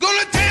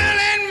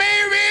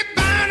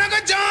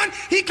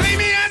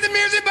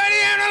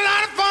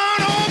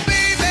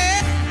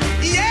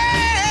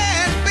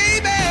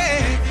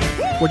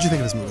What'd you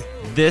think of this movie?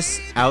 This,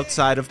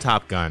 outside of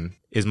Top Gun,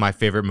 is my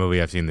favorite movie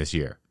I've seen this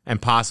year.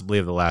 And possibly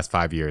of the last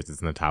 5 years,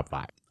 it's in the top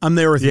 5. I'm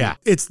there with you. Yeah.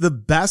 It's the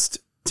best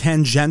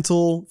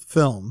tangential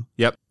film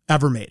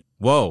ever made.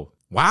 Whoa.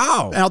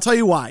 Wow. And I'll tell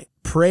you why.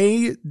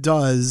 Prey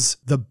does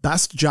the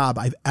best job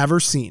I've ever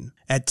seen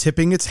at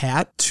tipping its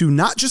hat to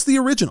not just the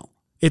original.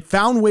 It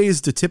found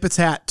ways to tip its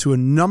hat to a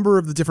number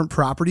of the different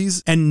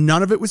properties, and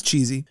none of it was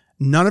cheesy.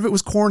 None of it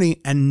was corny,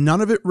 and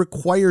none of it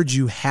required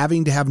you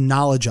having to have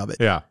knowledge of it.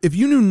 Yeah. If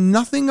you knew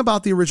nothing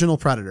about the original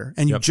Predator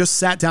and you just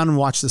sat down and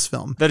watched this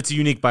film, that it's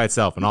unique by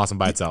itself and awesome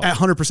by itself. At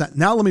 100%.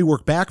 Now let me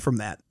work back from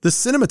that. The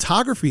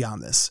cinematography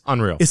on this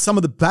Unreal. is some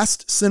of the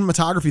best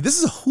cinematography. This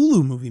is a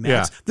Hulu movie,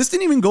 Max. Yeah. This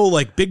didn't even go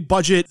like big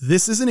budget.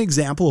 This is an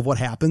example of what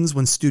happens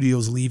when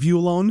studios leave you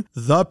alone.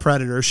 The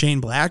Predator, Shane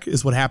Black,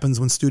 is what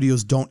happens when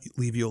studios don't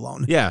leave you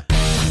alone. Yeah.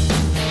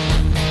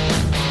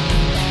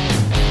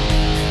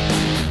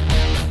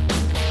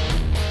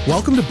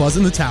 Welcome to Buzz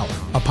in the Tower,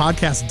 a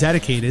podcast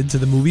dedicated to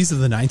the movies of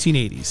the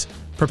 1980s.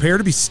 Prepare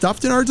to be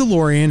stuffed in our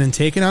DeLorean and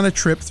taken on a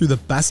trip through the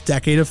best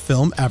decade of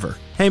film ever.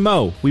 Hey,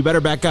 Mo, we better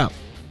back up.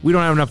 We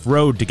don't have enough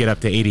road to get up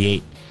to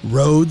 88.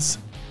 Roads?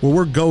 Where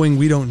we're going,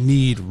 we don't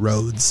need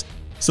roads.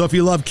 So if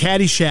you love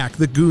Caddyshack,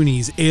 The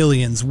Goonies,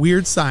 Aliens,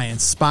 Weird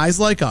Science, Spies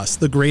Like Us,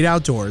 The Great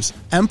Outdoors,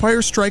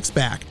 Empire Strikes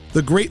Back,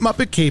 The Great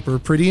Muppet Caper,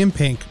 Pretty in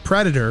Pink,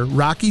 Predator,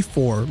 Rocky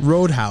IV,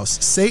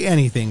 Roadhouse, Say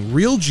Anything,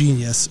 Real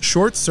Genius,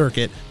 Short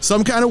Circuit,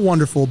 Some Kind of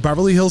Wonderful,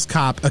 Beverly Hills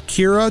Cop,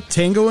 Akira,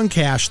 Tango and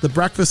Cash, The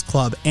Breakfast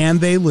Club,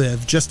 and They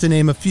Live, just to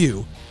name a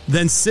few,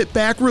 then sit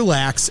back,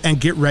 relax, and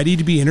get ready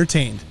to be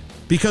entertained.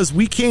 Because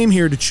we came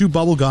here to chew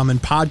bubblegum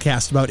and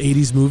podcast about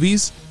 80s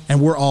movies, and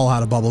we're all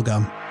out of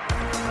bubblegum.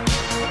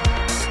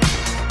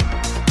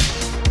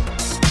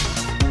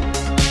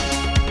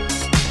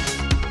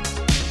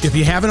 If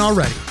you haven't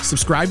already,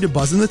 subscribe to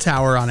Buzz in the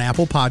Tower on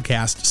Apple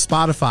Podcasts,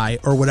 Spotify,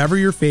 or whatever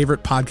your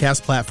favorite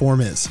podcast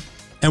platform is.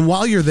 And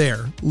while you're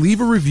there, leave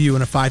a review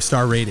and a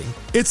 5-star rating.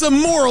 It's a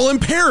moral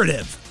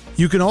imperative!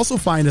 You can also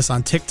find us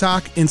on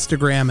TikTok,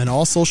 Instagram, and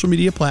all social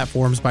media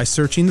platforms by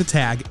searching the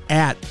tag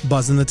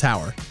 @Buzz in the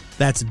Tower.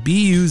 That's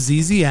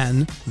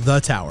BUZZN, The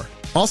Tower.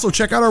 Also,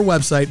 check out our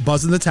website,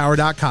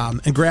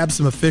 buzzinthetower.com, and grab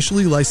some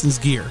officially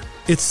licensed gear.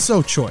 It's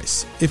so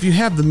choice. If you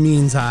have the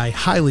means, I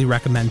highly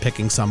recommend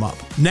picking some up.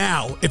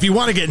 Now, if you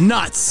want to get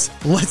nuts,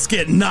 let's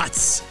get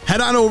nuts.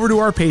 Head on over to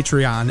our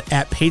Patreon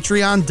at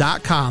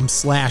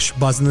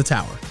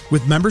patreon.com/buzzinthetower.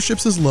 With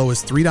memberships as low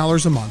as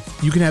 $3 a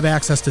month, you can have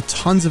access to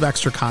tons of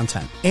extra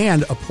content,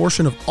 and a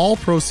portion of all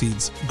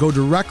proceeds go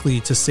directly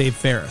to Save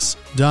Ferris.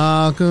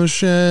 Doc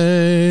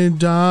O'Shea,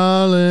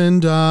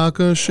 darling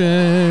Doc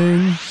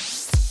O'Shea.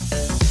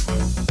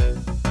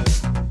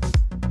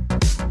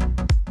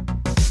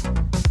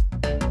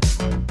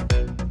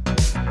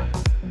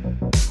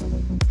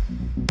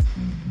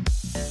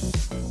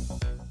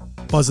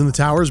 Buzz in the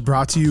Tower is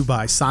brought to you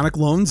by Sonic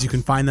Loans. You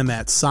can find them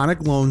at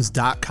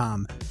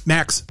sonicloans.com.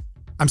 Max,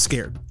 I'm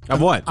scared.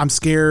 Of what? I'm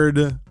scared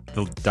The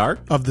dark?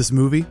 of this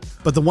movie,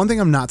 but the one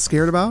thing I'm not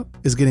scared about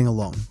is getting a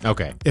loan.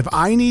 Okay. If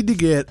I need to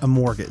get a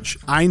mortgage,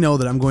 I know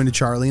that I'm going to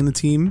Charlie and the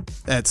team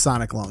at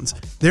Sonic Loans.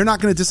 They're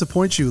not going to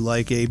disappoint you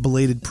like a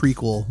belated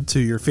prequel to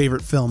your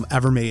favorite film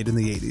ever made in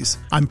the 80s.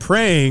 I'm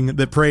praying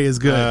that Prey is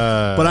good,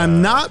 but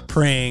I'm not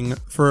praying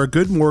for a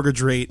good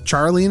mortgage rate.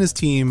 Charlie and his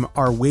team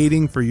are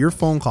waiting for your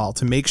phone call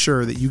to make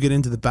sure that you get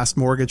into the best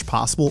mortgage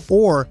possible,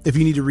 or if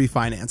you need to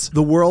refinance.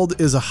 The world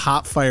is a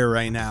hot fire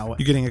right now.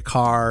 You're getting a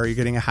car, you're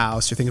getting a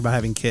house, you're thinking about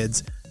having kids.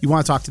 You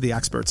want to talk to the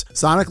experts.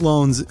 Sonic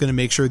Loans is going to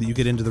make sure that you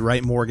get into the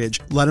right mortgage.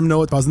 Let them know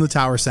what Buzz in the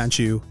Tower sent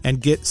you and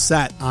get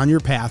set on your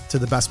path to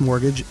the best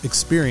mortgage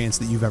experience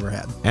that you've ever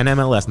had.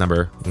 NMLS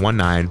number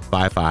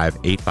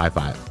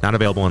 1955855. Not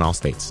available in all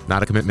states.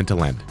 Not a commitment to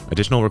lend.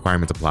 Additional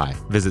requirements apply.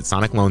 Visit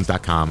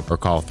sonicloans.com or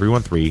call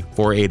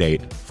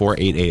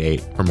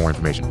 313-488-4888 for more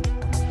information.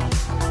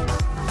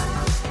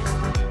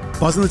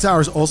 Buzz in the Tower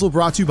is also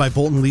brought to you by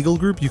Bolton Legal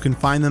Group. You can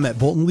find them at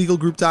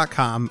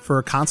boltonlegalgroup.com. For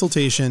a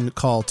consultation,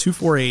 call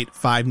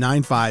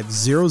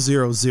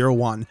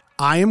 248-595-0001.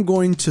 I am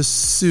going to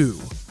sue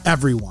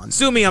everyone.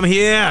 Sue me, I'm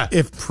here.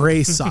 If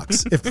Prey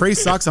sucks. If Prey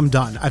sucks, I'm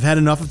done. I've had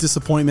enough of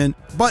disappointment.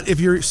 But if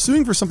you're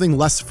suing for something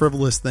less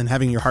frivolous than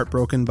having your heart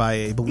broken by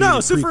a belated No,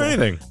 sue prequel, for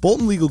anything.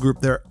 Bolton Legal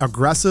Group, they're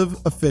aggressive,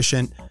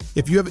 efficient.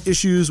 If you have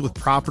issues with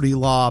property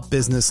law,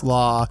 business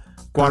law,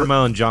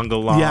 Guatemalan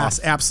jungle law. yes,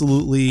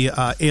 absolutely.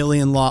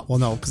 Alien law. Well,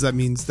 no, because that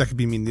could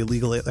mean the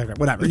illegal,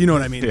 whatever. You know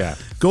what I mean? Yeah.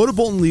 Go to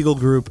Bolton Legal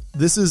Group.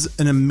 This is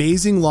an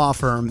amazing law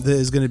firm that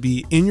is going to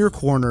be in your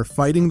corner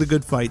fighting the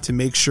good fight to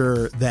make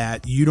sure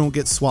that you don't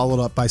get swallowed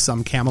up by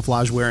some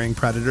camouflage wearing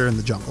predator in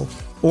the jungle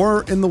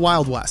or in the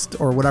Wild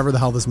West or whatever the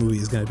hell this movie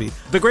is going to be.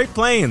 The Great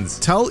Plains.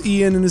 Tell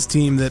Ian and his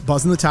team that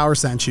Buzz in the Tower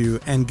sent you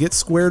and get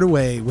squared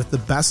away with the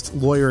best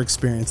lawyer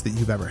experience that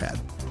you've ever had.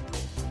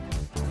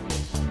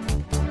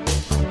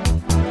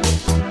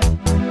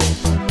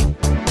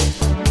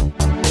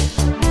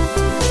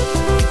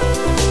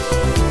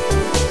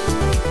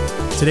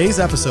 Today's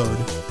episode,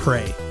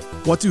 Prey.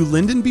 What do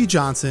Lyndon B.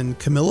 Johnson,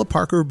 Camilla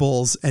Parker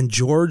Bowles, and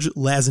George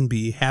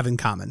Lazenby have in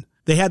common?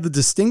 They had the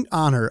distinct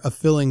honor of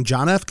filling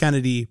John F.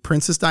 Kennedy,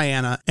 Princess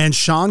Diana, and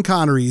Sean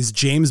Connery's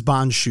James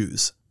Bond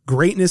shoes.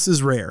 Greatness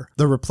is rare.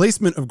 The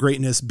replacement of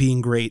greatness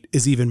being great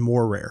is even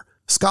more rare.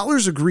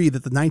 Scholars agree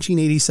that the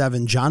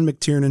 1987 John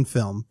McTiernan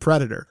film,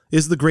 Predator,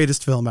 is the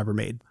greatest film ever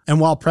made. And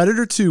while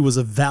Predator 2 was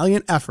a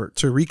valiant effort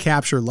to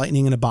recapture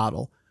lightning in a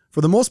bottle,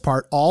 for the most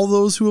part, all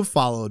those who have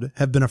followed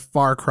have been a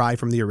far cry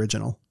from the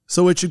original.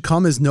 So it should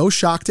come as no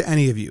shock to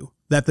any of you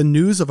that the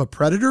news of a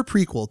Predator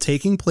prequel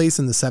taking place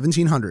in the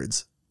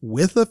 1700s,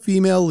 with a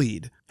female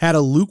lead, had a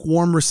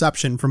lukewarm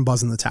reception from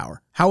Buzz in the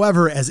Tower.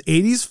 However, as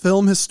 80s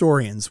film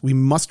historians, we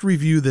must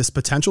review this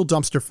potential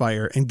dumpster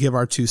fire and give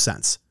our 2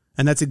 cents.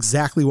 And that's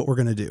exactly what we're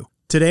going to do.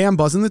 Today on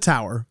Buzz in the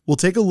Tower, we'll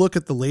take a look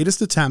at the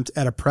latest attempt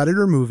at a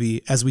Predator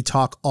movie as we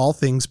talk all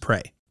things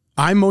Prey.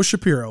 I'm Mo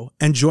Shapiro,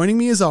 and joining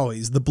me as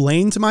always, the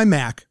Blaine to my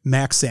Mac,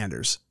 Max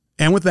Sanders.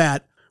 And with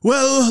that,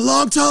 well,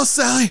 long tall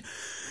Sally,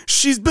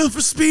 she's built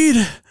for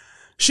speed.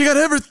 She got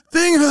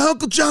everything her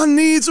Uncle John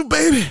needs, oh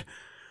baby.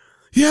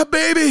 Yeah,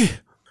 baby.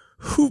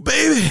 Ooh,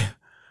 baby.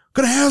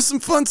 Gonna have some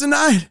fun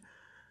tonight.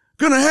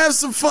 Gonna have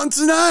some fun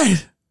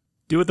tonight.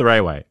 Do it the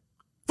right way.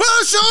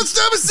 Well,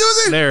 showstopper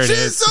Susie. There it She's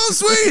is.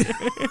 so sweet.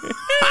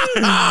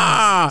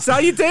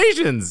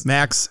 Salutations.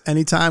 Max,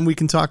 anytime we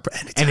can talk.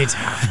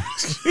 Anytime.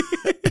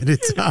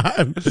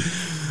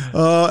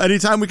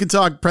 Anytime we can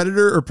talk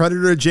Predator or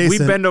Predator adjacent.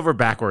 We bend over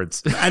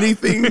backwards.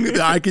 Anything that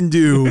I can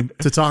do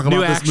to talk about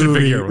New this action movie.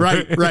 figure.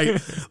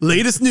 Right.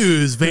 Latest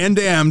news. Van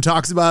Damme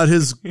talks about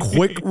his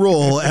quick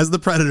role as the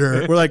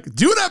Predator. We're like,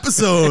 do an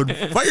episode.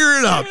 Fire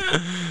it up.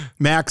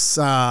 Max,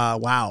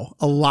 wow.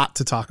 A lot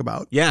to talk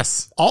about.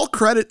 Yes. All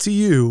credit to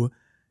you.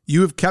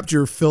 You have kept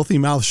your filthy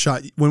mouth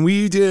shut. When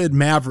we did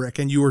Maverick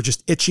and you were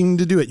just itching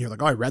to do it, and you're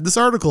like, oh, I read this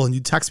article, and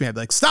you text me. I'd be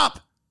like, stop.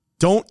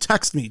 Don't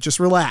text me. Just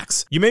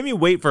relax. You made me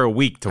wait for a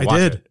week to watch I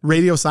did. it.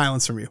 Radio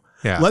silence from you.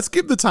 Yeah. Let's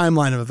give the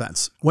timeline of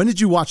events. When did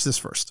you watch this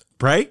first?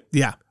 Prey?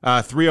 Yeah.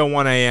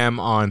 3:01 a.m.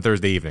 on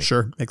Thursday evening.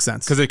 Sure. Makes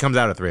sense. Because it comes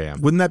out at 3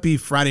 a.m. Wouldn't that be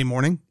Friday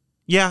morning?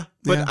 Yeah.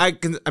 But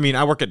Yeah.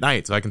 I work at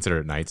night, so I consider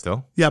it night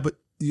still. Yeah, but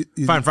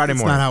Fine, Friday that's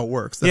morning. not how it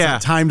works. That's Yeah.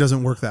 not, time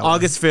doesn't work that way.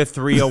 August 5th,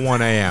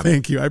 3:01 a.m.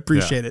 Thank you. I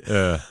appreciate it.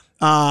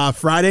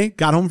 Friday,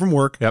 got home from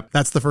work. Yep.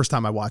 That's the first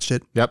time I watched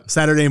it. Yep.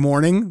 Saturday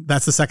morning,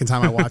 that's the second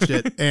time I watched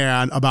it.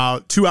 And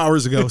about 2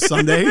 hours ago,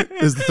 Sunday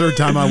is the third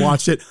time I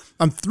watched it.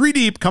 I'm 3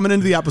 deep coming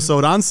into the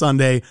episode on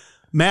Sunday.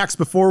 Max,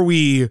 before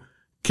we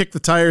kick the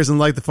tires and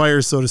light the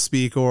fires, so to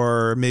speak,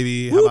 or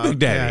maybe how Woo, about, Big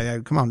Daddy. Yeah,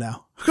 come on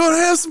now. We're going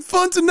to have some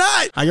fun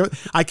tonight.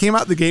 I came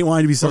out the gate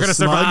wanting to be so We're going to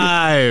smug.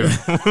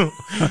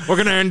 survive. We're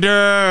going to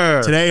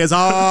endure. Today is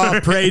our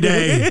Prey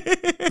Day.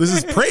 This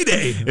is Prey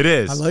Day. It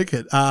is. I like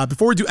it.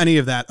 Before we do any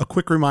of that, a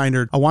quick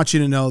reminder. I want you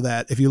to know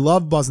that if you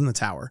love Buzz in the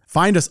Tower,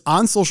 find us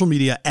on social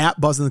media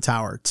at Buzz in the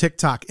Tower,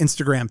 TikTok,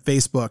 Instagram,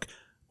 Facebook.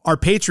 Our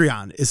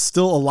Patreon is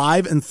still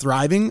alive and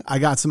thriving. I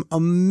got some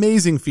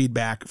amazing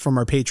feedback from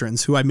our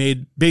patrons who I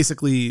made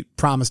basically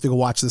promise to go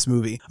watch this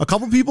movie. A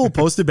couple people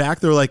posted back.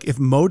 They're like, if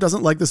Mo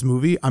doesn't like this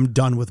movie, I'm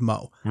done with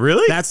Mo.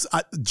 Really? That's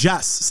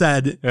Jess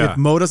said, Yeah. if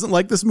Mo doesn't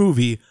like this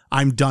movie,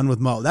 I'm done with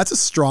Mo. That's a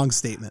strong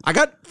statement. I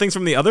got things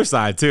from the other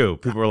side, too.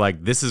 People were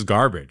like, this is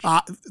garbage.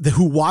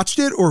 Who watched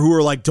it or who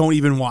were like, don't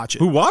even watch it?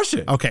 Who watched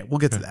it? Okay, we'll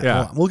get to that. Yeah.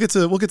 Hold on. We'll get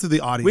to the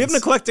audience. We have an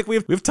eclectic. We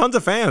have tons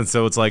of fans,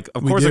 so it's like,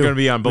 of course, they're going to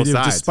be on both We do.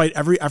 sides. Despite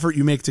every effort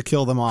you make to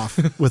kill them off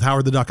with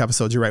Howard the Duck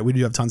episodes, you're right. We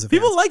do have tons of fans.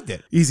 People liked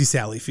it. Easy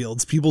Sally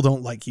Fields. People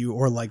don't like you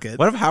or like it.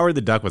 What if Howard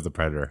the Duck was the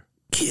predator?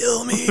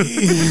 Kill me.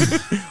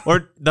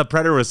 Or the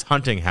predator was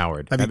hunting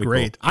Howard? That'd be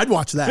great. I'd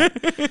watch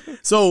that.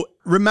 So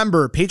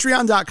remember,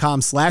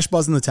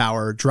 patreon.com/Buzz in the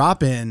Tower.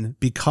 Drop in,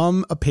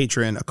 become a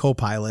patron, a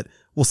co-pilot.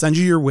 We'll send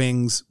you your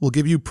wings. We'll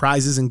give you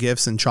prizes and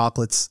gifts and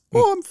chocolates.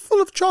 Oh, I'm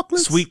full of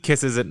chocolates. Sweet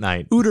kisses at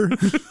night. Ooter.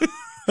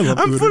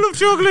 I'm full of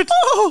chocolate.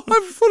 Oh,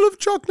 I'm full of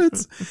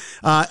chocolates.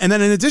 And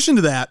then in addition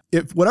to that,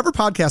 if whatever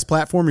podcast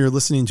platform you're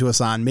listening to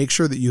us on, make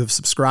sure that you have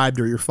subscribed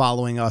or you're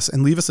following us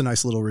and leave us a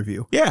nice little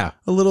review. Yeah.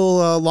 A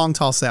little long,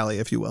 tall Sally,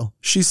 if you will.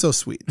 She's so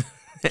sweet.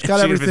 She's got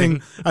She-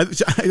 everything. I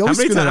always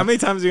screw that How up. many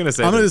times are you going to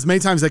say I'm going to this? as many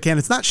times as I can.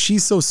 It's not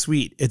she's so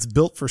sweet. It's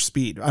built for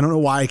speed. I don't know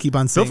why I keep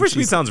on saying Built for Speed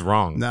she's- sounds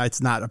wrong. No,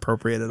 it's not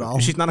appropriate at all.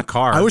 She's not a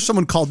car. I wish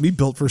someone called me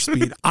built for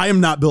speed. I am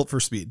not built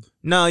for speed.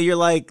 No, you're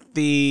like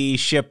the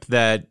ship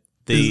that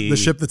The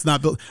ship that's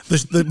not built.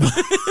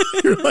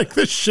 You're like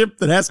the ship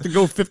that has to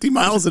go 50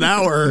 miles an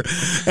hour.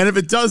 And if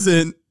it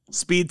doesn't,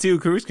 Speed 2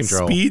 cruise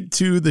control. speed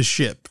to the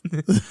ship.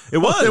 It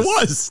was. It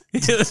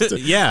was.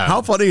 Yeah.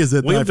 How funny is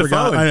it William that I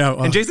forgot? Dafoe I know.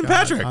 and Jason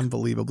Patrick.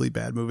 Unbelievably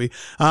bad movie.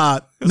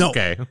 No,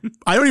 okay.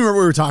 I don't even remember what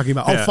we were talking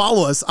about. Yeah. Oh,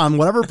 follow us on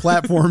whatever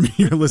platform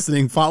you're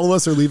listening. Follow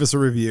us or leave us a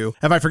review.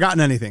 Have I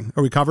forgotten anything?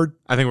 Are we covered?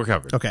 I think we're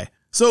covered. Okay.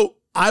 So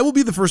I will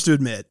be the first to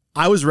admit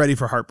I was ready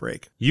for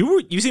heartbreak.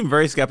 You seem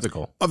very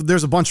skeptical.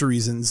 There's a bunch of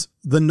reasons.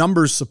 The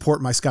numbers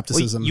support my Well,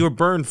 skepticism. you were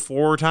burned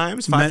 4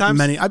 times, 5 times?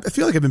 Many. I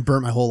feel like I've been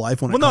burnt my whole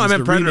life when Well, it no, comes I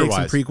meant to remakes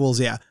Predator-wise. and prequels.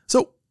 Yeah.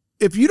 So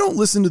if you don't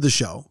listen to the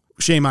show,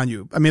 Shame on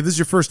you. I mean, if this is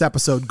your first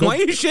episode, go. Why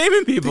are you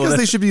shaming people? Because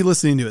they should be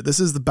listening to it. This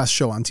is the best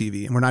show on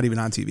TV, and we're not even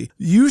on TV.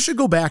 You should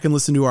go back and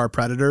listen to our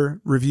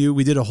Predator review.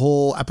 We did a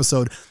whole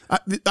episode.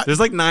 There's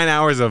like 9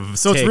 hours of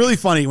So take. it's really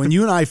funny. When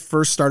you and I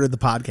first started the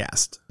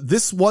podcast,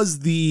 this was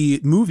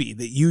the movie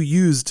that you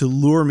used to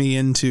lure me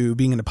into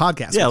being in a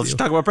podcast. Yeah, with let's you.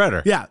 talk about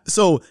Predator. Yeah.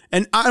 So,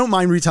 and I don't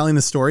mind retelling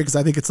this story because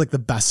I think it's like the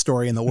best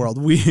story in the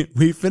world. We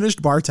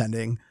finished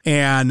bartending,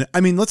 and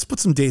I mean, let's put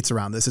some dates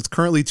around this. It's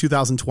currently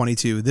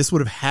 2022. This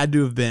would have had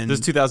to have been This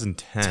is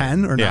 2010.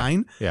 10 or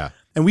 9. Yeah.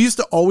 And we used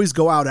to always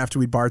go out after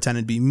we'd bartend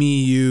and be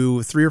me,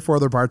 you, 3 or 4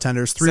 other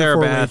bartenders, 3 Sarah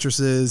or 4 Beth.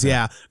 waitresses,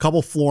 a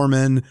couple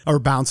floormen or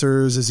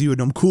bouncers, as you would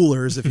know them,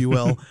 coolers, if you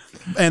will.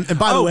 and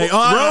by the way,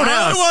 I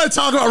Roadhouse. don't want to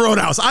talk about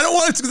Roadhouse. I don't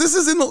want to. This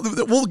is in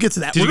the. We'll get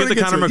to that. Did you We're get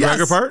the gonna Conor to it. McGregor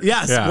Yes. part?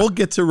 Yes, Yeah. we'll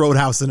get to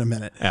Roadhouse in a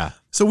minute. Yeah.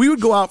 So we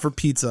would go out for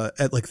pizza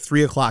at like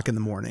 3 o'clock in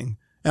the morning.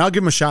 And I'll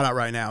give them a shout out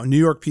right now. New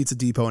York Pizza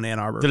Depot in Ann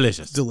Arbor.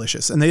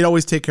 Delicious. And they'd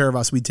always take care of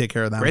us. We'd take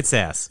care of them. Great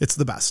sass. It's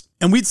the best.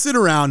 And we'd sit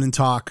around and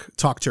talk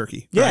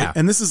turkey. Yeah. Right?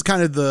 And this is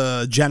kind of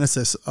the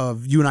genesis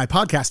of you and I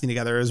podcasting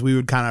together, as we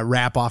would kind of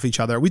rap off each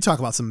other. We talk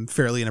about some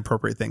fairly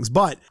inappropriate things.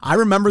 But I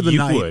remember the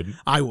night. Would.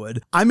 I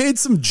would. I made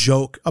some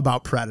joke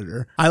about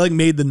Predator. I like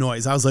made the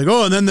noise. I was like,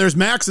 oh, and then there's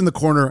Max in the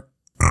corner.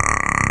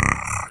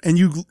 And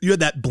you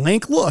had that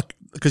blank look.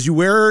 Because you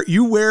wear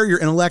your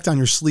intellect on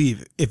your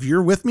sleeve. If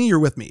you're with me, you're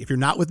with me. If you're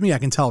not with me, I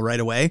can tell right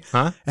away.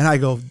 Huh? And I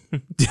go,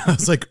 I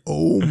was like,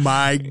 oh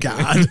my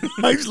God.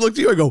 I just looked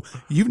at you. I go,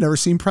 you've never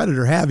seen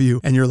Predator, have you?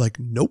 And you're like,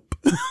 nope.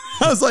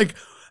 I was like,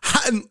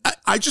 and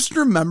I just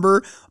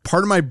remember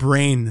part of my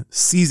brain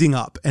seizing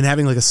up and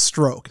having like a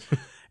stroke.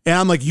 And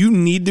I'm like, you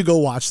need to go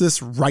watch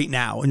this right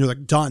now. And you're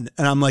like, done.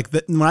 And I'm like,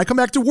 when I come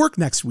back to work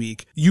next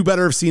week, you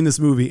better have seen this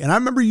movie. And I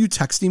remember you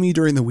texting me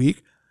during the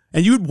week.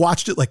 And you had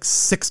watched it like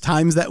 6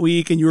 times that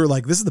week, and you were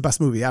like, this is the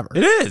best movie ever.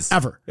 It is.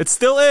 Ever. It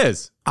still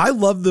is. I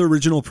love the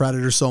original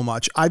Predator so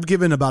much. I've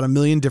given about 1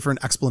 million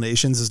different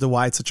explanations as to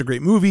why it's such a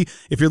great movie.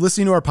 If you're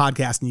listening to our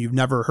podcast and you've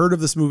never heard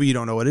of this movie, you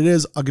don't know what it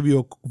is, I'll give you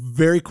a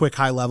very quick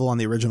high level on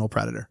the original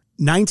Predator.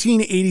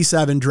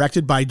 1987,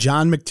 directed by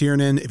John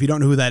McTiernan. If you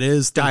don't know who that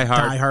is, Die Hard.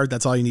 Die Hard,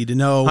 that's all you need to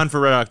know. Hunt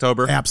for Red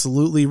October.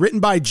 Absolutely. Written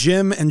by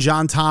Jim and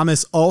John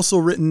Thomas. Also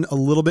written a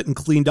little bit and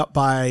cleaned up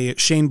by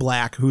Shane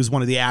Black, who's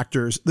one of the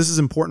actors. This is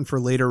important for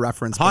later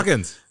reference.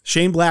 Hawkins.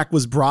 Shane Black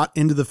was brought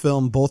into the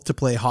film both to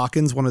play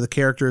Hawkins, one of the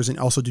characters, and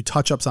also do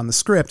touch-ups on the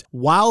script.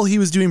 While he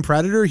was doing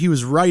Predator, he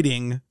was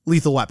writing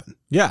Lethal Weapon.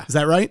 Yeah. Is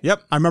that right?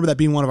 Yep. I remember that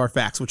being one of our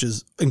facts, which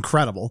is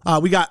incredible.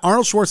 We got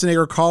Arnold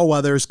Schwarzenegger, Carl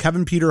Weathers,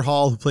 Kevin Peter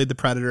Hall, who played the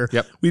Predator.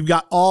 Yep. We've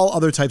got all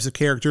other types of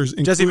characters,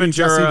 including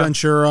Jesse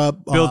Ventura,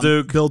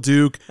 Bill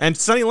Duke, and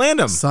Sonny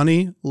Landham.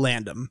 Sonny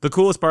Landham. The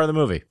coolest part of the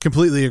movie.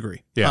 Completely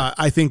agree. Yeah.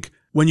 I think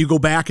when you go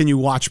back and you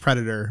watch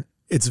Predator,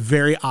 it's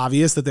very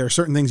obvious that there are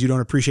certain things you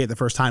don't appreciate the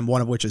first time,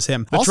 one of which is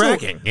him. The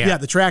tracking. Yeah,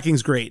 the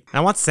tracking's great.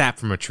 I want sap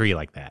from a tree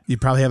like that. You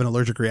probably have an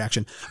allergic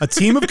reaction. A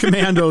team of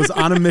commandos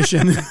on a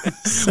mission.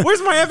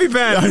 Where's my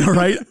EpiPen? I know,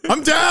 right?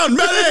 I'm down.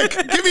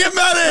 Medic! Give me a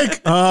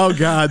medic! Oh,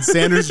 God.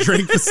 Sanders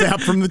drank the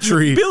sap from the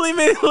tree. Billy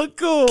made it look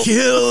cool.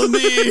 Kill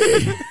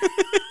me!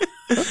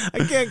 I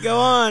can't go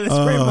on. I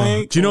sprained my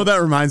ankle. Do you know what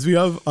that reminds me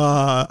of?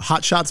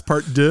 Hot Shots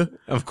Part 2.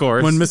 Of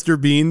course. When Mr.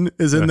 Bean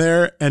is in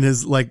there and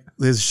his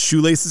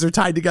shoelaces are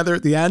tied together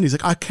at the end. He's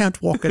like, I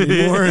can't walk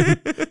anymore.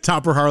 And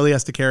Topper Harley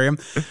has to carry him.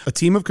 A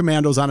team of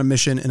commandos on a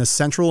mission in a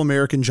Central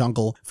American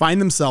jungle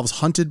find themselves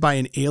hunted by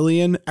an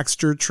alien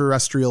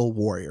extraterrestrial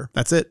warrior.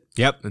 That's it.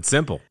 Yep, it's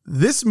simple.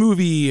 This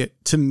movie,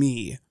 to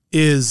me,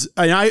 is,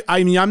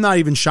 I mean, I'm not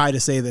even shy to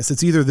say this.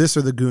 It's either this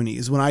or The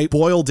Goonies. When I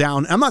boil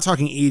down, I'm not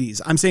talking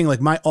 80s. I'm saying like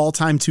my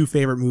all-time 2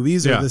 favorite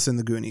movies are this and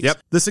The Goonies. Yep.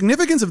 The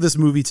significance of this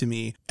movie to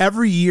me,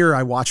 every year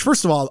I watch,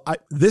 first of all,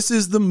 this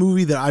is the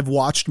movie that I've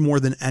watched more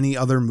than any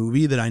other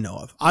movie that I know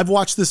of. I've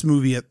watched this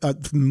movie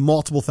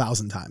multiple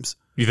thousand times.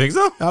 You think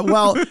so?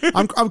 Well,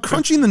 I'm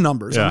crunching the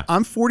numbers. Yeah.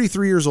 I'm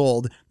 43 years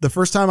old. The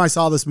first time I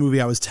saw this movie,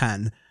 I was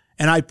 10.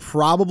 And I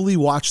probably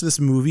watch this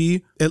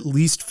movie at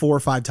least 4 or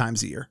 5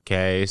 times a year.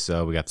 Okay,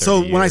 so we got 30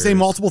 So when I say years.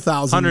 multiple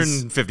thousands,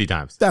 150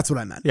 times. that's what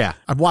I meant. Yeah.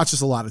 I've watched this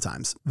a lot of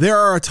times. There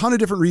are a ton of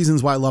different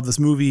reasons why I love this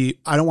movie.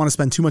 I don't want to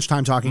spend too much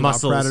time talking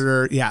Muscles. about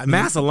Predator. Yeah. I mean,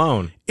 Mass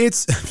alone.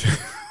 It's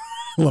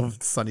I love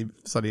Sunny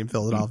in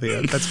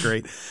Philadelphia. That's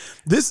great.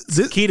 This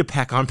Key to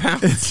pack on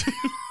pounds.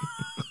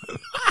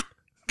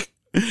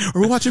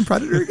 are we watching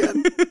Predator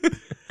again?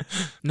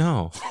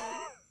 No.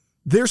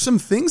 There's some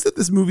things that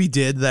this movie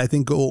did that I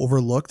think go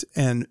overlooked.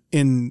 And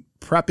in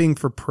prepping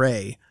for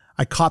Prey,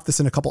 I caught this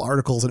in a couple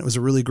articles and it was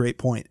a really great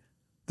point.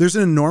 There's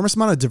an enormous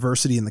amount of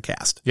diversity in the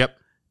cast. Yep.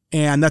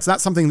 And that's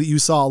not something that you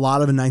saw a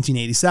lot of in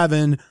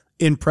 1987.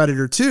 in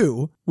Predator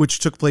 2, which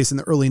took place in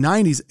the early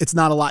 90s, it's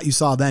not a lot you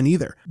saw then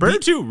either. Predator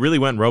 2 really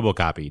went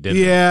RoboCop-y, didn't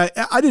it? Yeah,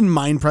 I didn't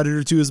mind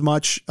Predator 2 as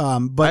much,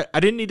 but I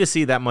didn't need to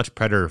see that much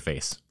Predator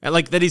face. And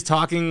like that he's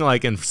talking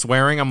like and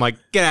swearing, I'm like,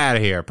 get out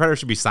of here. Predator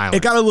should be silent.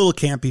 it got a little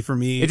campy for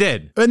me. It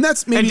did. And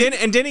that's maybe...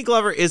 And Danny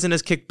Glover isn't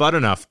as kick butt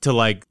enough to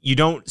like, you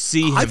don't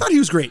see him. I thought he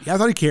was great. I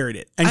thought he carried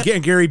it. And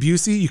Gary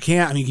Busey, you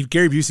can't... I mean,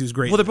 Gary Busey was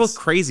great. Well, they're both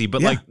crazy,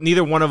 but like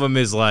neither one of them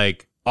is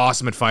like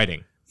awesome at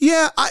fighting.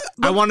 Yeah,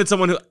 I wanted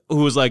someone who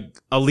was like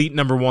elite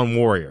 #1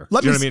 warrior. Do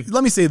you know what I mean?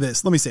 Let me say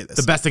this.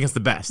 The best against the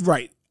best.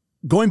 Right.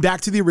 Going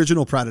back to the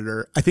original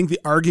Predator, I think the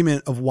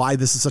argument of why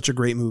this is such a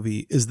great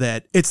movie is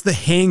that it's The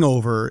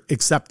Hangover,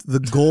 except the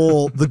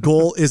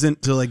goal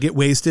isn't to like get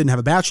wasted and have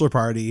a bachelor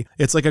party.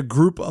 It's like a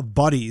group of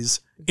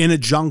buddies in a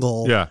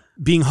jungle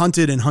being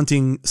hunted and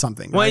hunting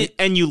something. Well, right?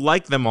 and you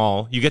like them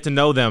all. You get to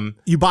know them.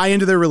 You buy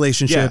into their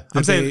relationship.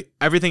 I'm saying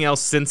everything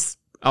else since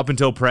up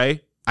until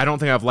Prey, I don't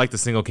think I've liked a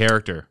single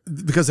character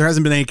because there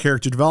hasn't been any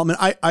character development.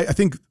 I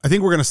think we're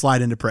going to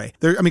slide into Prey.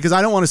 Because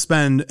I don't want to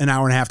spend an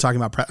hour and a half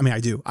talking about. I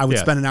do. I would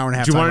spend an hour and a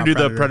half. Do you want to do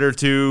Predator. the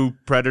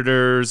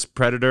Predator 2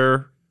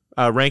 Predator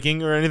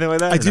ranking or anything like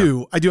that? I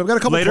do. I've got a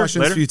couple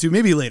questions for you too.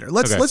 Maybe later.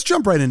 Let's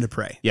jump right into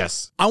Prey.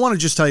 Yes. I want to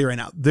just tell you right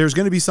now, there's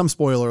going to be some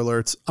spoiler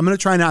alerts. I'm going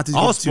to try not to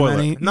give too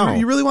many. No.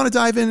 You really want to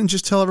dive in and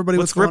just tell everybody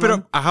what's going on? Let's rip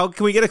it up. How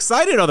can we get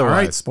excited otherwise? All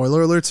right,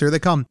 spoiler alerts, here they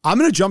come. I'm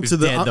going to jump to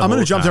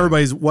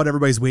what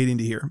everybody's waiting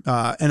to hear.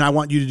 And I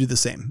want you to do the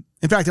same.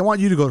 In fact, I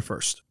want you to go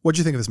first. What'd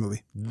you think of this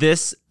movie?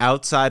 This,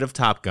 outside of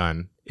Top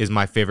Gun, is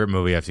my favorite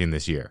movie I've seen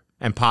this year.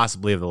 And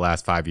possibly of the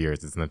last 5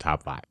 years, it's in the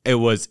top 5. It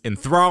was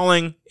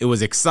enthralling. It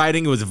was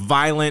exciting. It was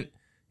violent.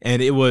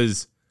 And it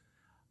was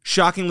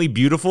shockingly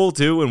beautiful,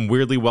 too, and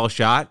weirdly well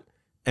shot.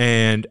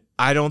 And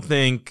I don't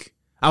think...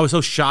 I was so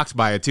shocked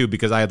by it, too,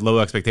 because I had low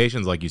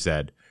expectations, like you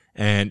said.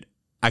 And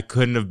I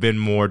couldn't have been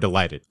more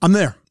delighted. I'm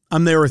there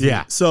with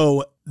you.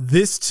 So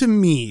this, to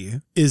me,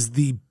 is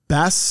the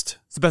best...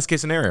 It's the best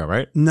case scenario,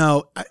 right?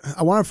 No,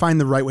 I want to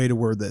find the right way to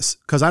word this.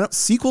 Because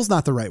sequel's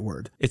not the right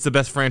word. It's the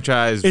best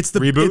franchise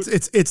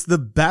reboot? It's the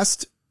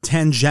best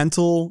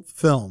tangential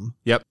film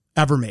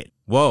ever made.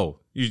 Whoa.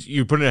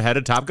 You putting it ahead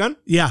of Top Gun?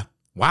 Yeah.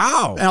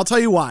 Wow. And I'll tell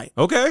you why.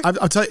 Okay.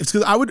 I'll tell you. It's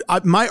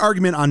because my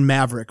argument on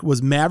Maverick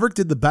was Maverick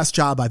did the best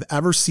job I've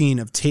ever seen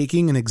of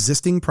taking an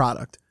existing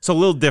product. So a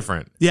little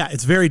different. Yeah,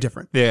 it's very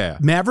different. Yeah.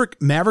 Maverick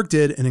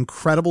did an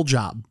incredible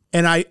job.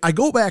 And I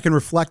go back and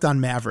reflect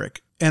on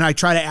Maverick. And I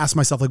try to ask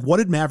myself, like, what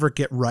did Maverick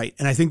get right?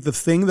 And I think the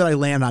thing that I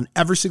land on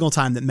every single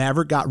time that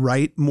Maverick got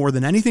right more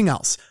than anything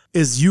else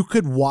is you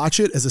could watch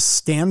it as a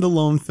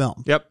standalone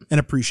film and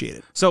appreciate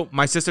it. So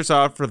my sister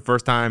saw it for the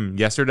first time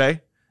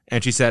yesterday,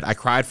 and she said, I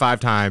cried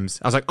 5 times.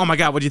 I was like, oh my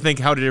God, what do you think?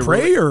 How did it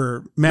Prey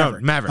or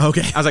Maverick? No, Maverick.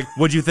 Okay. I was like,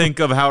 what do you think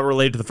of how it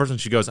related to the first one?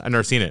 She goes, I've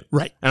never seen it.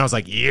 Right. And I was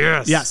like,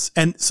 yes. Yes.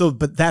 And so,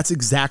 but that's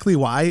exactly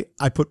why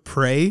I put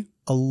Prey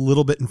a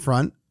little bit in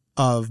front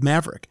of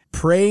Maverick.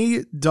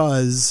 Prey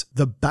does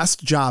the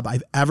best job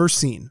I've ever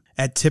seen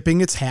at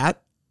tipping its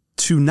hat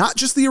to not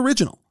just the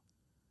original.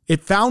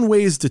 It found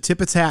ways to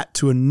tip its hat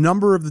to a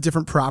number of the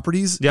different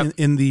properties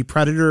in the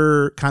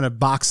Predator kind of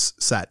box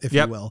set, if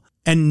you will.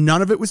 And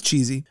none of it was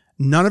cheesy.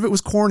 None of it was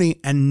corny,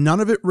 and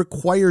none of it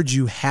required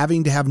you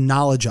having to have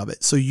knowledge of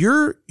it. So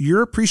your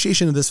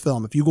appreciation of this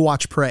film, if you go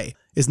watch Prey,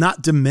 is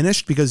not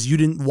diminished because you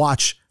didn't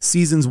watch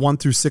seasons 1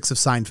 through 6 of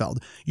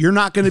Seinfeld. You're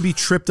not going to be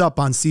tripped up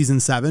on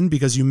season 7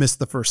 because you missed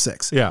the first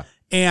 6. Yeah.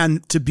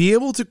 And to be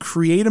able to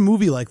create a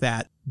movie like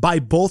that by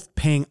both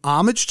paying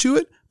homage to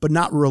it, but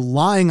not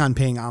relying on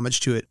paying homage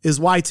to it, is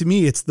why, to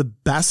me, it's the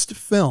best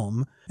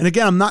film. And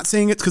again, I'm not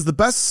saying it's because the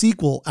best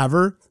sequel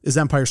ever is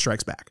Empire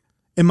Strikes Back.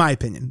 In my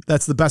opinion,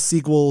 that's the best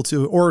sequel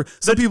to, or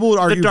some people would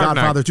argue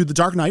Godfather to The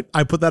Dark Knight.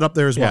 I put that up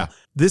there as well.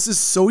 This is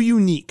so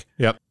unique.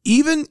 Yep.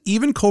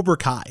 Even Cobra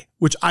Kai,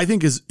 which I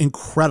think is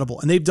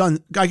incredible. And they've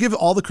done, I give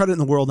all the credit in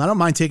the world, and I don't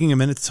mind taking a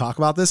minute to talk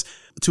about this,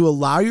 to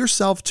allow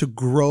yourself to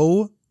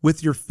grow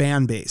with your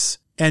fan base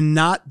and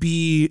not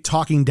be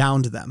talking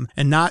down to them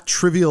and not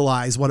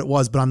trivialize what it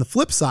was. But on the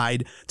flip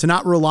side, to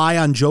not rely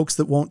on jokes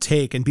that won't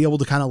take and be able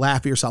to kind of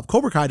laugh at yourself.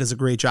 Cobra Kai does a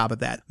great job at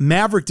that.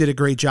 Maverick did a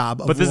great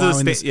job of this is a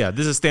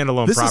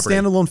standalone This property. is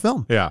a standalone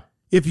film. Yeah.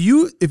 If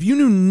you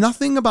knew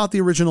nothing about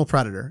the original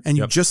Predator and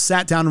you just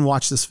sat down and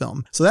watched this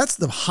film, so that's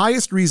the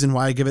highest reason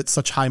why I give it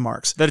such high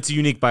marks. That it's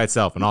unique by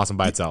itself and awesome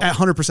by itself. At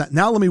 100%.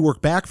 Now let me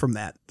work back from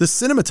that. The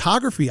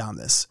cinematography on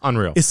this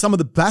unreal is some of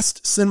the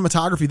best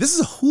cinematography. This is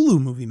a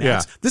Hulu movie,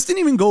 Max. Yeah. This didn't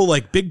even go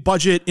like big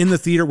budget in the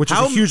theater, which is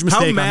a huge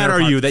mistake. How mad are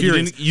you that you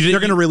didn't?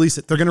 They're going to release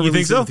it. They're going to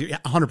release it. In the theater.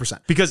 Yeah, 100%.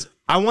 Because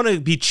I want to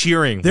be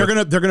cheering. They're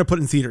going to put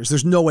it in theaters.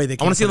 There's no way they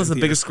can. I want to see this on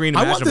the biggest screen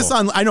imaginable.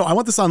 I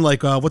want this on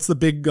like what's the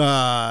big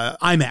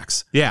IMAX?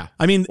 Yeah.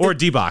 I mean, or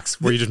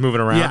D-Box where you're just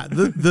moving around. Yeah,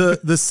 the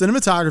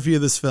cinematography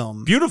of this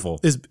film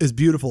is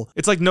beautiful.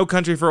 It's like No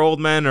Country for Old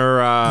Men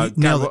or I'm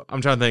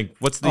trying to think.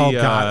 What's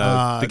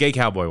the gay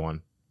cowboy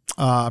one?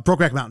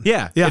 Brokeback Mountain.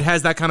 Yeah, it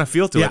has that kind of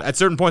feel to it. Yeah. At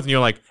certain points, and you're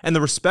like, and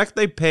the respect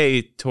they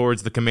pay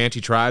towards the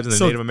Comanche tribes and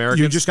the Native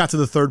Americans. You just got to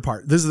the third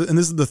part. This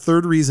is the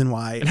third reason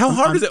why. And how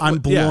hard is it? I'm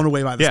blown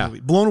away by this Yeah. movie.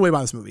 Blown away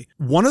by this movie.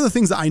 One of the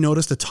things that I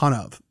noticed a ton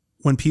of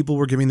when people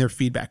were giving their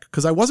feedback,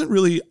 because I wasn't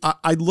really,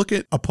 I'd look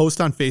at a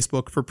post on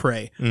Facebook for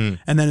Prey, and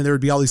then there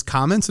would be all these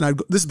comments, and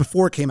this is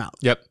before it came out.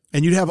 Yep.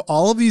 And you'd have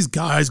all of these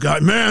guys,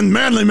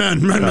 manly men.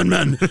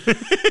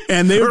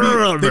 And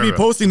they'd be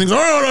posting things.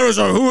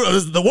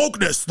 The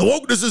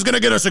wokeness is going to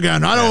get us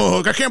again.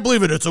 I can't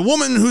believe it. It's a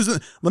woman who's.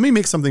 Let me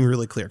make something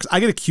really clear, because I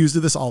get accused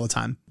of this all the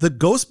time. The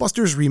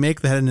Ghostbusters remake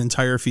that had an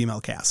entire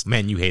female cast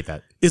Man, you hate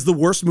that. is the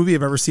worst movie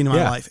I've ever seen in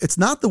my life. It's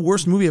not the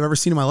worst movie I've ever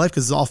seen in my life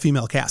because it's all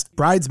female cast.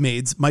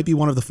 Bridesmaids might be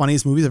one of the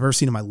funniest movies I've ever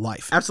seen in my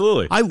life.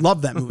 Absolutely. I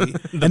love that movie.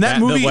 And that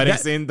movie, the wedding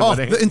scene, the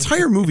wedding. the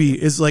entire movie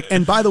is like,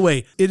 and by the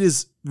way, it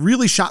is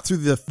really shot through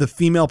the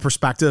female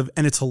perspective,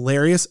 and it's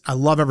hilarious. I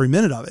love every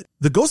minute of it.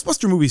 The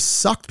Ghostbuster movie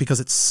sucked because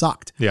it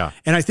sucked. Yeah.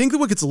 And I think that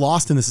what gets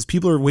lost in this is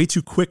people are way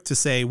too quick to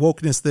say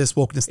wokeness this,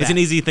 wokeness that. It's an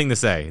easy thing to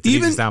say. It's an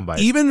easy soundbite.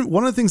 Even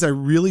one of the things I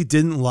really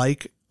didn't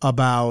like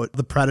about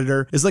The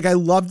Predator is like I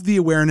loved the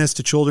awareness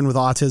to children with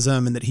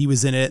autism and that he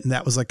was in it, and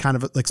that was like kind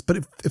of like, but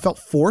it felt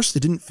forced.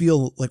 It didn't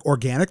feel like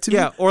organic to me.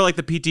 Yeah, or like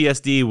the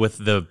PTSD with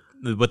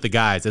the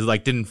guys. It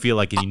like didn't feel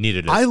like you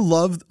needed it. I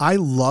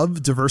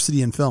love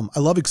diversity in film.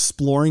 I love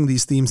exploring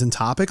these themes and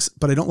topics,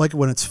 but I don't like it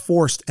when it's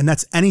forced. And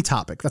that's any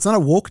topic. That's not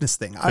a wokeness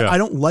thing. I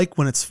don't like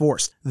when it's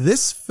forced.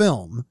 This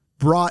film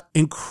brought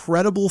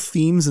incredible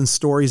themes and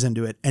stories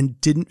into it and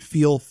didn't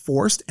feel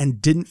forced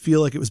and didn't feel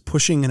like it was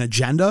pushing an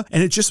agenda.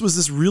 And it just was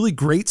this really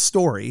great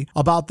story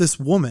about this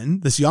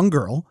woman, this young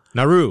girl,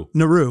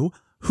 Naru,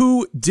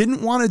 who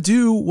didn't want to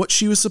do what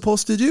she was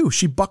supposed to do.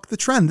 She bucked the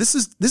trend. This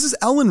is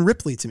Ellen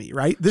Ripley to me,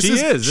 right?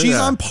 She's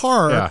on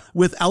par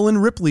with Ellen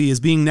Ripley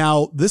as being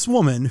now this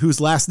woman whose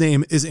last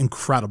name is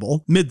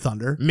incredible,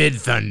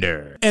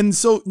 Midthunder. And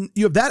so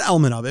you have that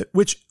element of it,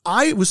 which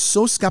I was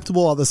so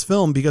skeptical of this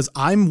film because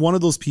I'm one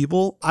of those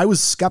people. I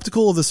was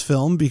skeptical of this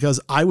film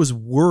because I was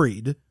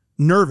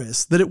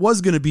nervous that it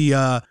was going to be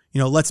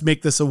let's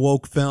make this a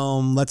woke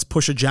film, let's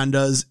push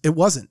agendas. It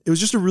wasn't. It was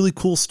just a really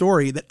cool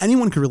story that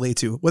anyone could relate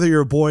to, whether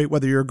you're a boy,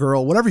 whether you're a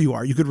girl, whatever you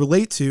are, you could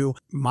relate to.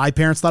 My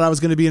parents thought I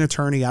was going to be an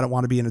attorney. I don't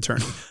want to be an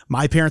attorney.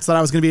 My parents thought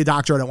I was going to be a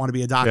doctor. I don't want to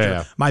be a doctor.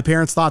 Yeah. My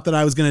parents thought that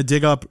I was going to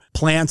dig up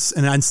plants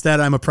and instead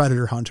I'm a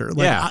predator hunter.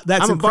 That's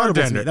I'm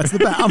incredible to me. That's the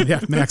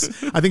best.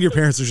 Max, I think your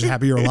parents are just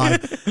happy you're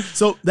alive.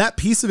 So that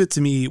piece of it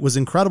to me was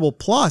incredible.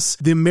 Plus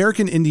the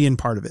American Indian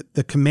part of it,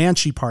 the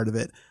Comanche part of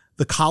it,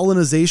 the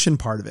colonization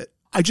part of it,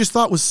 I just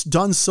thought was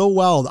done so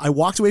well. I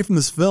walked away from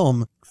this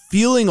film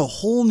feeling a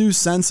whole new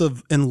sense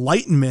of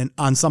enlightenment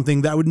on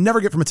something that I would never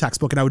get from a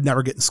textbook and I would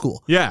never get in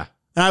school. Yeah.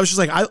 And I was just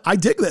like, I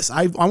dig this.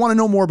 I want to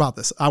know more about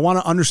this. I want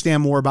to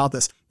understand more about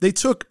this. They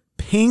took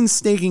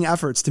painstaking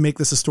efforts to make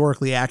this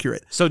historically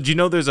accurate. So do you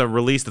know there's a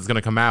release that's going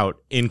to come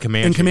out in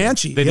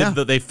Comanche?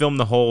 They filmed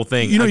the whole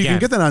thing. You can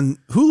get that on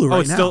Hulu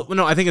right now.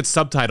 No, I think it's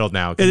subtitled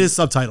now. It is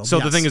subtitled. So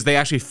the thing is, they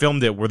actually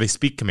filmed it where they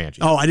speak Comanche.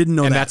 Oh, I didn't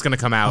know that. And that's going to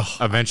come out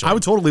eventually. I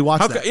would totally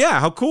watch that. Yeah,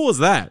 how cool is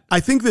that? I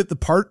think that the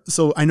part,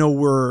 so I know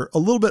we're a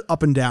little bit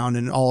up and down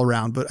and all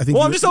around, but I think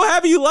I'm just so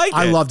happy you liked it.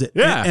 I loved it.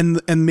 Yeah.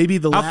 And maybe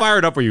how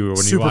fired up were you when you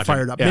watched it? Super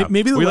fired up. Yeah.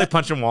 Maybe were you like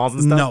punching walls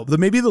and stuff? No,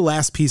 maybe the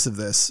last piece of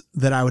this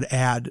that I would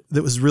add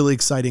that was really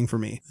exciting for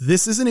me.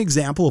 This is an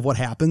example of what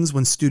happens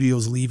when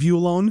studios leave you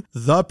alone.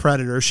 The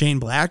Predator, Shane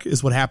Black,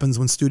 is what happens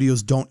when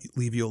studios don't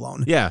leave you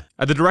alone. Yeah.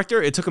 The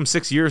director, it took him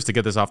 6 years to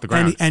get this off the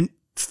ground. And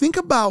think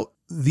about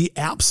the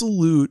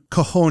absolute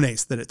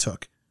cojones that it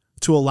took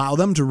to allow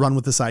them to run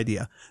with this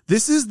idea.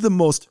 This is the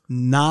most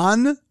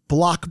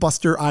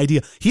non-blockbuster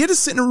idea. He had to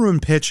sit in a room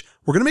and pitch,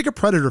 we're going to make a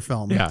Predator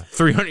film. Yeah,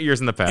 300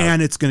 years in the past.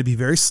 And it's going to be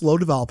very slow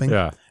developing.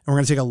 Yeah. And we're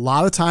going to take a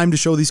lot of time to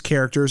show these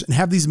characters and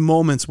have these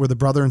moments where the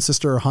brother and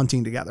sister are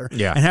hunting together.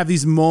 Yeah. And have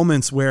these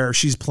moments where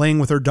she's playing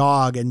with her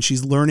dog and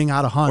she's learning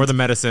how to hunt. Or the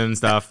medicine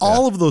stuff.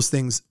 All of those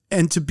things.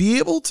 And to be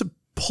able to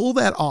pull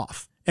that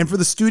off and for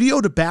the studio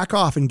to back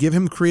off and give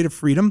him creative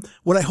freedom,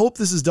 what I hope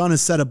this has done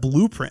is set a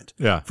blueprint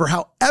for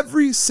how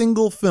every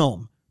single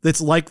film that's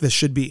like this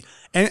should be.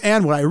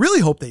 And what I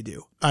really hope they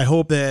do, I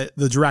hope that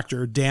the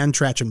director, Dan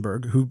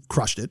Trachtenberg, who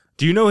crushed it.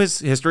 Do you know his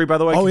history, by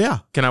the way? Oh, yeah.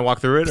 Can I walk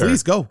through it?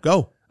 Please, go.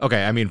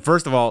 Okay, I mean,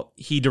 first of all,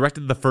 he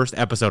directed the first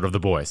episode of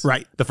The Boys.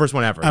 Right. The first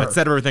one ever. That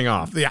set everything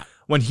off. Yeah.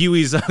 When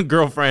Huey's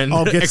girlfriend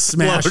gets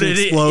smashed and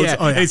explodes.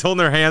 Yeah, and he's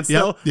holding her hand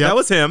still. Yep. That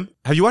was him.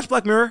 Have you watched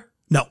Black Mirror?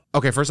 No.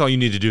 Okay, first of all, you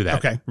need to do that.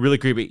 Okay. Really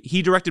creepy.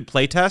 He directed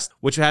Playtest,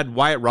 which had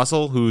Wyatt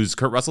Russell, who's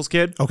Kurt Russell's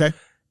kid. Okay.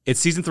 It's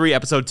season 3,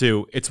 episode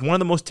 2. It's one of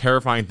the most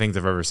terrifying things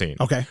I've ever seen.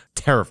 Okay.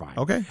 Terrifying.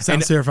 Okay.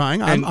 Sounds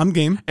terrifying. I'm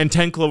game. And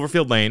 10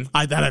 Cloverfield Lane.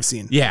 That I've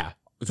seen. Yeah.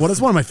 What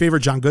is one of my favorite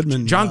John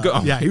Goodman?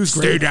 Yeah, he was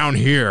great. Stay down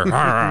here.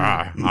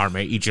 I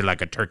may eat you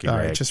like a turkey leg.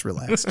 All right, just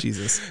relax.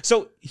 Jesus.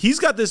 So he's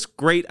got this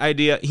great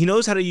idea. He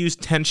knows how to use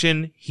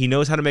tension. He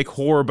knows how to make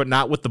horror, but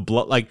not with the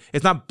blood. Like,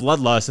 it's not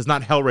bloodlust. It's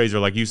not Hellraiser,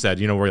 like you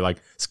said, where like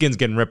skin's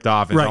getting ripped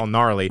off and it's all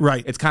gnarly.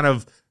 Right. It's kind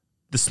of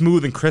the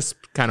smooth and crisp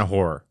kind of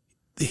horror.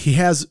 he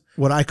has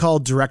what I call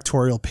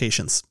directorial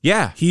patience.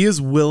 Yeah. He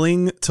is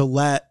willing to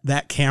let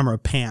that camera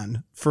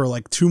pan for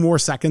like 2 more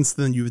seconds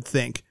than you would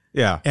think.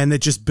 Yeah. And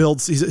it just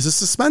builds, he's a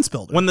suspense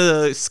builder. When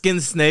the skin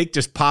snake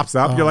just pops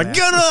up, you're like, man,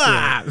 get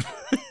up!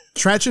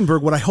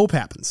 Trachtenberg, what I hope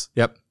happens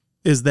Yep.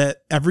 is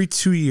that every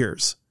 2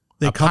 years,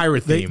 they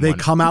pirate they theme one.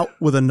 come out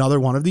with another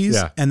one of these,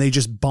 Yeah. and they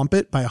just bump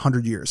it by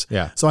 100 years.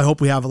 Yeah. So I hope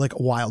we have like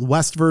a Wild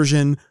West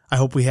version. I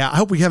hope we have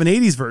an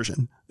 80s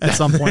version at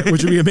some point,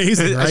 which would be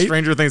amazing, A right?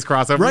 Stranger Things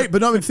crossover. Right,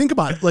 but no, I mean, think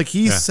about it. Like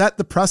he set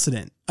the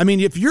precedent. I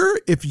mean, if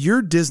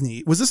you're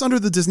Disney, was this under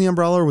the Disney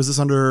umbrella or was this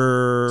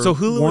under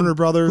Warner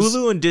Brothers?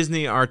 Hulu and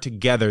Disney are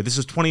together. This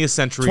was 20th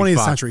Century Fox.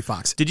 20th Century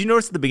Fox. Did you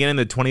notice at the beginning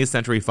the 20th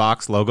Century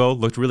Fox logo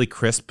looked really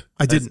crisp?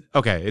 I didn't.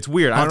 Okay, it's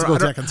weird. I'll have to go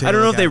check and take I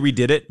don't a know look if they at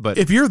redid it, but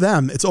If you're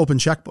them, it's open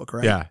checkbook,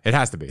 right? yeah, it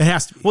has to be. It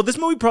has to be. Well, this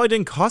movie probably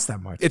didn't cost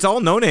that much. It's all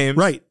no names.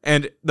 Right.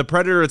 And the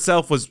Predator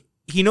itself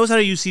he knows how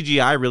to use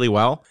CGI really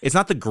well. It's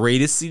not the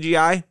greatest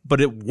CGI, but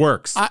it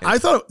works. I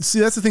thought, see,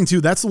 that's the thing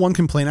too. That's the one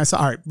complaint I saw.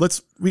 All right,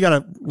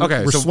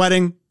 we're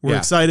sweating. We're yeah.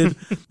 excited.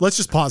 Let's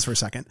just pause for a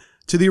second.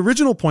 To the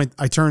original point,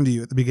 I turned to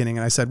you at the beginning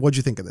and I said, what'd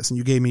you think of this? And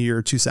you gave me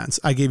your 2 cents.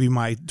 I gave you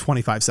my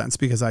 25 cents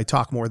because I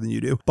talk more than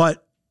you do.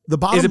 But the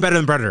bottom. Is it better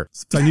than Predator?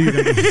 I knew you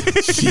were going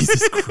to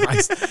Jesus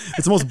Christ.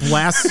 It's the most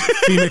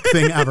blasphemic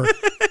thing ever.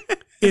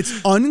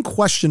 It's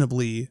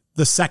unquestionably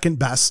the second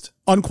best.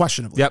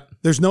 Unquestionably. Yep.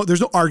 There's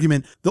no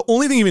argument. The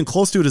only thing even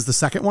close to it is the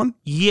second one.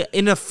 Yeah,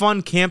 in a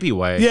fun, campy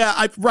way.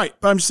 Yeah, right.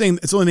 But I'm just saying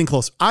it's the only thing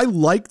close. I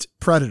liked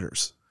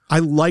Predators.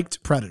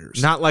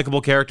 Not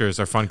likable characters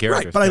are fun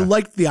characters. Right, but I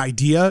liked the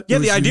idea. Yeah, It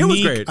the idea was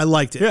unique. great. I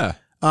liked it. Yeah.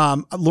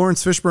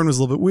 Lawrence Fishburne was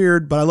a little bit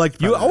weird, but I liked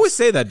You Predators. always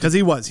say that. because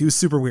he was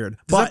super weird.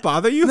 Does that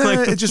bother you?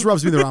 Nah, it just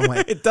rubs me the wrong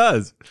way. It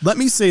does. Let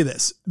me say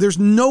this. There's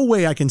no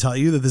way I can tell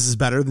you that this is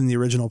better than the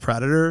original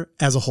Predator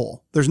as a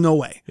whole. There's no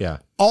way. Yeah.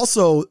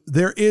 Also,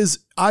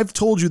 I've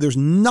told you there's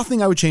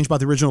nothing I would change about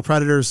the original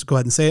Predators. Go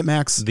ahead and say it,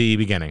 Max. The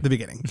beginning. The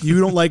beginning. You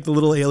don't like the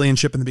little alien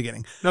ship in the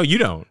beginning. No, you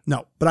don't.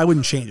 No, but I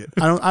wouldn't change it.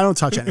 I don't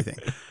touch anything.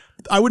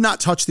 I would not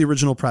touch the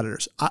original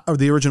Predators or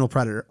the original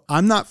Predator.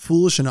 I'm not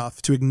foolish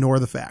enough to ignore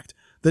the fact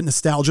that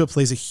nostalgia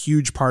plays a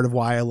huge part of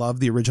why I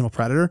love the original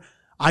Predator.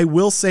 I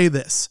will say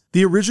this.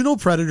 The original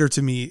Predator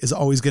to me is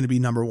always going to be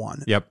number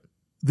one. Yep.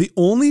 The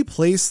only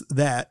place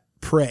that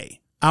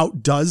Prey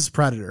outdoes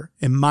Predator,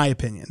 in my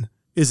opinion,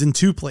 is in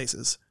 2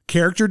 places.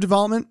 Character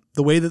development,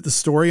 the way that the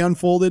story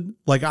unfolded,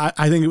 like I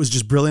think it was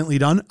just brilliantly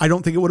done. I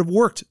don't think it would have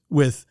worked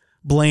with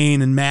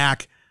Blaine and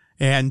Mac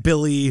and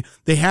Billy.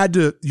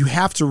 You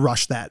have to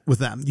rush that with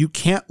them. You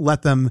can't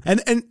let them, and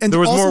There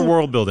was also, more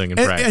world building in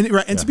Prey.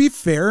 And to be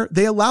fair,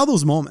 they allow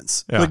those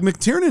moments. Yeah. Like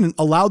McTiernan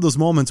allowed those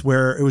moments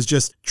where it was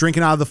just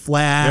drinking out of the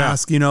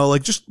flask,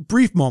 like just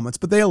brief moments,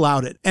 but they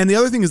allowed it. And the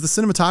other thing is the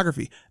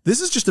cinematography. This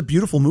is just a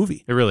beautiful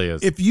movie. It really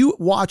is. If you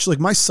watch, like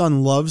my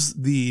son loves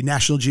the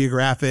National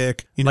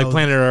Geographic, like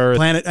Planet Earth.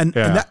 and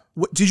that.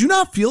 Did you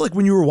not feel like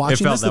when you were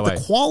watching felt this that that way.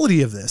 the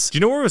quality of this? Do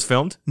you know where it was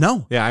filmed?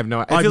 No. Yeah, I have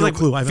no. It I have feels no like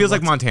clue. I haven't feels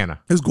like looked. Montana.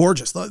 It was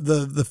gorgeous.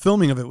 The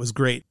filming of it was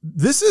great.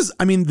 This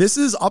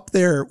is up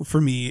there for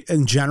me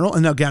in general.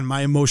 And again,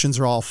 my emotions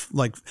are all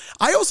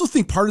I also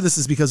think part of this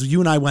is because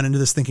you and I went into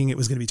this thinking it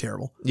was going to be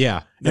terrible.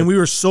 Yeah, And we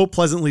were so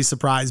pleasantly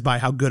surprised by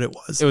how good it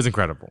was. it was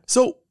incredible.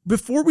 So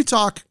before we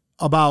talk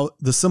about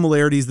the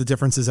similarities, the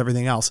differences,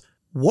 everything else,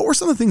 what were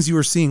some of the things you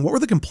were seeing? What were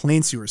the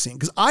complaints you were seeing?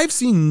 Because I've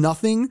seen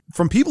nothing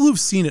from people who've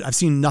seen it. I've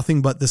seen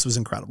nothing but this was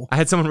incredible. I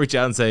had someone reach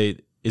out and say,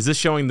 "Is this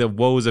showing the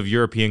woes of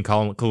European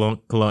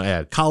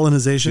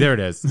Colonization. There it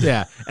is.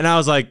 Yeah, and I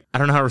was like, I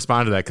don't know how to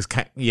respond to that because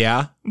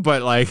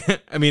but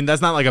I mean,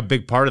 that's not like a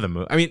big part of the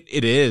movie. I mean,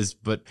 it is,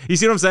 but you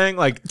see what I'm saying?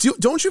 Like,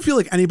 don't you feel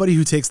like anybody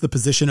who takes the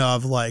position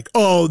of like,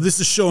 oh, this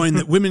is showing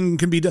that women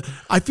can be,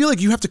 I feel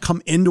like you have to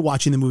come into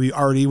watching the movie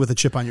already with a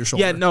chip on your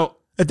shoulder. yeah, no.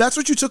 If that's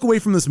what you took away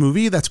from this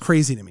movie, that's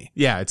crazy to me.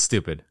 Yeah, it's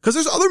stupid. Because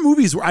there's other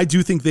movies where I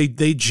do think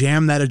they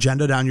jam that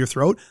agenda down your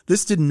throat.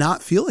 This did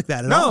not feel like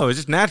that at all. No, it's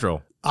just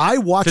natural. I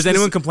watched. Does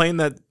anyone complain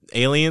that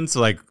aliens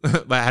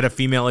had a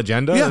female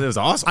agenda? Yeah. It was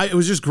awesome. It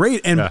was just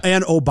great. And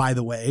oh, by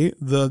the way,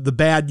 the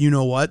bad,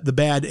 the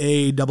bad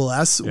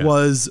ASS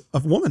was a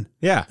woman.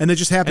 Yeah. And it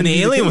just happened. And to the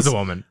be alien case. was a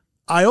woman.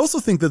 I also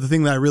think that the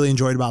thing that I really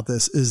enjoyed about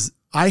this is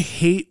I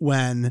hate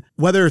when,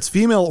 whether it's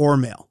female or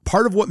male,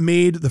 part of what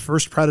made the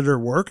first Predator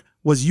work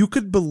was you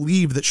could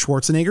believe that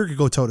Schwarzenegger could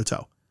go toe to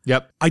toe.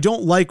 Yep. I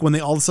don't like when they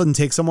all of a sudden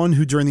take someone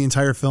who during the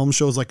entire film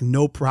shows like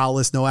no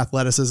prowess, no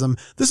athleticism.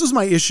 This was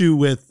my issue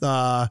with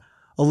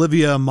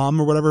Olivia Munn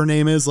or whatever her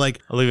name is.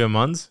 Like Olivia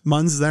Munns?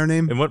 Munns is that her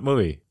name? In what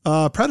movie?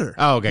 Predator.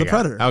 Oh, okay. The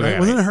Predator. Okay. Right?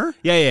 Wasn't it her?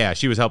 Yeah.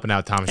 She was helping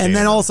out Thomas And Jane.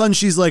 then all of a sudden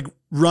she's like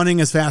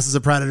running as fast as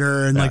a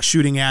Predator and like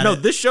shooting at No,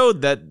 it. this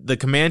showed that the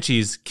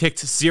Comanches kicked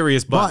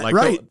serious butt. Like,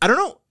 right. I don't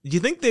know. Do you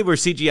think they were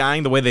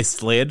CGIing the way they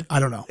slid? I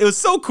don't know. It was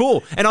so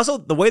cool. And also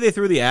the way they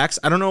threw the axe,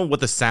 I don't know what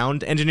the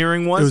sound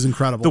engineering was. It was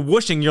incredible. The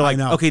whooshing, you're like,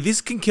 know. okay, these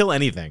can kill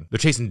anything. They're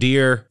chasing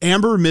deer.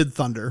 Amber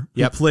Mid-Thunder,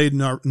 who played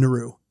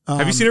Naru.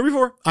 Have you seen her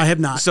before? I have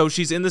not. So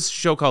she's in this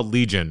show called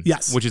Legion.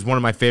 Yes. Which is one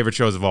of my favorite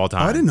shows of all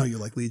time. I didn't know you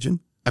like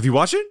Legion. Have you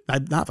watched it?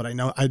 I'm not, but I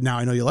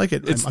know you like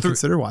it. I'll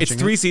consider watching it.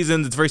 It's 3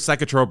 seasons. It's very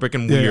psychotropic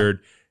and weird.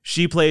 Yeah.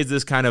 She plays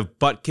this kind of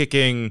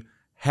butt-kicking,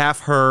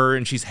 half her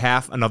and she's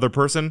half another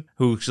person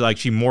who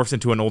she morphs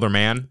into an older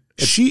man.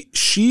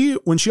 She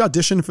when she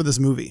auditioned for this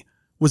movie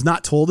was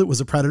not told it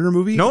was a Predator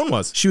movie. No one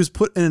was. She was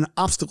put in an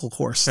obstacle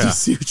course to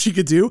see what she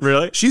could do.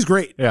 Really? She's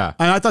great. Yeah.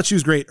 And I thought she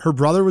was great. Her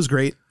brother was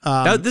great.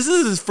 This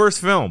is his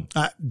first film.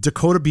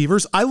 Dakota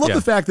Beavers. I love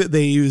the fact that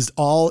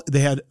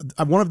they had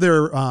one of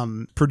their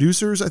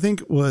producers, I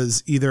think,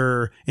 was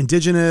either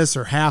indigenous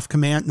or half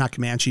not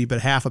Comanche,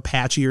 but half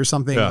Apache or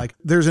something. Yeah. Like,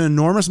 there's an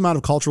enormous amount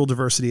of cultural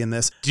diversity in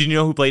this. Do you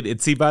know who played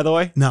Itzy, by the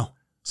way? No.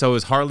 So it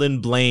was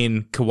Harlan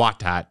Blaine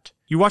Kawatat.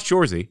 You watched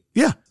Shoresy?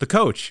 Yeah. The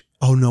coach.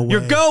 Oh, no way.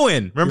 You're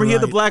going. Remember, he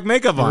had the black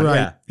makeup on. You're right.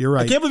 Yeah. You're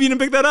right. I can't believe you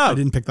didn't pick that up. I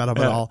didn't pick that up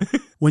at all.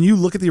 When you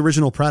look at the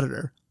original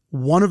Predator,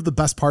 one of the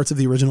best parts of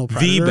the original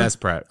Predator, the best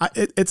part,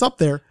 it's up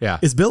there,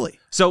 is Billy.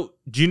 So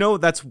do you know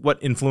that's what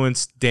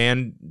influenced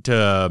Dan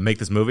to make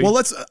this movie?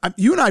 Well,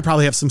 you and I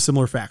probably have some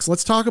similar facts.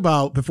 Let's talk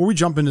about, before we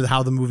jump into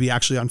how the movie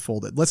actually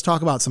unfolded, let's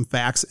talk about some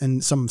facts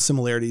and some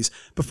similarities.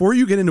 Before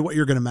you get into what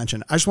you're going to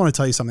mention, I just want to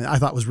tell you something I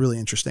thought was really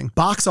interesting.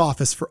 Box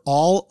office for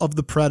all of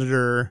the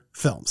Predator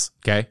films.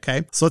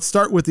 Okay. So let's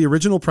start with the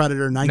original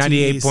Predator,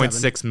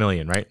 98.6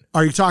 million, right?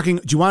 Are you talking,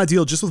 do you want to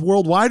deal just with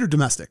worldwide or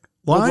domestic?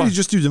 Why don't you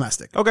just do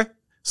domestic? Okay.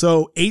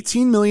 So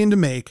 18 million to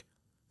make,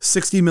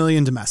 60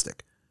 million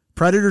domestic.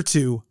 Predator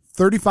 2,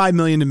 35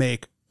 million to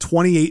make,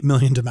 28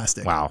 million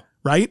domestic. Wow.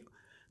 Right?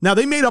 Now,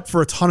 they made up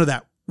for a ton of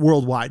that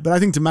worldwide, but I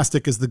think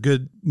domestic is the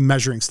good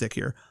measuring stick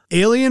here.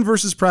 Alien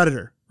versus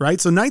Predator,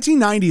 right? So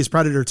 1990 is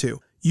Predator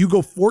 2. You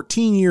go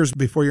 14 years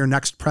before your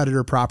next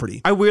Predator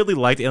property. I weirdly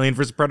liked Alien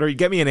vs. Predator. You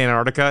get me in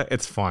Antarctica,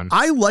 it's fun.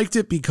 I liked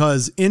it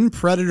because in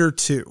Predator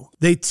 2,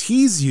 they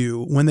tease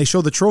you when they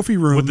show the trophy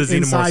room with the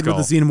inside with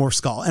the Xenomorph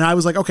skull. And I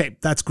was like, okay,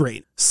 that's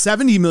great.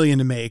 70 million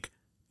to make,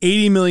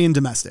 80 million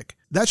domestic.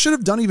 That should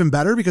have done even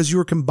better because you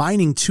were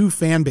combining 2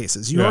 fan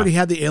bases. You already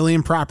had the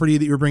Alien property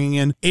that you were bringing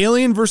in.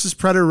 Alien versus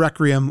Predator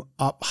Requiem,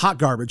 hot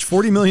garbage.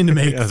 40 million to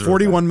make,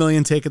 41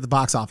 million take at the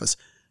box office.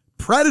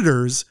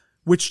 Predators,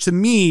 which to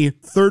me,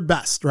 third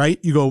best, right?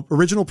 You go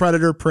original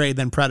Predator, Prey,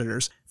 then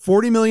Predators.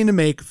 40 million to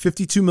make,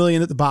 52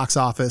 million at the box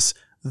office.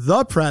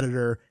 The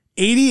Predator,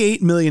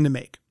 88 million to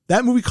make.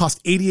 That movie cost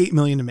 88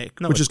 million to make,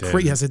 which is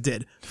crazy. Yes, it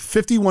did.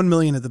 51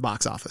 million at the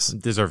box office.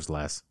 It deserves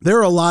less. There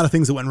are a lot of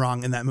things that went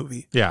wrong in that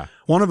movie. Yeah.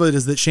 One of it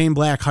is that Shane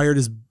Black hired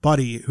his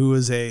buddy, who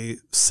is a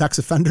sex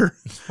offender,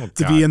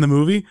 to be in the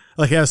movie.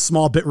 Like, he had a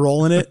small bit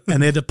role in it,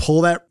 and they had to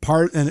pull that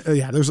part. And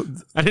I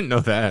didn't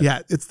know that.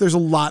 Yeah, there's a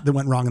lot that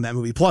went wrong in that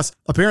movie. Plus,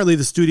 apparently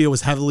the studio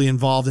was heavily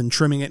involved in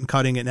trimming it and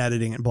cutting it and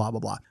editing it and blah,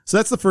 blah, blah. So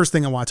that's the first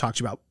thing I want to talk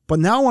to you about. But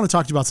now I want to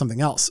talk to you about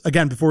something else.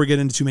 Again, before we get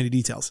into too many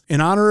details. In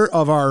honor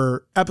of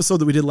our episode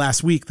that we did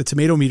last week, the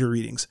tomato meter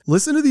readings,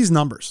 listen to these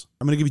numbers.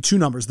 I'm going to give you 2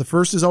 numbers. The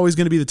first is always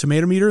going to be the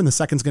tomato meter, and the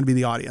second is going to be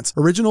the audience.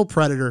 Original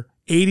Predator,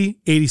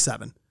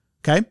 80-87.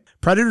 Okay?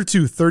 Predator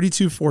 2,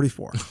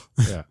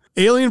 32-44. Yeah.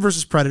 Alien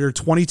versus Predator,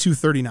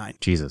 22-39.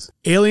 Jesus.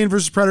 Alien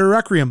versus Predator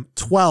Requiem,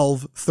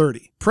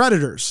 12-30.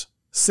 Predators,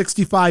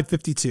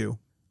 65-52.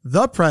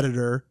 The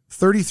Predator,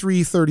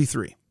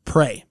 33-33.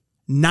 Prey,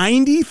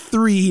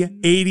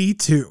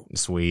 93-82.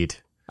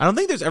 Sweet. I don't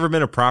think there's ever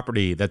been a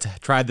property that's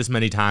tried this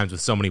many times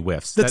with so many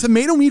whiffs. The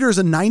tomato meter is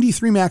a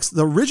 93 max.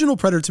 The original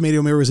Predator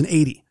tomato meter was an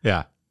 80.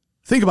 Yeah.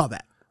 Think about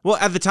that. Well,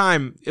 at the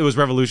time, it was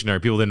revolutionary.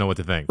 People didn't know what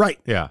to think. Right.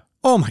 Yeah.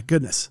 Oh, my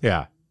goodness.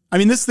 Yeah. I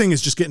mean, this thing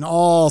is just getting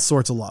all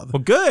sorts of love.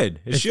 Well, good.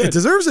 It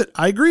deserves it.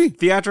 I agree.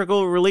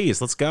 Theatrical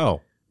release. Let's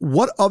go.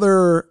 What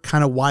other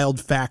kind of wild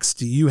facts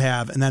do you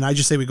have? And then I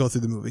just say we go through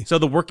the movie. So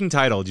the working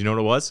title, do you know what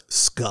it was?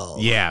 Skull.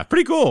 Yeah,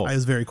 pretty cool. It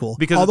was very cool.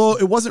 Because although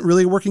it wasn't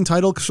really a working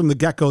title, because from the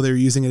get-go, they were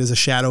using it as a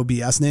shadow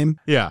BS name.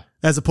 Yeah.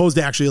 As opposed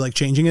to actually like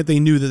changing it. They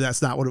knew that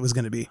that's not what it was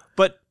going to be.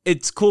 But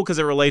it's cool because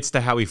it relates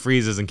to how he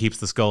freezes and keeps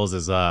the skulls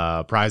as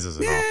prizes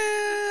and all.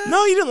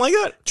 No, you didn't like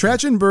that?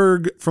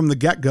 Trachtenberg, from the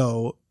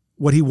get-go,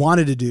 what he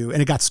wanted to do, and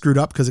it got screwed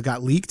up because it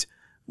got leaked,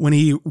 when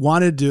he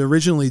wanted to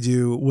originally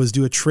do was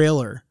do a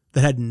trailer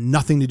that had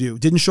nothing to do.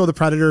 Didn't show the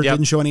Predator,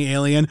 didn't show any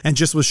alien, and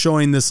just was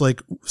showing this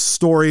like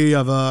story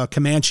of a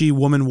Comanche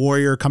woman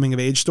warrior coming of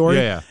age story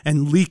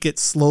and leak it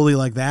slowly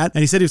like that.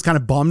 And he said he was kind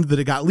of bummed that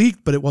it got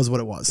leaked, but it was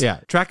what it was. Yeah.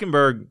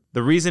 Trachtenberg,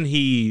 the reason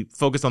he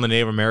focused on the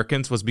Native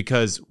Americans was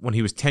because when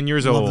he was 10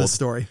 years old. Love this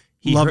story.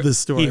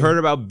 He heard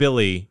about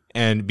Billy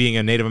and being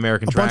a Native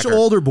American tracker. A bunch of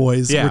older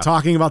boys were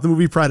talking about the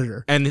movie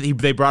Predator. And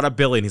they brought up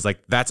Billy, and he's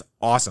like, that's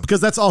awesome. Because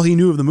that's all he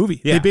knew of the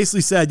movie. Yeah. They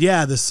basically said,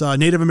 this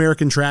Native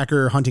American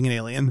tracker hunting an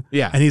alien.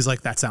 Yeah. And he's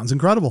like, that sounds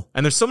incredible.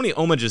 And there's so many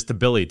homages to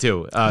Billy,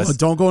 too.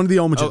 Don't go into the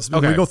homages.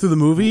 When we go through the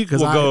movie,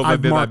 because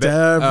I've marked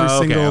every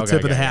single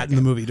tip of the hat in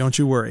the movie. Don't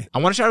you worry. I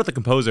want to shout out the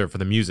composer for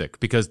the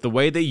music, because the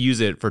way they use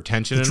it for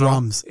tension and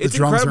drums. It's the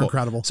drums incredible. are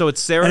incredible. So it's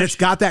Sarah. And it's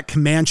got that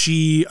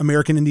Comanche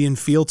American Indian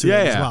feel to it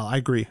as well. I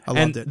agree. I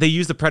loved it. They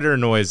use the Predator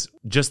noise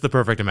just the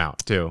perfect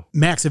amount, too.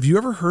 Max, have you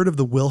ever heard of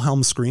the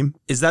Wilhelm scream?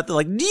 Is that the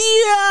like,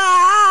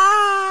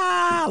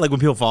 like when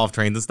people fall off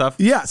trains and stuff.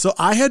 Yeah, so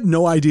I had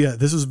no idea.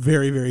 This was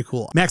very, very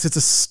cool. Max, it's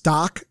a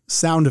stock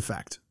sound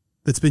effect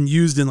that's been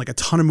used in like a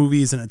ton of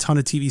movies and a ton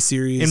of TV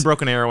series. In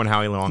Broken Arrow when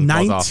Howie Long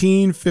falls off.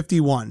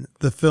 1951,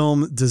 the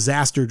film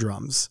Disaster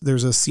Drums.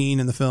 There's a scene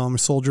in the film,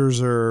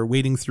 soldiers are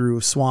wading through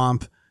a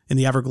swamp in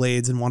the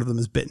Everglades, and one of them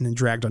is bitten and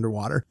dragged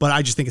underwater. But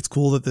I just think it's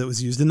cool that it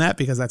was used in that,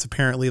 because that's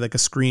apparently like a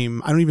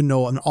scream. I don't even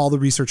know, in all the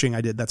researching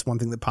I did, that's one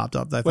thing that popped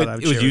up that I thought I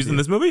would share. It was used in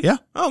this movie? Yeah.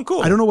 Oh,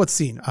 cool. I don't know what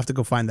scene. I have to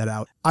go find that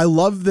out. I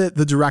love that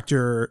the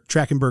director,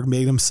 Trachtenberg,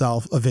 made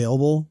himself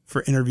available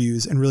for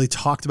interviews and really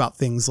talked about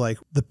things like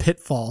the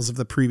pitfalls of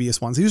the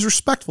previous ones. He was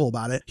respectful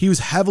about it. He was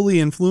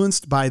heavily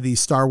influenced by the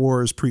Star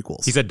Wars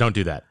prequels. He said, don't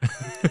do that.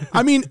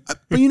 I mean,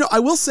 but I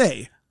will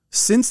say,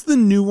 since the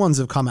new ones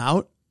have come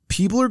out,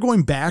 people are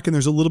going back and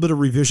there's a little bit of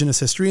revisionist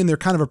history, and they're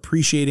kind of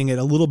appreciating it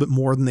a little bit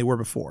more than they were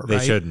before. They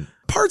right? shouldn't.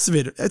 Parts of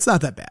it, it's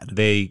not that bad.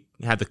 They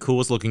had the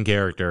coolest looking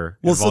character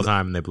of all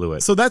time, and they blew it.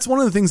 So that's one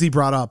of the things he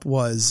brought up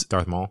was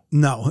Darth Maul?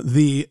 No,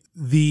 the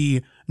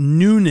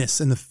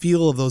newness and the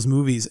feel of those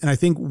movies. And I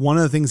think one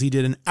of the things he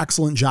did an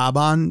excellent job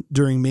on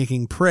during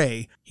making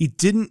Prey, he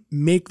didn't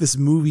make this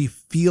movie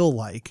feel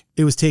like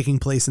it was taking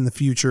place in the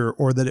future,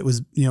 or that it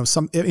was,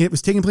 it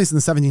was taking place in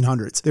the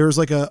 1700s. There was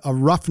like a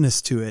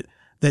roughness to it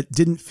that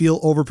didn't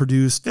feel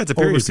overproduced, it's a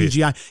period over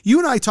CGI. Piece. You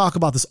and I talk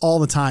about this all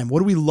the time. What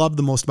do we love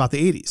the most about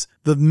the 80s?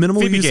 The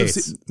minimal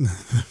use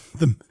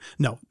of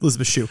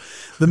Elizabeth Shue.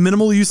 The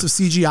minimal use of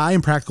CGI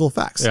and practical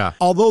effects. Yeah.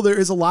 Although there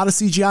is a lot of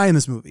CGI in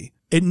this movie,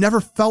 it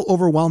never felt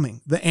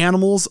overwhelming. The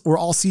animals were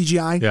all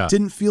CGI. Yeah.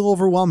 Didn't feel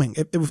overwhelming.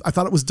 I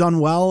thought it was done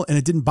well, and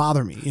it didn't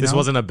bother me. This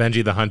wasn't a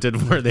Benji the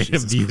Hunted where they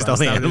have used all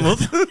the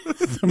animals.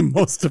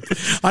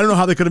 I don't know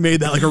how they could have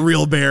made that like a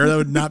real bear. That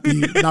would not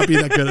be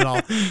that good at all.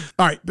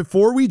 All right,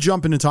 before we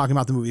jump into talking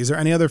about the movie, is there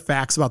any other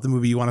facts about the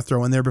movie you want to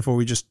throw in there before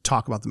we just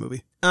talk about the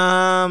movie?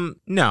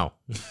 No.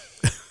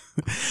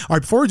 All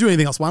right, before we do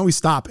anything else, why don't we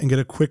stop and get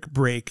a quick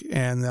break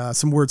and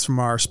some words from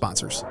our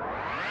sponsors.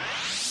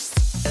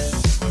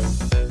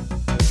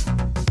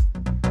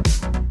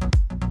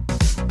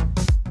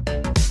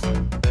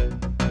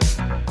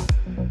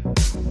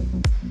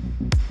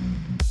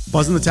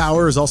 Buzz in the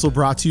Tower is also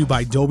brought to you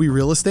by Dobie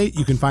Real Estate.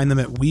 You can find them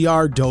at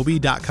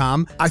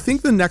wearedobie.com. I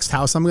think the next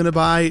house I'm going to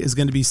buy is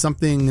going to be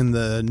something in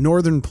the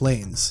Northern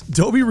Plains.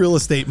 Dobie Real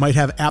Estate might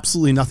have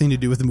absolutely nothing to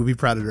do with the movie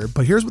Predator,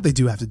 but here's what they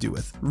do have to do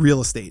with: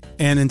 real estate.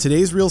 And in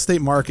today's real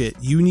estate market,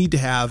 you need to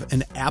have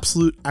an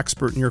absolute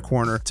expert in your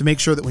corner to make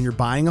sure that when you're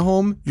buying a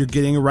home, you're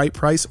getting a right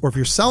price, or if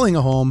you're selling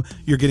a home,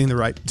 you're getting the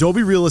right.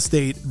 Dobie Real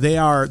Estate, they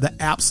are the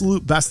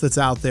absolute best that's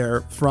out there,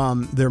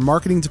 from their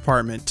marketing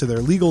department to their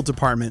legal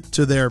department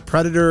to their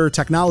Predator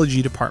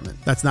technology department.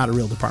 That's not a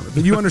real department,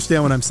 but you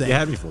understand what I'm saying.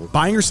 Yeah, before.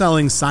 Buying or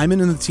selling,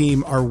 Simon and the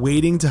team are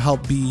waiting to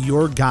help be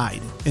your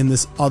guide in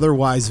this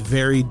otherwise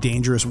very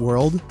dangerous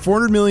world.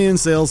 400 million in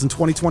sales in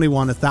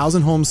 2021,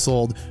 1,000 homes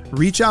sold.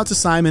 Reach out to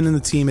Simon and the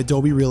team at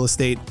Dobie Real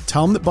Estate.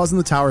 Tell them that Buzz in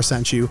the Tower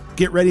sent you.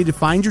 Get ready to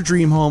find your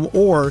dream home,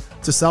 or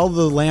to sell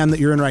the land that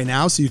you're in right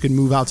now so you can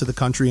move out to the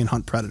country and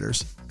hunt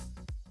predators.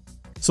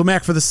 So,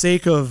 Mac, for the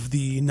sake of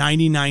the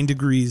 99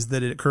 degrees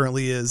that it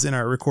currently is in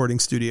our recording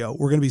studio,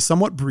 we're going to be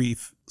somewhat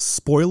brief.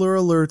 Spoiler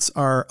alerts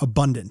are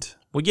abundant.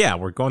 Well, yeah,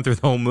 we're going through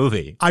the whole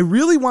movie. I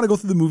really want to go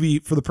through the movie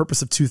for the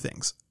purpose of two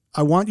things.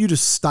 I want you to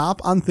stop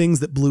on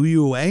things that blew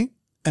you away,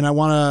 and I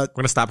want to...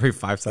 We're going to stop every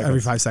 5 seconds. Every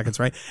 5 seconds,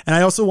 right? And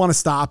I also want to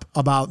stop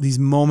about these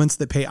moments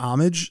that pay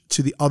homage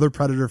to the other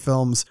Predator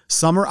films.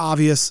 Some are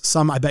obvious,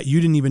 some I bet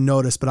you didn't even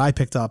notice, but I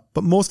picked up,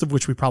 but most of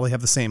which we probably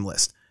have the same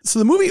list. So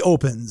the movie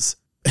opens...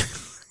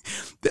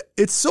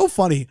 It's so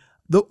funny.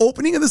 The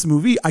opening of this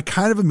movie, I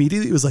kind of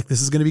immediately was like,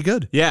 this is going to be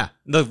good. Yeah.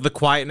 The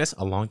quietness,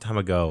 a long time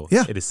ago,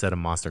 yeah, it is said a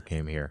monster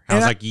came here. I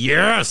was like,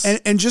 yes.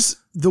 And just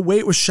the way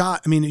it was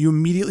shot, I mean, you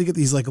immediately get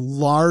these like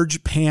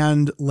large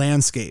panned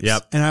landscapes.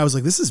 Yep. And I was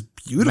like, this is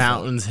beautiful.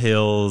 Mountains,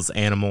 hills,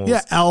 animals,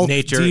 yeah, elk,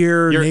 nature,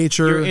 deer,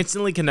 nature. You're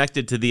instantly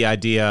connected to the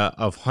idea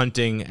of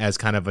hunting as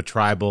kind of a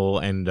tribal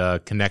and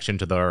connection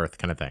to the earth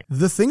kind of thing.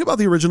 The thing about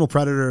the original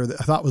Predator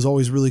that I thought was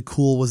always really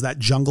cool was that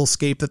jungle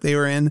scape that they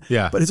were in.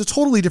 Yeah. But it's a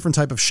totally different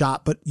type of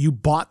shot, but you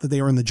bought that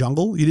they were in the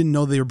jungle. You didn't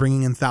know they were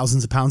bringing in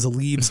thousands of pounds of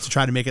leaves to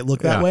try to make it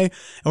look that way,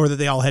 or that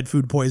they all had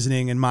food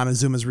poisoning and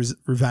Montezuma's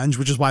revenge,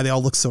 which is why they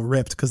all look so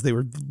ripped, because they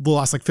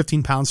lost like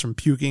 15 pounds from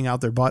puking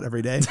out their butt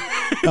every day.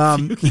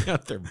 Puking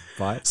out their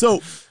butt. So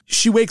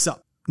she wakes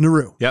up,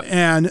 Naru. Yep.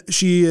 And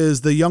she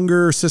is the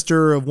younger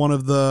sister of one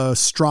of the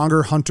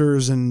stronger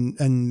hunters and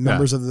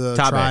members of the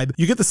tribe.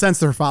 You get the sense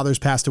that her father's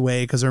passed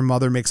away because her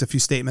mother makes a few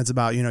statements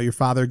about, your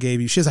father gave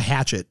you, she has a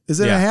hatchet.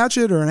 Is it a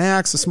hatchet or an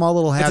axe? A small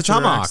little hatchet? It's a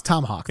tomahawk.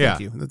 Tomahawk. Thank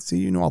you. See,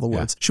 you know all the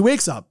words. She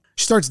wakes up.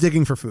 She starts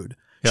digging for food.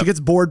 Yep. She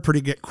gets bored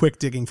pretty quick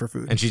digging for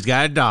food. And she's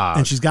got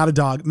a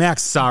dog.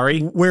 Max.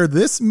 Sorry. Where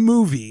this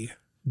movie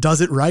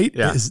does it right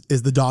Yeah.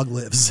 is the dog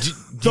lives.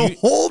 The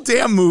whole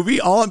damn movie,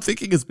 all I'm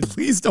thinking is,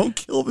 please don't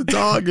kill the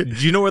dog. Do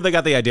you know where they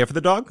got the idea for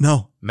the dog?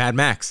 No. Mad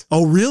Max.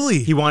 Oh, really?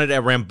 He wanted a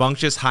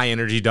rambunctious, high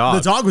energy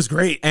dog. The dog was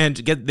great. And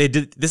they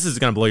did. This is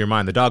gonna blow your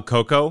mind. The dog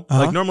Coco.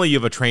 Like normally you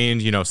have a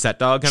trained, set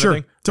dog kind Sure. of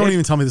thing. Don't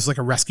even tell me this is like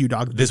a rescue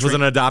dog. This was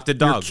an adopted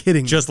dog. You're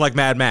kidding me. Just like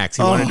Mad Max.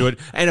 He wanted to do it.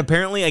 And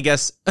apparently, I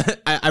guess,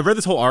 I read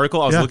this whole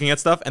article. I was looking at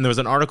stuff, and there was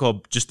an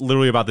article just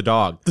literally about the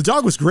dog. The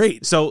dog was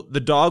great. So the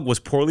dog was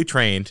poorly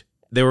trained.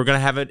 They were going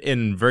to have it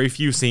in very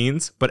few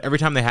scenes, but every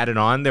time they had it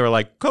on, they were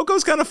like,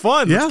 Coco's kind of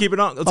fun. Yeah. Let's keep it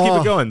on. Let's keep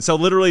it going. So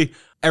literally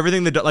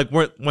everything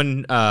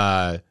when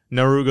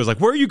Naru goes like,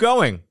 where are you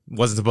going?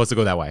 Wasn't supposed to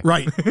go that way.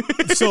 Right.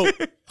 So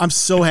I'm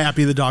so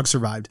happy the dog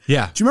survived.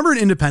 Yeah. Do you remember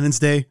in Independence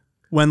Day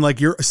when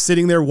like you're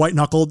sitting there white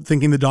knuckled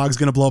thinking the dog's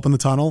going to blow up in the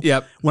tunnel?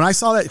 Yep. When I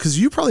saw that, because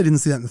you probably didn't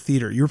see that in the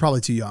theater. You were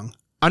probably too young.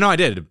 I know I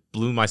did. It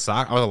blew my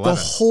sock. I was 11. The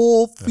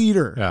whole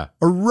theater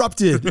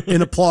erupted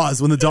in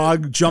applause when the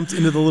dog jumped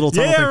into the little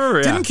tunnel. Yeah, thing. I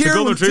remember, Didn't The care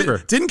Golden when, Retriever.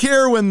 didn't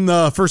care when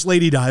the first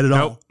lady died at all.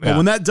 Nope. But Yeah.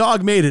 when that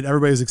dog made it,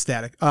 everybody was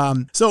ecstatic.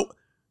 So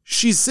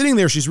she's sitting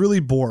there. She's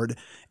really bored.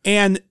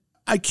 And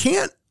I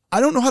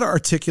don't know how to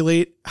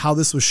articulate how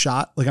this was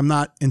shot. Like I'm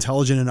not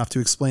intelligent enough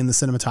to explain the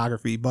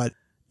cinematography, but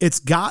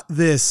it's got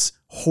this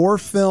horror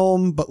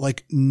film, but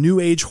like new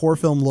age horror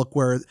film look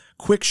where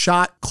quick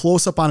shot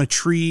close up on a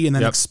tree and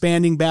then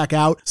expanding back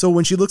out. So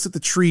when she looks at the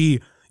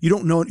tree, you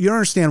don't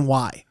understand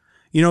why,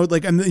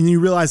 and you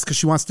realize because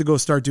she wants to go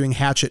start doing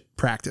hatchet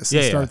practice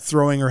and start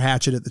throwing her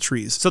hatchet at the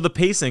trees. So the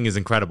pacing is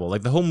incredible.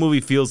 Like the whole movie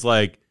feels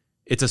like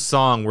it's a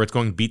song where it's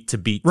going beat to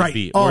beat to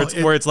beat.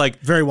 Where it's like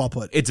very well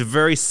put. It's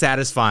very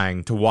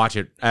satisfying to watch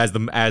it as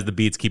the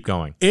beats keep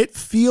going. It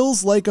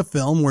feels like a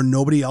film where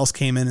nobody else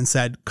came in and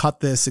said, cut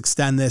this,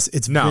 extend this.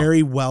 It's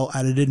very well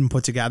edited and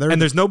put together. And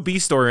there's no B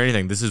story or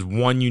anything. This is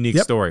one unique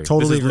story.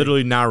 Totally This is agree.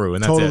 literally Naru,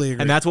 and that's Totally it.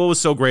 agree. And that's what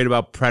was so great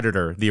about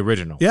Predator, the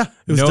original. Yeah,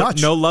 it was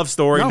Dutch. No love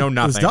story, no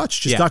nothing. It was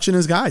Dutch, just Dutch and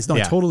his guys. No,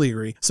 I totally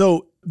agree.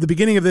 So the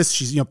beginning of this,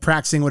 she's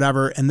practicing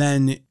whatever, and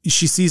then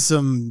she sees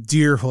some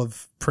deer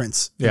hoof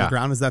prints in the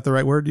ground. Is that the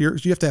right word? You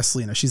have to ask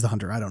Selena. She's the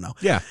hunter. I don't know.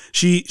 Yeah.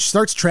 She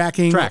starts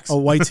tracking Tracks. a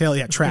whitetail.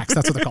 Yeah, tracks.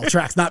 That's what they're called.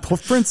 Tracks, not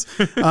hoof prints.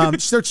 She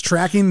starts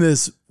tracking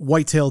this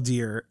whitetail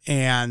deer,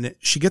 and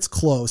she gets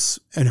close,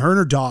 and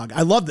her dog.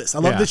 I love this. I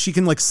love that she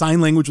can like sign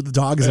language with the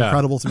dog is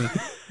incredible to me.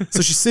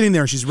 So she's sitting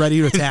there and she's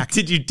ready to attack.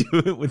 Did you do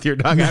it with your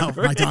dog? No,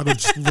 my dog would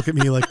just look at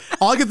me like,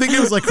 all I could think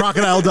of was like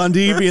Crocodile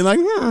Dundee being like,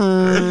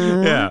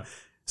 Yeah.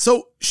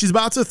 So she's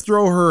about to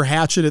throw her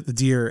hatchet at the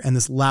deer, and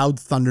this loud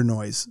thunder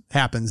noise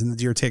happens, and the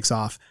deer takes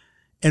off.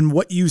 And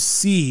what you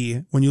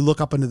see when you look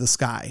up into the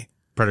sky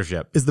Predator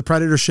ship. is the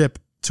Predator ship,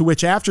 to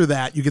which after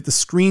that, you get the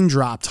screen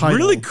drop title.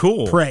 Really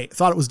cool. Prey.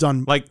 Thought it was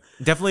done. Like,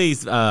 definitely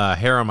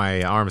hair on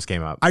my arms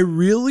came up. I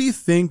really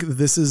think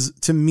this is,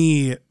 to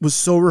me, was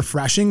so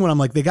refreshing when I'm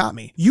like, they got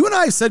me. You and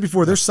I have said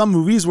before, there's some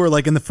movies where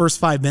like in the first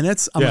 5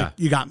 minutes, I'm like,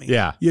 you got me.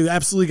 Yeah. You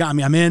absolutely got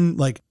me. I'm in,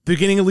 like,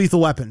 beginning of Lethal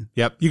Weapon.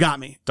 Yep. You got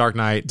me. Dark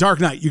Knight.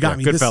 You got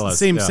me. Goodfellas.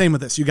 Same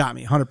with this. You got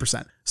me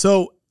 100%.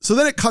 So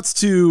then it cuts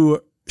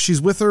to,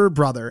 she's with her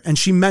brother, and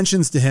she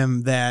mentions to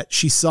him that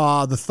she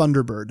saw the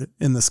Thunderbird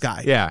in the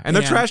sky. Yeah. And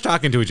they're trash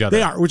talking to each other.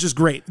 They are, which is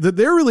great.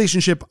 Their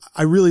relationship,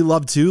 I really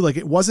love too. Like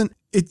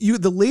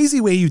the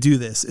lazy way you do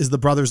this is the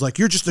brother's like,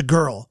 you're just a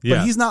girl,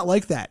 but he's not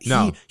like that.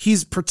 No.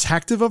 He's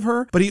protective of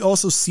her, but he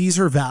also sees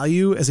her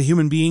value as a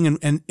human being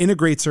and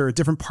integrates her at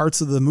different parts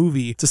of the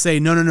movie to say,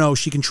 no,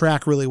 she can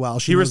track really well.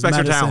 He respects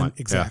her talent.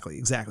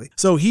 Exactly.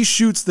 So he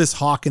shoots this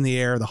hawk in the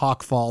air. The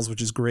hawk falls,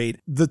 which is great.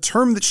 The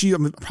term that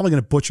I'm probably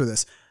going to butcher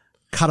this.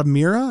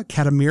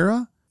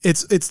 Katamira.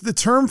 It's the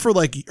term for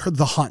like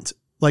the hunt,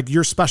 like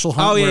your special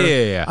hunt. Oh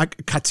yeah.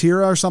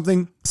 Katira or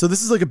something. So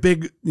this is like a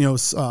big,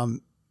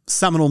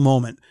 seminal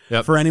moment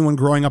for anyone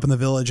growing up in the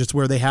village. It's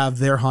where they have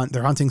their hunt.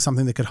 They're hunting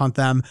something that could hunt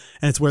them,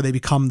 and it's where they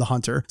become the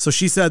hunter. So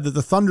she said that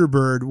the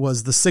Thunderbird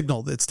was the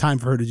signal that it's time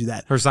for her to do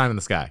that. Her sign in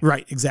the sky.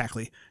 Right,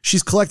 exactly.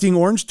 She's collecting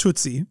orange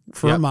tootsie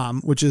for her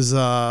mom, which is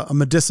a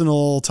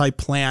medicinal type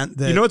plant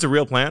that... You know it's a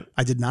real plant?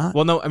 I did not.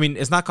 Well, no, I mean,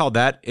 it's not called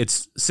that.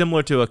 It's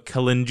similar to a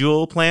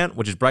calendula plant,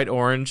 which is bright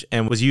orange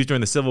and was used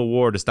during the Civil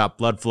War to stop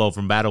blood flow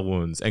from battle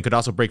wounds and could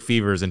also break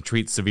fevers and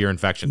treat severe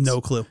infections.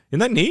 No clue. Isn't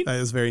that neat? That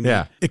is very neat.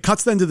 Yeah. It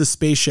cuts then to the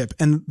spaceship,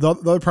 and the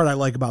other part I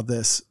like about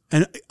this,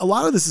 and a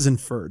lot of this is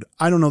inferred.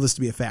 I don't know this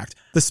to be a fact.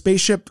 The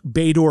spaceship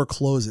bay door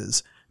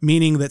closes,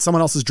 meaning that someone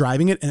else is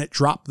driving it, and it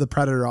dropped the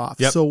Predator off.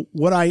 Yep. So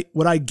what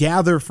I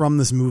gather from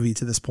this movie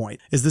to this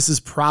point is this is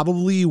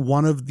probably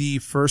one of the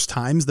first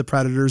times the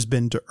Predator's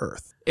been to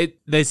Earth.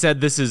 They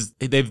said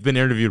they've been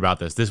interviewed about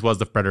this. This was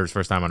the Predator's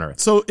first time on Earth.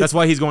 So that's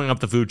why he's going up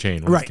the food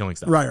chain when he's killing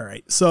stuff.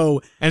 Right.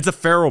 So, and it's a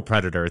feral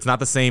predator. It's not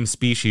the same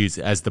species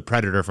as the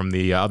Predator from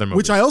the other movies.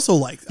 Which I also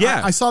liked.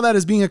 Yeah. I saw that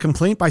as being a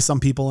complaint by some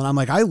people, and I'm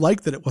like, I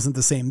like that it wasn't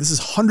the same. This is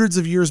hundreds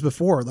of years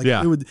before. Like,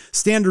 it would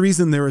stand to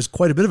reason there was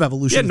quite a bit of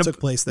evolution that took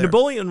place there.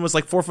 Napoleon was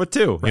like 4'2".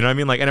 You know what I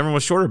mean? Like, and everyone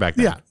was shorter back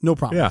then. Yeah, no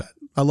problem with that.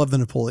 I love the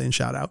Napoleon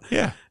shout out.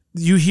 Yeah.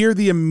 You hear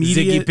the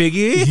immediate... Ziggy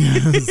Piggy?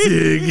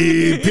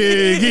 Ziggy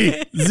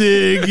Piggy.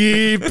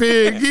 Ziggy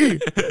Piggy.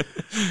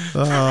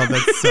 Oh,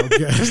 that's so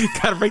good.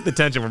 Gotta break the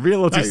tension. We're being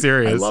a little too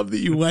serious. I love that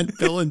you went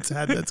Bill and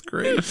Ted. That's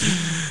great.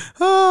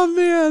 Oh,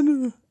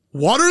 man.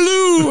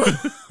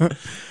 Waterloo.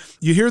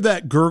 You hear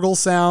that gurgle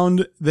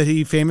sound that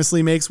he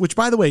famously makes, which,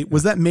 by the way,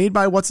 was that made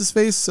by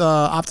what's-his-face,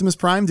 Optimus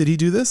Prime? Did he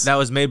do this? That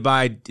was made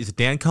by, is it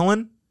Dan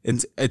Cohen?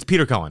 It's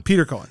Peter Cohen.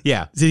 Peter Cohen.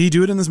 Yeah. Did he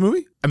do it in this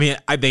movie? I mean,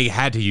 they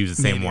had to use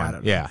the same Maybe, I one.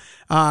 don't know.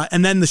 Yeah.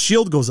 And then the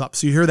shield goes up,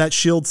 so you hear that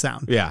shield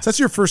sound. Yeah. So that's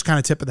your first kind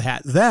of tip of the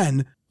hat.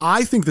 Then,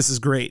 I think this is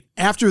great.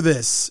 After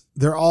this,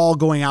 they're all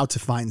going out to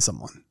find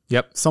someone.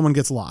 Yep. Someone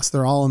gets lost.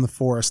 They're all in the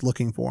forest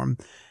looking for him.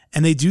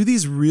 And they do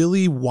these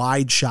really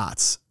wide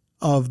shots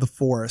of the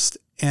forest.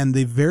 And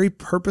they very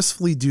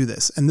purposefully do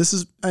this. And this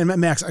is, and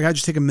Max, I got to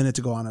just take a minute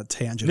to go on a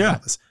tangent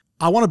about this.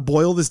 I want to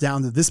boil this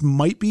down that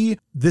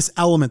this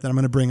element that I'm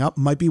going to bring up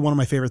might be one of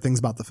my favorite things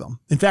about the film.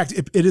 In fact,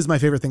 it is my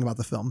favorite thing about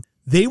the film.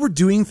 They were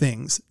doing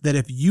things that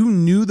if you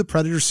knew the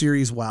Predator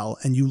series well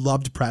and you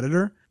loved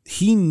Predator,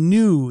 he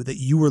knew that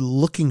you were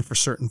looking for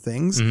certain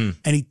things and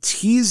he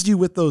teased you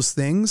with those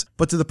things.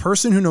 But to the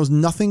person who knows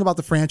nothing about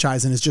the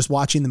franchise and is just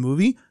watching the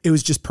movie, it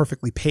was just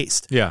perfectly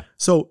paced. Yeah.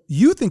 So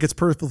you think it's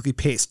perfectly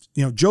paced.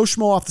 You know, Joe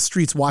Schmo off the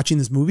streets watching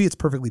this movie, it's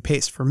perfectly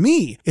paced. For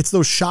me, it's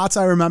those shots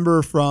I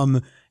remember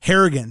from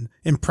Harrigan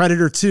in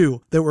Predator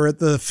 2 that were at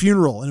the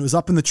funeral and it was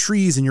up in the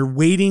trees and you're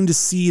waiting to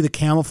see the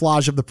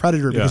camouflage of the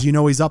Predator because you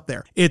know he's up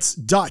there. It's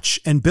Dutch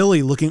and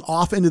Billy looking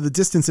off into the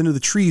distance into the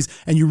trees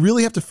and you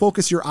really have to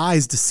focus your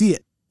eyes to see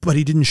it, but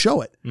he didn't show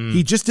it.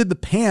 He just did the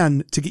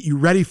pan to get you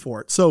ready for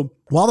it. So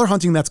while they're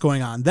hunting, that's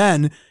going on.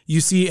 Then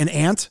you see an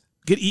ant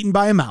get eaten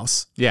by a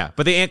mouse. Yeah,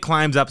 but the ant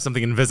climbs up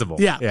something invisible.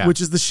 Yeah,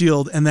 which is the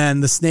shield. And then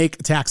the snake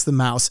attacks the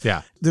mouse.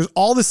 Yeah. There's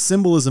all this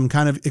symbolism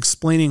kind of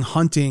explaining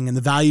hunting and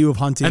the value of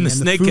hunting. And the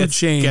snake food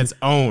chain. gets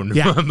owned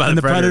Yeah, by and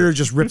the predator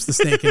just rips the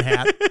snake in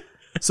half.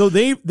 So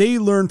they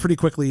learn pretty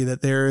quickly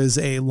that there is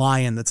a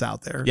lion that's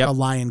out there, a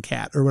lion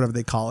cat or whatever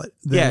they call it,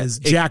 that is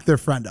Jack, their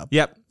friend up.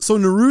 Yep. So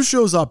Naru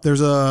shows up.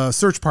 There's a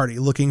search party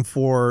looking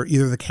for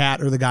either the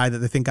cat or the guy that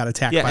they think got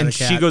attacked by the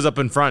cat. And she goes up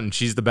in front and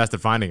she's the best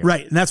at finding it.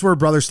 Right. And that's where her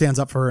brother stands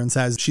up for her and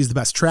says she's the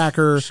best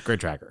tracker. She's a great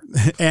tracker.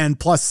 And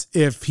plus,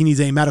 if he needs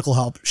any medical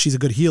help, she's a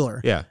good healer.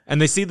 Yeah. And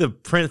they see the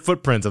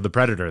footprints of the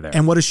predator there.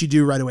 And what does she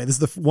do right away?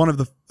 This is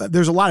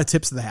there's a lot of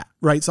tips to the hat,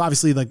 right? So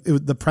obviously like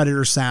the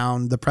predator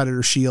sound, the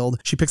predator shield,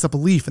 she picks up a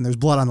leaf and there's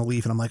blood on the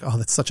leaf. And I'm like, oh,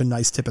 that's such a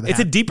nice tip of the hat.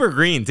 It's a deeper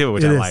green too,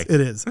 which I like.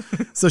 It is.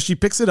 So she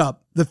picks it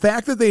up. The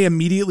fact that they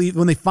immediately,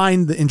 when they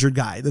find the injured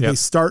guy, that they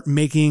start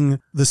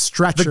making the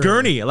stretcher. The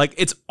gurney. Like,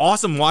 it's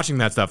awesome watching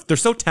that stuff. They're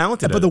so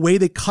talented. But the way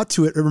they cut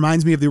to it, it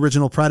reminds me of the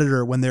original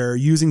Predator when they're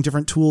using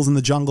different tools in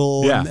the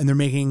jungle and they're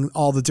making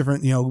all the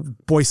different,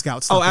 Boy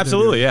Scout stuff. Oh,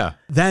 absolutely. Yeah.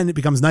 Then it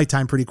becomes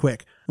nighttime pretty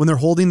quick. When they're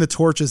holding the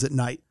torches at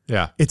night.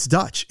 Yeah. It's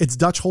Dutch. It's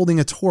Dutch holding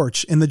a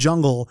torch in the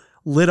jungle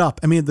lit up.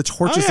 I mean, the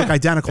torches look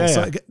identical.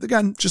 So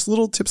again, just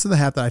little tips of the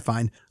hat that I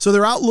find. So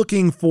they're out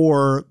looking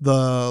for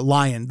the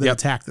lion that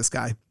attacked this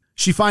guy.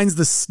 She finds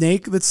the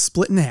snake that's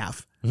split in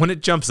half. When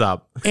it jumps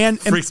up, and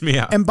freaks me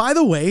out. And by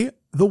the way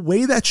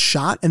that's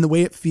shot and the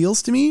way it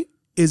feels to me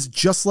is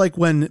just like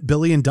when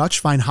Billy and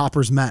Dutch find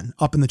Hopper's men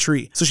up in the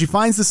tree. So she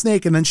finds the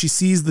snake and then she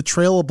sees the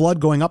trail of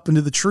blood going up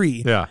into the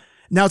tree. Yeah.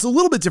 Now, it's a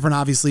little bit different,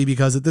 obviously,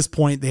 because at this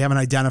point, they haven't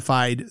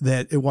identified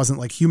that it wasn't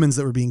like humans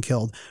that were being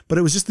killed, but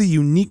it was just the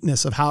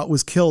uniqueness of how it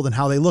was killed and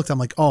how they looked. I'm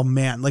like, oh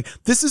man, like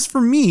this is for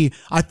me.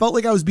 I felt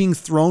like I was being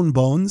thrown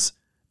bones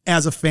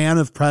as a fan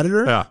of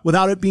Predator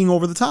without it being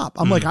over the top.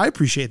 I'm like, I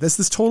appreciate this.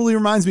 This totally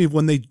reminds me of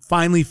when they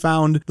finally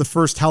found the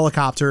first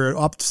helicopter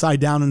upside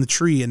down in the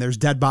tree and there's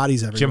dead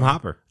bodies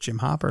everywhere. Jim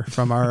Hopper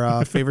from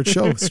our favorite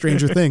show,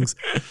 Stranger Things.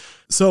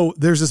 So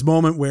there's this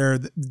moment where,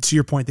 to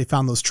your point, they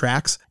found those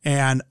tracks.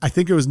 And I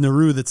think it was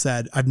Naru that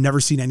said, I've never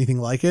seen anything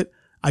like it.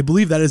 I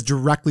believe that is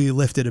directly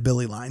lifted a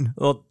Billy line.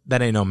 Well,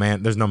 that ain't no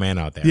man. There's no man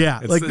out there. Yeah.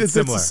 It's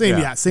similar. The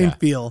same, same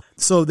feel.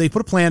 So they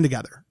put a plan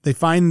together. They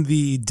find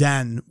the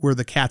den where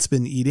the cat's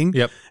been eating.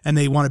 Yep. And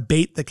they want to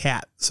bait the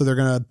cat. So they're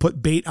going to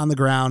put bait on the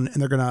ground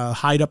and they're going to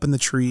hide up in the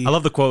tree. I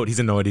love the quote. He's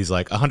annoyed. He's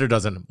like, a hunter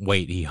doesn't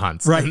wait. He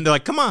hunts. Right. And they're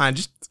like, come on,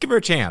 just give her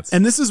a chance.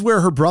 And this is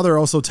where her brother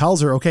also tells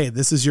her, okay,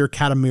 this is your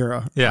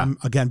Katamira. Yeah. I'm,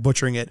 again,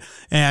 butchering it.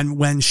 And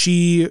when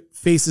she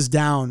faces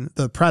down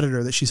the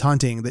predator that she's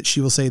hunting, that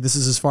she will say, this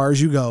is as far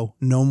as you go.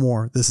 No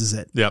more. This is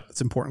it. Yep. It's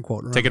an important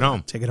quote. Remember Take it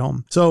home. Take it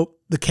home. So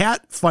the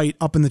cat fight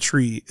up in the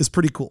tree is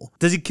pretty cool.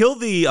 Does he kill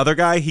the other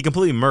guy? He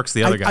completely murks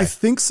the other guy. I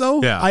think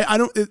so. Yeah. I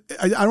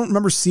don't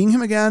remember seeing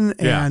him again.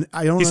 And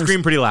I don't. He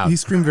screamed pretty loud. He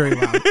screamed very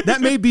loud.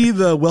 That may be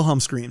the Wilhelm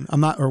scream.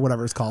 I'm not, or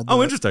whatever it's called.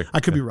 Oh, interesting. I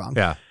could be wrong.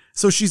 Yeah.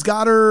 So she's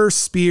got her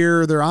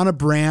spear. They're on a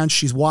branch.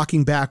 She's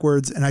walking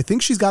backwards, and I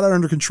think she's got it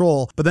under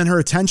control. But then her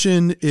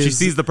attention is she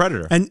sees the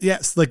predator, and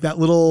yes, like that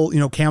little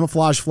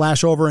camouflage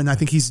flash over, and I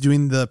think he's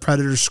doing the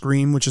predator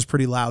scream, which is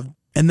pretty loud.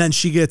 And then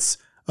she gets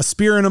a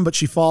spear in him, but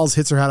she falls,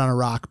 hits her head on a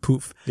rock.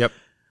 Poof. Yep.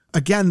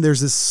 Again,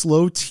 there's this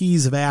slow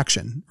tease of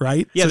action,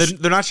 right? Yeah, So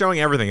they're not showing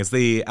everything. It's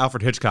the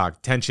Alfred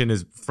Hitchcock. Tension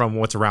is from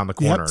what's around the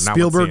corner. Yep,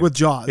 Spielberg with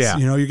Jaws. Yeah.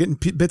 You're getting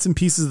bits and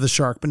pieces of the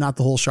shark, but not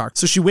the whole shark.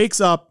 So she wakes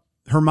up.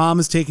 Her mom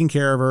is taking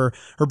care of her.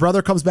 Her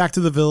brother comes back to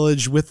the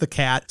village with the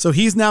cat. So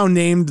he's now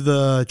named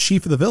the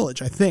chief of the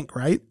village, I think,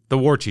 right? The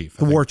war chief.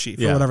 The war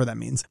chief, or whatever that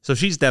means. So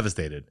she's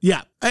devastated.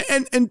 Yeah.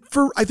 And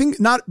for, I think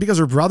not because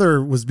her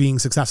brother was being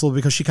successful,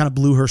 because she kind of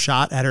blew her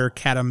shot at her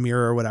Katamir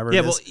or whatever.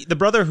 Yeah, well, the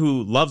brother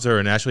who loves her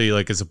and actually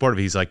like is supportive,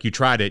 he's like, you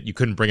tried it, you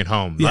couldn't bring it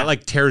home. Yeah. That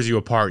like tears you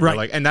apart. Right. You're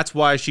like, and that's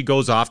why she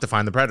goes off to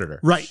find the predator.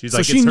 Right. She's so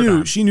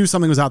like, she knew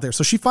something was out there.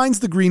 So she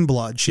finds the green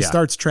blood. She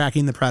starts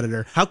tracking the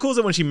predator. How cool is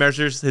it when she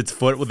measures its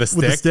foot with a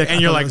stick? I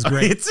And you're thought like, it was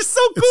great. it's just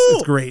so cool.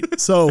 It's great.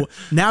 So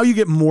now you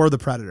get more of the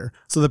predator.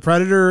 So the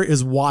predator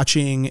is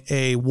watching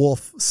a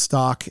wolf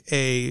stalk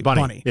a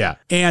bunny. Yeah.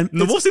 And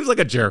the wolf seems like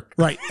a jerk.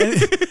 Right.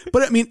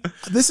 But I mean,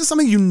 this is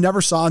something you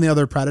never saw in the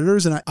other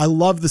predators. And I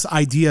love this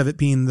idea of it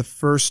being the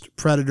first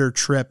predator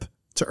trip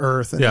to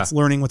Earth, and it's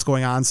learning what's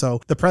going on.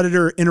 So the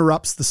predator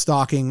interrupts the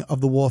stalking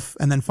of the wolf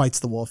and then fights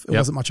the wolf. It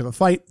wasn't much of a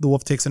fight. The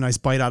wolf takes a nice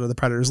bite out of the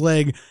predator's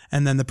leg,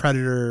 and then the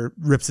predator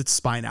rips its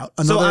spine out.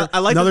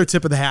 Another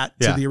tip of the hat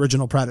to the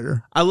original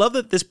predator. I love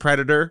that this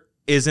predator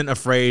isn't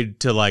afraid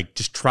to like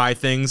just try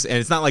things, and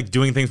it's not like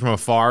doing things from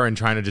afar and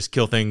trying to just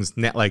kill things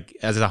like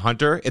as a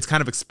hunter. It's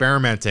kind of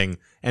experimenting,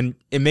 and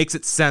it makes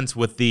it sense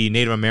with the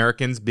Native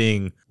Americans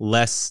being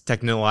less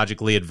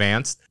technologically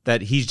advanced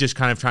that he's just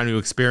kind of trying to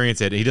experience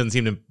it. He doesn't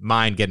seem to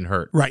mind getting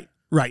hurt.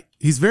 Right.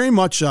 He's very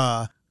much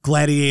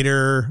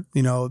gladiator,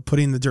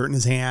 putting the dirt in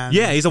his hand.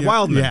 Yeah, he's a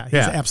wild man.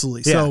 Yeah, he's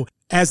absolutely. Yeah. So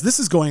as this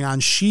is going on,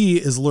 she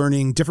is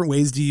learning different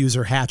ways to use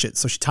her hatchet.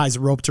 So she ties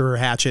a rope to her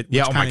hatchet,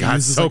 which kind of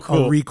uses a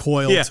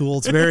recoil tool.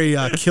 It's very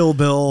Kill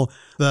Bill,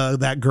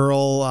 that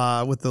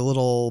girl with the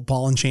little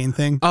ball and chain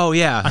thing. Oh,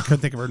 yeah. I couldn't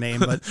think of her name,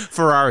 but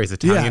Ferrari's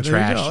Italian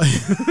trash.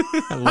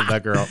 I love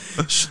that girl.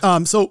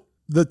 So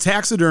the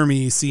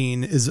taxidermy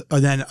scene is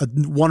then a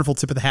wonderful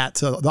tip of the hat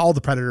to all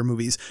the Predator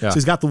movies. Yeah. So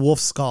he's got the wolf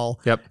skull,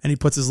 and he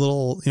puts his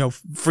little,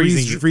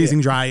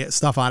 freezing dry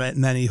stuff on it,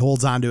 and then he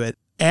holds onto it.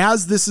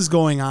 As this is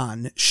going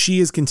on, she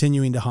is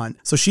continuing to hunt.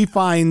 So she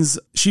finds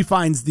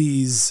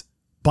these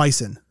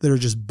bison that are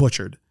just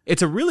butchered.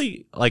 It's a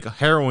really like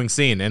harrowing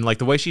scene, and like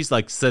the way she's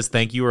like says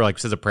thank you or like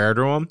says a prayer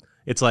to him.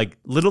 It's like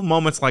little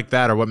moments like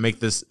that are what make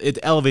it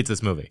elevates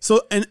this movie.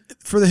 So, and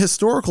for the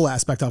historical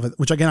aspect of it,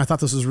 which again, I thought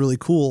this was really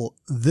cool.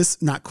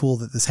 Not cool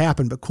that this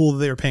happened, but cool that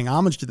they were paying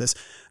homage to this.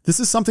 This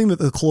is something that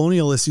the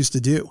colonialists used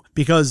to do,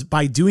 because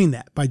by doing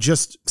that, by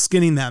just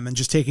skinning them and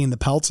just taking the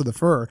pelts or the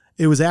fur,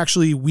 it was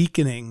actually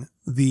weakening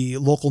the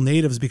local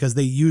natives because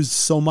they used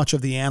so much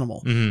of the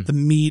animal, the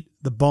meat,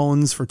 the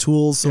bones for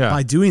tools. So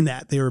by doing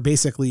that, they were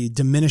basically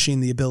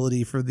diminishing the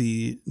ability for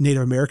the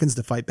Native Americans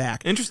to fight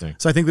back. Interesting.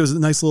 So I think there was a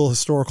nice little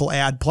historical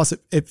ad. Plus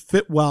it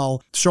fit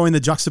well, showing the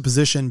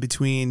juxtaposition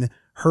between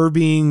her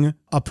being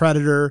a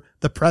predator,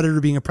 the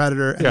predator being a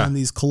predator, and then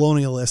these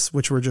colonialists,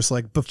 which were just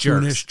like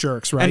buffoonish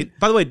jerks, right? And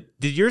by the way,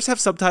 did yours have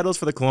subtitles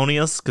for the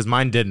colonialists? Because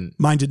mine didn't.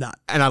 Mine did not.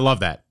 And I love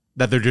that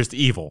they're just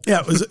evil.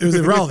 Yeah, it was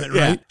irrelevant,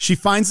 right? She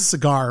finds a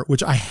cigar,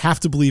 which I have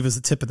to believe is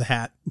the tip of the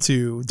hat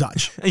to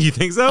Dutch. You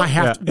think so? I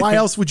have to. Why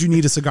else would you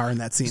need a cigar in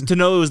that scene? To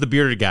know it was the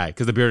bearded guy,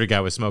 because the bearded guy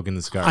was smoking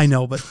the cigar. I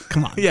know, but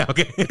come on. Yeah,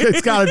 okay.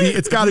 It's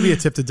gotta be a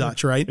tip to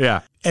Dutch, right?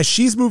 Yeah. As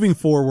she's moving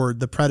forward,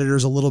 the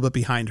predator's a little bit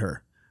behind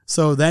her.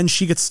 So then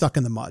she gets stuck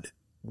in the mud.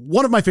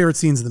 One of my favorite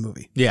scenes in the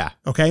movie. Yeah.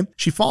 Okay.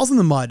 She falls in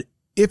the mud.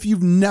 If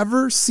you've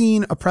never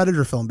seen a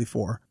Predator film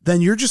before, then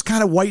you're just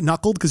kind of white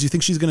knuckled because you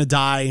think she's going to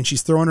die, and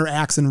she's throwing her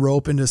axe and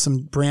rope into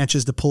some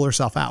branches to pull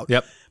herself out.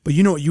 Yep. But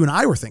you know what you and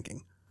I were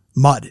thinking?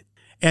 Mud.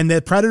 And the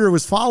Predator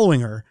was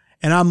following her.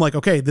 And I'm like,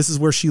 okay, this is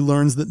where she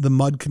learns that the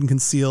mud can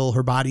conceal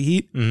her body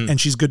heat, and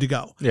she's good to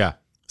go. Yeah.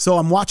 So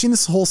I'm watching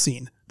this whole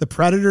scene. The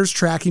Predator's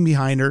tracking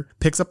behind her,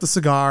 picks up the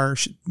cigar,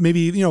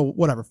 maybe,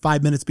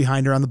 5 minutes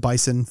behind her on the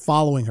bison,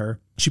 following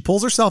her. She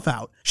pulls herself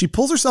out. She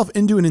pulls herself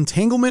into an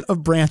entanglement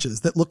of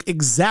branches that look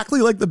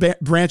exactly like the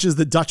branches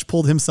that Dutch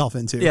pulled himself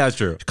into. Yeah, that's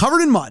true. Covered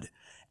in mud.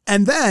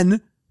 And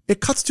then it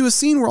cuts to a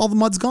scene where all the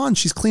mud's gone.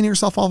 She's cleaning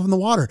herself off in the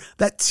water.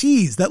 That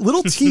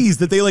little tease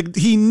that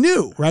he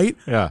knew, right?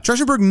 Yeah.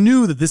 Trachtenberg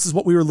knew that this is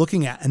what we were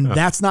looking at. And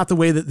that's not the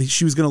way that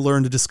she was going to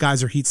learn to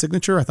disguise her heat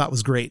signature. I thought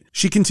was great.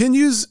 She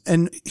continues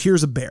and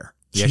hears a bear.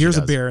 She hears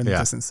a bear in the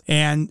distance,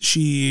 and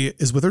she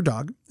is with her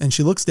dog, and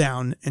she looks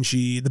down, and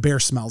the bear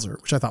smells her,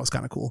 which I thought was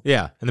kind of cool.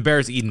 Yeah. And the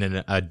bear's eating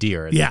a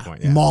deer at that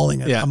point. Yeah. Mauling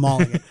it.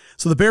 Mauling it.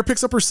 So the bear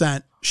picks up her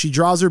scent. She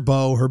draws her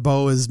bow. Her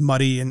bow is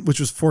muddy, and which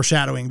was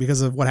foreshadowing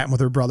because of what happened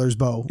with her brother's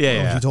bow.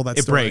 Yeah. He told that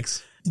story. It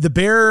breaks. The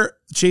bear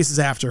chases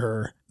after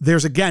her.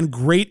 There's, again,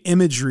 great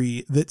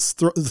imagery that's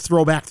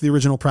throwback to the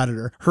original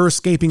Predator. Her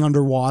escaping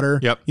underwater.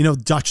 Yep.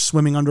 Dutch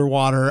swimming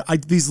underwater.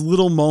 These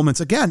little moments.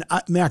 Again,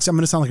 Max, I'm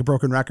going to sound like a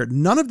broken record.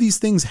 None of these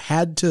things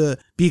had to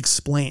be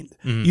explained.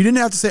 Mm-hmm. You didn't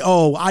have to say,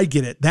 oh, I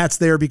get it. That's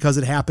there because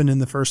it happened in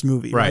the first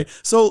movie. Right.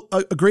 So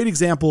a great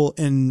example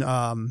in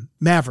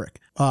Maverick,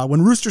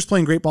 when Rooster's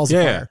playing Great Balls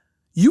of Fire.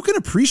 You can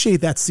appreciate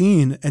that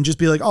scene and just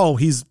be like, oh,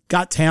 he's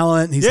got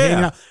talent. He's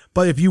hanging out.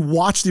 But if you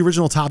watch the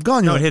original Top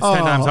Gun, you're No, it like, hits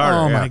 10 times harder.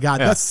 Oh Yeah. my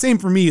God. Yeah. That's the same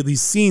for me.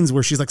 These scenes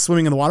where she's like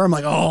swimming in the water. I'm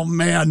like, oh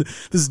man,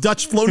 this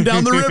Dutch floating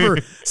down the river.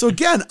 So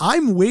again,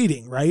 I'm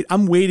waiting, right?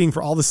 I'm waiting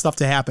for all this stuff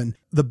to happen.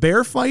 The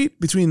bear fight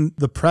between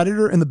the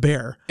Predator and the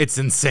bear It's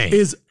insane.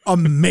 is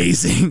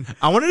amazing.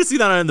 I wanted to see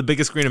that on the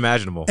biggest screen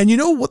imaginable. And you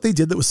know what they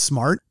did that was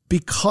smart?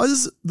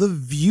 Because the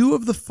view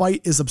of the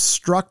fight is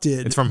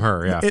obstructed. It's from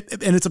her, yeah.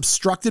 And it's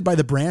obstructed by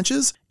the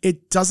branches.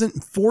 It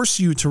doesn't force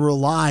you to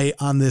rely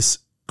on this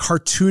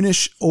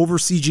cartoonish over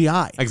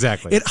CGI.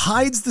 Exactly. It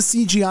hides the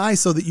CGI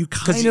so that you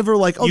kind of are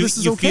like, oh, this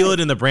is you okay. feel it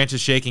in the branches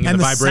shaking and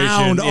the vibration.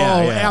 Sound,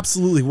 Yeah, yeah.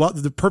 absolutely. Well,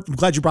 I'm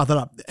glad you brought that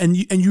up. And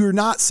you're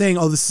not saying,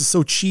 oh, this is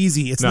so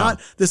cheesy. It's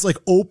not this like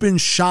open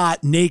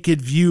shot,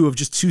 naked view of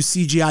just two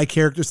CGI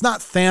characters. It's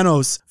not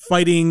Thanos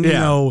fighting,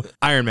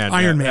 Iron Man.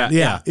 Iron Man.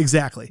 Yeah,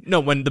 exactly.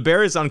 No, when the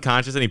bear is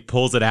unconscious and he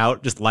pulls it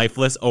out, just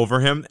lifeless over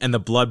him, and the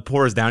blood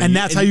pours down. And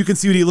that's how you can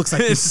see what he looks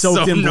like. He's It's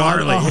soaked so in blood.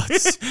 gnarly. Oh,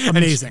 it's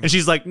amazing. And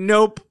she's like,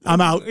 nope. I'm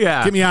out.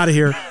 Yeah. Get me out of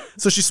here.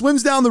 So she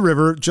swims down the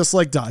river just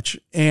like Dutch.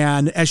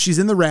 And as she's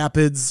in the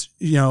rapids,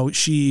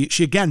 she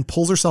again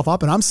pulls herself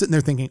up. And I'm sitting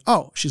there thinking,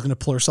 oh, she's going to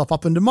pull herself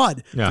up into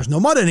mud. Yeah. There's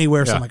no mud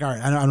anywhere. So Yeah. I'm like, all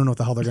right, I don't know what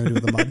the hell they're going to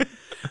do with the mud.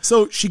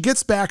 So she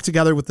gets back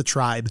together with the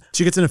tribe.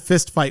 She gets in a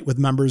fist fight with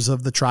members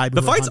of the tribe.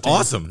 The fight's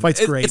awesome.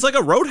 Fight's great. It's like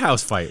a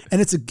Roadhouse fight.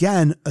 And it's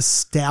again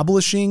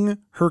establishing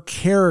her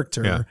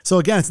character. Yeah. So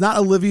again, it's not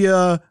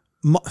Olivia.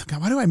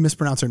 God, why do I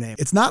mispronounce her name?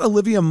 It's not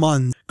Olivia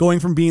Munn going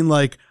from being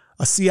like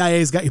a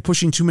CIA's got you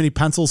pushing too many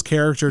pencils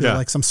character to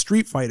like some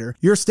street fighter.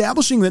 You're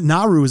establishing that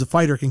Naru as a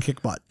fighter can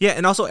kick butt. Yeah,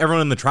 and also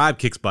everyone in the tribe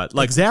kicks butt.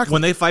 Like Exactly.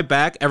 when they fight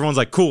back, everyone's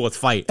like, cool, let's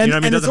fight. And, You know what I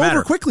mean? and It it's doesn't matter.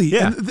 over quickly.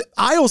 Yeah. And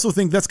I also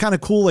think that's kind of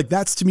cool. Like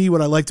that's to me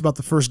what I liked about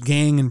the first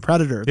gang in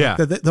Predator. Yeah.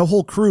 Like, the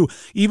whole crew,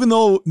 even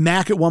though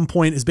Mac at one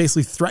point is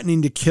basically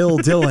threatening to kill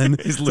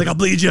Dylan, he's like, I'll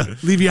bleed you,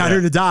 leave you out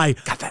here to die.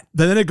 Got that.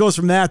 But then it goes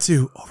from that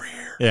to over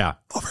here, Yeah.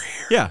 over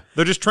here. Yeah.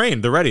 They're just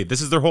trained. They're ready.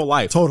 This is their whole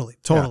life. Totally.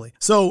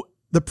 So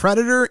the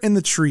Predator in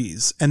the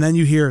trees, and then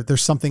you hear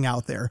there's something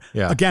out there.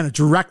 Yeah. Again, a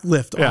direct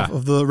lift Yeah. off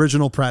of the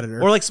original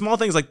Predator. Or like small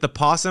things like the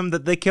possum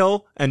that they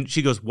kill, and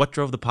she goes, what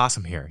drove the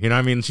possum here? You know what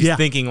I mean? She's Yeah.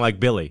 thinking like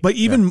Billy. But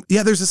even,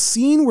 there's a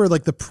scene where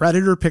like the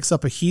Predator picks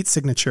up a heat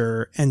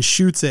signature and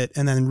shoots it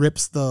and then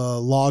rips the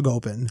log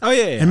open. Oh,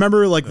 yeah, yeah. And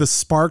remember like the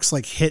sparks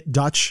like hit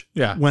Dutch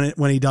Yeah.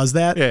 when he does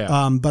that? Yeah,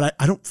 yeah. But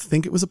I don't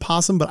think it was a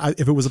possum, but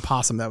if it was a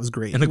possum, that was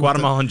great. in the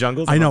Guatemalan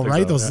jungles? I know, don't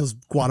think right? so, Those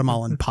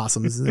Guatemalan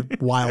possums, they're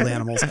wild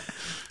animals.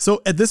 So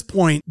at this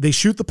point, they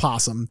shoot the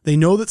possum. They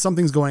know that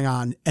something's going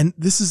on, and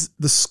this is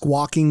the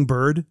squawking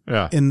bird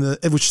Yeah.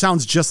 which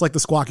sounds just like the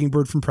squawking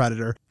bird from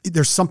Predator.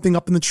 There's something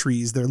up in the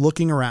trees. They're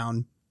looking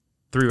around,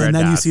 3 red and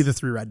then you dots. see the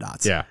 3 red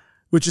dots. Yeah.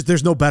 Which is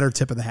there's no better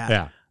tip of the hat.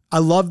 Yeah. I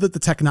love that the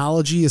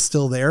technology is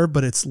still there,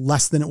 but it's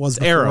less than it was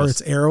before. arrows.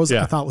 It's arrows.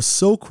 Yeah. I thought it was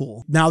so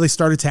cool. Now they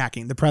start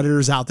attacking. The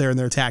Predator's out there and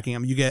they're attacking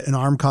him. You get an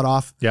arm cut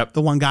off. Yep.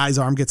 The one guy's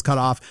arm gets cut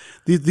off.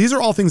 These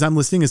are all things I'm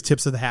listing as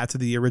tips of the hat to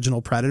the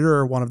original Predator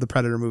or one of the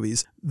Predator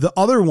movies. The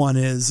other one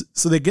is,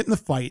 so they get in the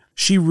fight.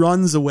 She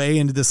runs away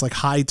into this like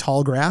high,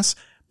 tall grass.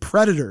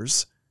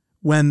 Predators,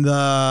 when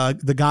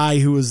the guy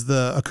who was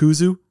the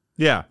Akuzu,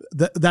 Yeah.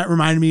 that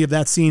reminded me of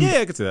that scene. Yeah,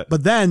 I could see that.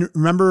 But then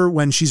remember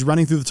when she's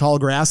running through the tall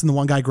grass and the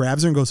one guy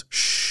grabs her and goes,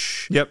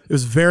 shh. Yep. It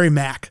was very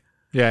Mac.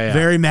 Yeah, yeah.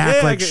 Very Mac,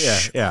 Yeah, like, yeah,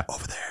 yeah.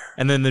 over there.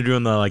 And then they're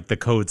doing the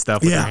code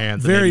stuff with their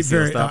hands. and very, Navy SEAL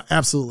very, stuff.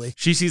 absolutely.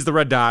 She sees the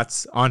red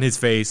dots on his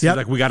face. Yep. She's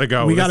like, we got to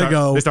go. We gotta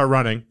go. They start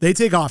running. They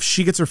take off.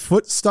 She gets her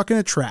foot stuck in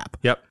a trap.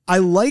 Yep. I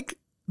like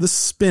the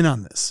spin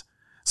on this.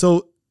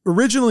 So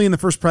originally in the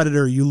first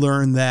Predator, you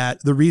learn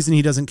that the reason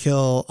he doesn't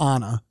kill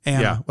Anna,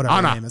 whatever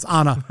her name is,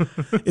 Anna,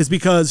 is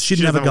because she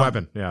didn't have a gun.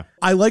 weapon. Yeah.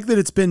 I like that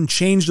it's been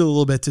changed a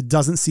little bit to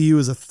doesn't see you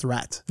as a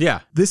threat. Yeah.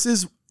 This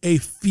is a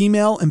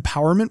female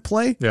empowerment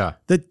play Yeah.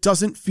 that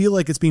doesn't feel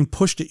like it's being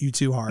pushed at you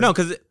too hard. No,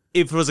 because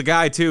if it was a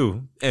guy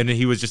too, and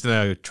he was just in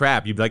a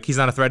trap, you'd be like, he's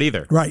not a threat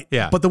either. Right.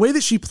 Yeah. But the way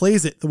that she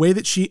plays it,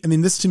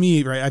 this to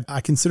me, right,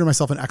 I consider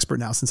myself an expert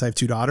now since I have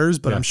 2 daughters,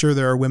 but Yeah. I'm sure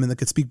there are women that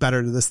could speak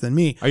better to this than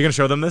me. Are you going to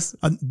show them this?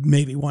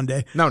 Maybe one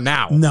day. No,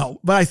 now. No,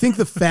 but I think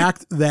the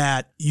fact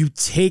that you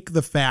take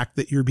the fact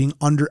that you're being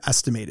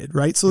underestimated,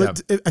 right? So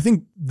I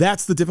think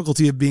that's the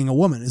difficulty of being a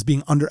woman is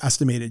being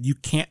underestimated. You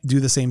can't do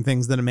the same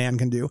things that a man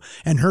can do.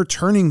 And her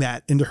turning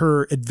that into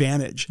her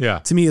advantage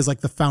to me is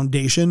like the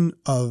foundation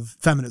of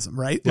feminism,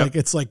 right? Yep. Like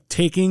it's like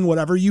taking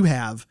whatever you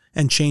have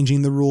and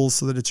changing the rules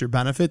so that it's your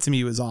benefit. To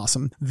me, it was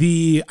awesome.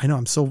 I know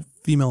I'm so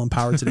female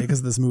empowered today because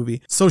of this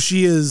movie. So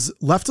she is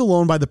left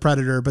alone by the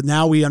Predator, but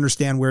now we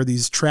understand where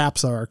these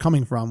traps are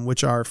coming from,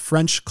 which are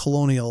French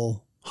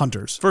colonial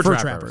hunters. Fur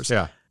trappers.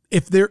 Yeah.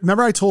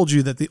 Remember I told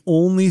you that the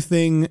only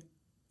thing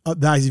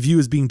that I view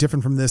as being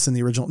different from this in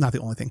the original, not the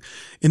only thing,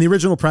 in the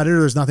original Predator,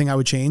 there's nothing I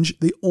would change.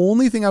 The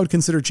only thing I would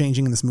consider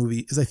changing in this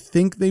movie is I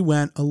think they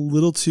went a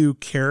little too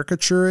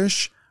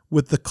caricaturish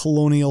with the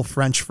colonial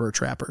French fur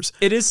trappers.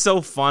 It is so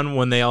fun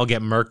when they all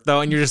get murked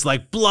though, and you're just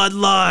like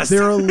bloodlust.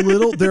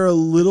 They're a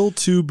little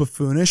too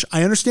buffoonish.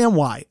 I understand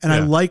why, and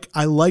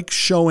I like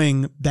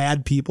showing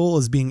bad people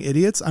as being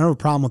idiots. I don't have a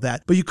problem with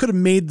that. But you could have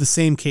made the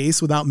same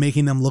case without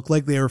making them look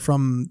like they were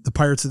from the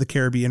Pirates of the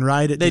Caribbean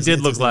ride. They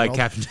did look like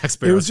Captain Jack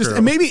Sparrow. It was just,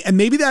 and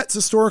maybe that's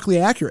historically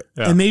accurate,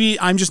 and maybe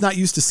I'm just not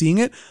used to seeing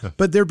it.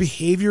 But their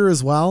behavior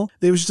as well,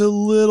 they was just a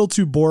little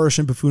too boorish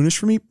and buffoonish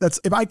for me. That's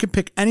if I could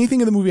pick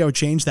anything in the movie, I would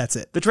change. That's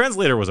it. The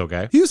translator was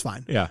okay. He was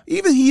fine. Yeah.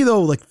 Even he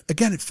though, like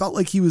again, it felt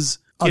like he was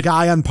a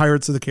guy on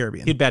Pirates of the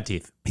Caribbean. He had bad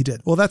teeth. He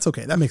did. Well, that's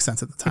okay. That makes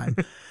sense at the time.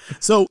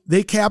 So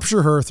they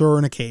capture her, throw her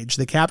in a cage.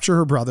 They capture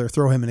her brother,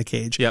 throw him in a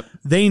cage. Yep.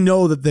 They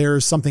know that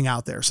there's something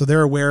out there. So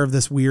they're aware of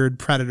this weird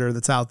predator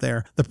that's out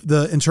there.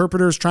 The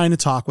interpreter is trying to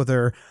talk with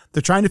her.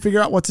 They're trying to figure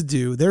out what to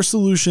do. Their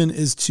solution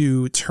is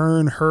to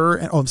turn her.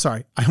 And, I'm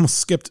sorry. I almost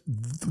skipped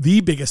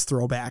the biggest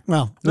throwback.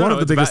 Well, one of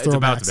the biggest throwbacks. It's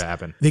about to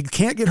happen. They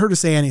can't get her to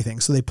say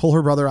anything. So they pull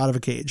her brother out of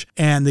a cage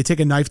and they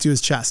take a knife to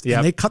his chest. Yep.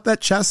 And they cut that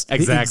chest the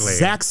exactly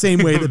exact same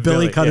way that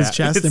Billy cut his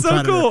chest it's in so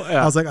Predator. Cool.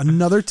 Yeah. I was like,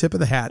 another tip of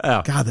the hat.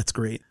 Oh. God, that's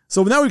great.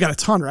 So now we got a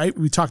ton, right?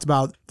 We talked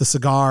about the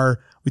cigar.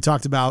 We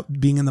talked about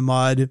being in the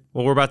mud.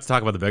 Well, we're about to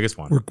talk about the biggest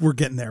one. We're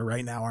getting there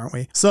right now, aren't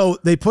we? So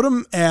they put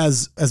him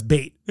as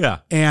bait. Yeah.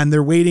 And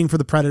they're waiting for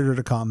the predator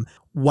to come.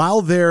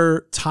 While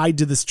they're tied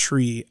to this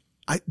tree,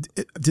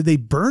 did they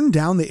burn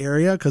down the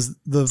area? Because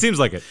seems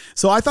like it.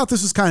 So I thought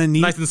this was kind of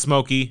neat. Nice and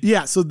smoky.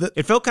 Yeah. So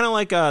it felt kind of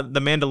like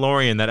The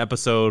Mandalorian, that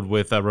episode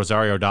with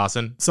Rosario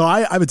Dawson. So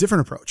I have a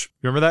different approach.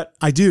 You remember that?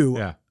 I do.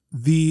 Yeah.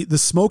 The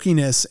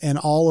smokiness and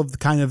all of the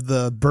kind of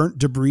the burnt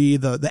debris,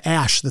 the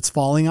ash that's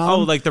falling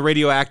on him. Like the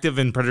radioactive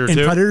in Predator 2?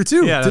 In Predator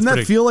 2. Yeah, didn't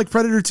that feel like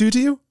Predator 2 to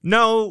you?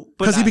 No,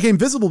 because he became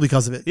visible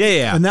because of it.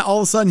 Yeah. And that all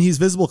of a sudden he's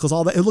visible because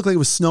all that, it looked like it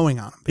was snowing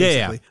on him,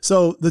 basically. Yeah.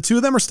 So the two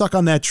of them are stuck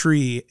on that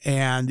tree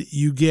and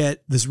you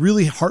get this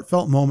really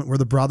heartfelt moment where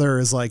the brother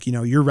is like,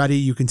 you're ready,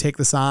 you can take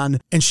this on.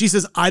 And she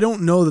says, I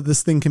don't know that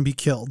this thing can be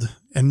killed.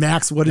 And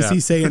Max, what does he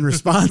say in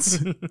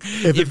responce?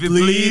 If it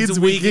bleeds,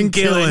 we can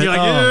kill it. You're like,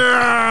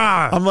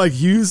 yeah! I'm like,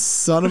 you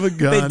son of a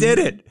gun. They did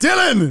it.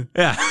 Dylan!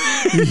 Yeah.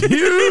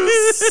 You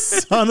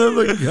son of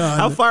a gun.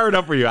 How fired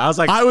up were you?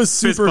 I was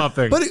super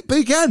pumping. But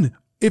again,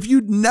 if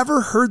you'd never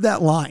heard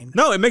that line.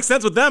 No, it makes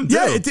sense with them, too.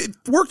 Yeah, it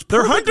worked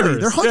They're perfectly.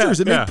 hunters. They're hunters.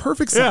 It made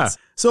perfect sense.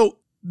 Yeah. So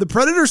the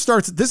Predator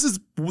starts, this is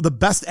the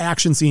best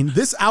action scene.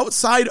 This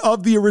outside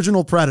of the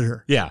original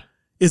Predator. Yeah.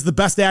 Is the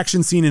best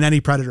action scene in any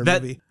Predator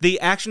movie.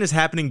 The action is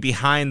happening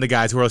behind the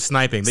guys who are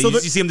sniping. You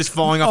see them just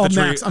falling off the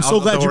tree. Max, I'm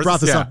so glad you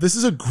brought this up. This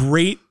is a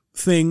great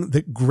thing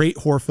that great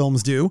horror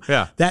films do.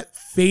 Yeah. That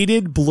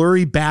faded,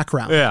 blurry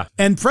background. Yeah.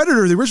 And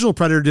Predator, the original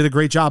Predator, did a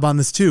great job on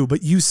this too.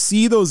 But you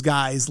see those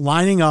guys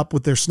lining up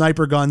with their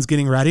sniper guns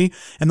getting ready.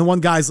 And the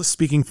one guy's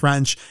speaking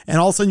French. And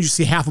all of a sudden you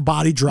see half a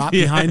body drop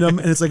behind him.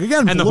 And it's like,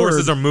 again, and blurred. the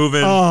horses are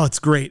moving. Oh, it's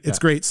great. It's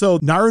great. So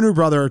Naru and her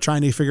brother are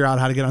trying to figure out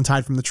how to get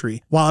untied from the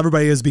tree while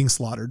everybody is being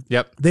slaughtered.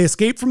 Yep. They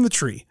escape from the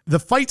tree. The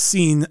fight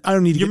scene, I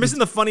don't need to You're missing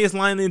the funniest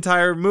line in the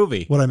entire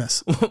movie. What'd I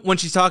miss? When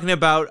she's talking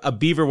about a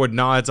beaver would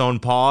gnaw its own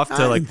paw off to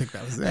I didn't think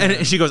that was that.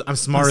 And she goes, I'm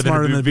smarter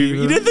than a beaver.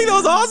 You didn't think that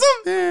was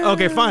awesome?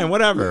 Okay, fine,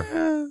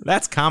 whatever.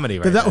 That's comedy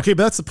right there. Okay,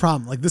 but that's the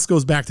problem. Like, this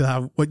goes back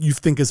to what you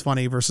think is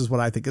funny versus what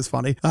I think is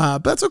funny.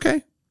 But that's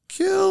okay.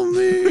 Kill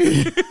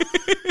me.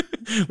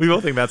 We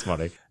both think that's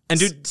funny. And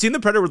dude, seeing the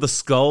Predator with the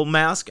skull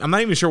mask, I'm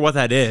not even sure what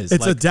that is.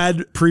 It's a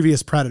dead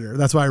previous Predator.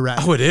 That's what I read.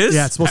 Oh, it is?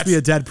 Yeah, it's supposed to be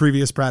a dead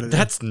previous Predator.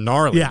 That's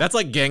gnarly. Yeah. That's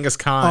like Genghis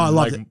Khan. Oh, I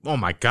loved it. Oh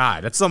my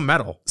God, that's so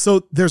metal.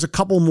 So there's a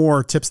couple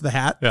more tips of the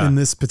hat in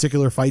this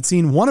particular fight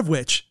scene, one of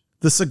which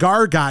the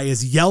cigar guy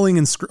is yelling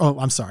and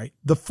I'm sorry.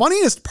 The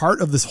funniest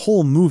part of this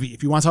whole movie,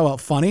 if you want to talk about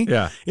funny,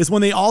 is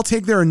when they all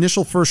take their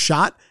initial first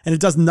shot and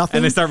it does nothing.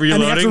 And they start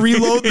reloading. And they have to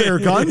reload their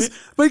guns.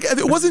 But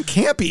it wasn't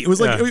campy. It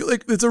was like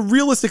it's a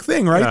realistic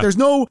thing, right? Yeah.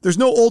 There's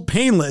no old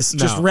painless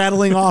just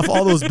rattling off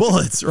all those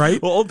bullets,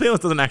 right? Well, old painless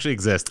doesn't actually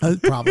exist.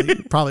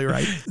 Probably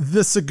right.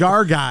 The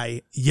cigar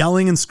guy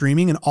yelling and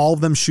screaming and all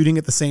of them shooting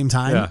at the same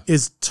time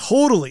is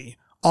totally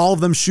all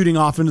of them shooting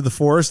off into the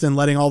forest and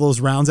letting all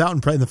those rounds out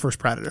in the first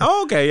Predator.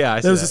 Oh, okay, yeah.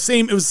 It was the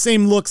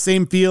same look,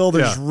 same feel.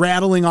 They're just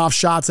rattling off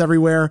shots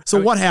everywhere. So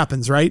what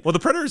happens, right? Well, the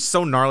Predator is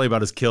so gnarly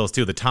about his kills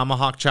too. The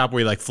tomahawk chop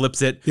where he like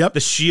flips it. Yep. The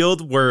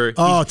shield where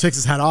takes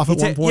his head off at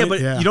one point.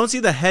 Yeah, but you don't see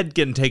the head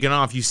getting taken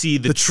off. You see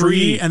the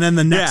tree and then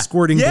the neck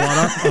squirting blood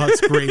up. Oh,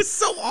 it's great. It's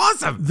so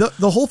awesome.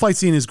 The whole fight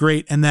scene is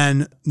great. And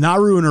then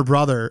Naru and her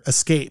brother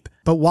escape.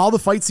 But while the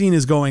fight scene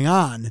is going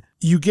on,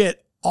 you get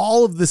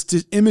all of this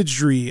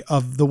imagery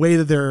of the way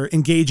that they're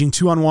engaging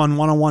 2-on-1,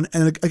 1-on-1.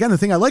 And again, the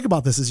thing I like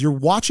about this is you're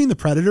watching the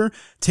Predator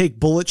take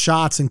bullet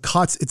shots and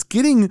cuts. It's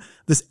getting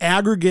this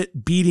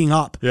aggregate beating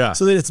up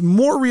so that it's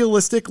more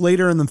realistic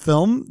later in the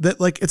film, that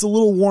like it's a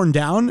little worn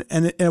down,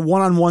 and a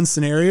 1-on-1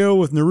 scenario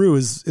with Naru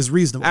is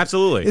reasonable.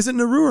 Absolutely. Is it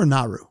Naru or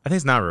Naru? I think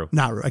it's Naru.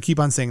 Naru. I keep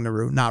on saying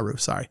Naru,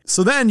 sorry.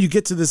 So then you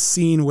get to this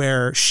scene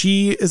where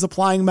she is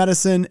applying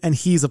medicine and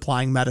he's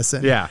applying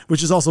medicine. Yeah.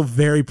 Which is also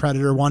very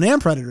Predator 1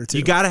 and Predator 2.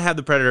 You got to have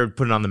the Predator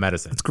putting on the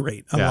medicine. It's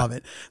great. I love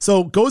it.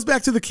 So goes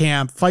back to the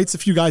camp, fights a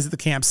few guys at the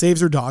camp, saves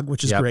her dog,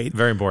 which is great.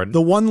 Very important.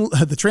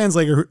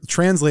 The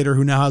translator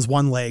who now has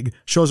one leg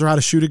shows her how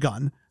to shoot a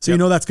gun. So you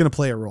know that's going to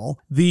play a role.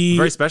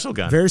 Very special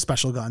gun. Very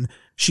special gun.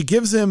 She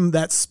gives him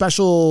that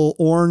special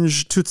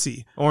orange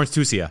Tootsie. Orange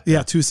Tootsia.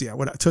 Yeah, Tootsie.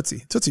 What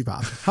Tootsie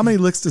Pop. How many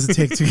licks does it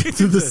take to get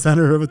to the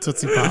center of a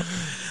Tootsie Pop?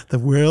 The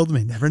world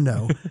may never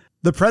know.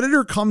 The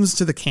Predator comes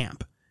to the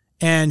camp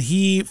and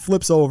he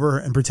flips over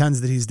and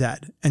pretends that he's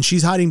dead. And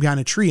she's hiding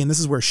behind a tree. And this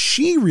is where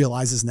she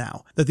realizes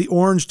now that the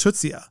orange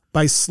Tootsia,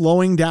 by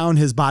slowing down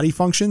his body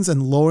functions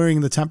and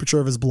lowering the temperature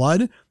of his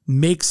blood,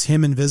 makes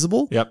him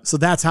invisible. Yep. So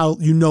that's how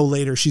you know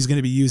later she's going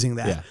to be using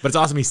that. Yeah. But it's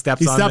awesome. He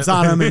steps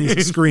on him and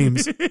he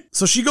screams.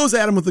 So she goes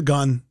at him with the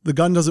gun. The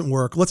gun doesn't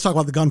work. Let's talk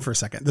about the gun for a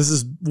second. This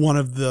is one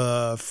of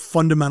the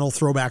fundamental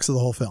throwbacks of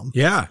the whole film.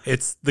 Yeah.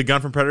 It's the gun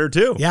from Predator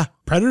 2. Yeah.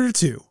 Predator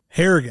 2.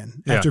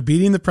 Harrigan, after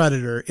beating the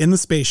Predator in the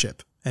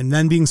spaceship and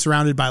then being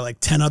surrounded by like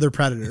 10 other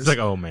Predators. It's like,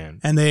 oh man.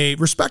 And they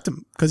respect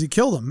him because he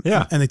killed them.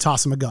 Yeah. And they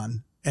toss him a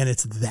gun. And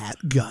it's that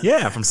gun.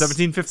 Yeah, from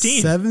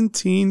 1715.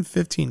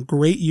 1715.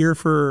 Great year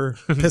for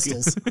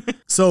pistols.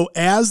 So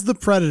as the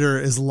Predator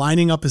is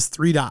lining up his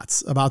 3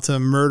 dots, about to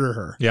murder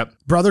her,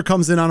 brother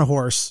comes in on a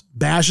horse,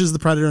 bashes the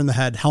Predator in the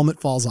head, helmet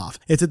falls off.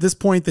 It's at this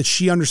point that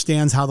she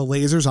understands how the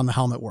lasers on the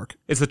helmet work.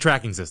 It's the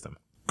tracking system.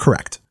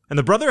 Correct. And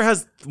the brother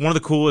has one of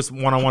the coolest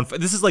one-on-one.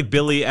 This is like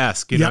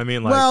Billy-esque, you know what I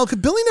mean? Like, well,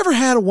 Billy never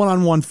had a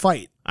one-on-one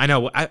fight. I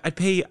know. I'd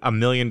pay $1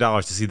 million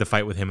to see the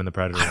fight with him and the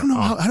Predator. I don't know.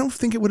 I don't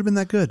think it would have been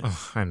that good.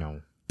 Oh, I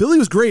know. Billy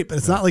was great, but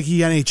it's not like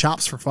he had any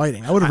chops for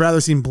fighting. I would have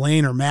rather seen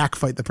Blaine or Mac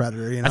fight the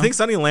Predator. You know? I think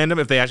Sonny Landham,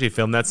 if they actually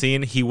filmed that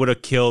scene, he would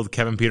have killed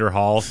Kevin Peter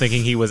Hall,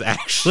 thinking he was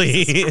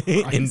actually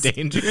in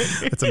danger.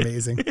 That's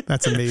amazing.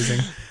 That's amazing.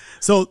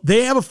 So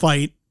they have a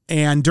fight,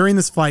 and during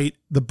this fight,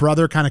 the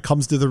brother kind of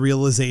comes to the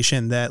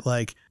realization that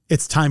like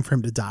it's time for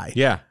him to die.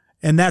 Yeah.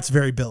 And that's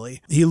very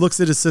Billy. He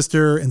looks at his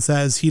sister and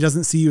says, he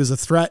doesn't see you as a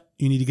threat.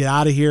 You need to get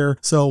out of here.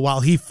 So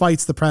while he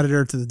fights the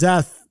Predator to the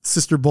death,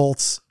 sister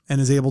bolts and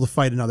is able to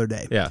fight another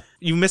day. Yeah.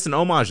 You missed an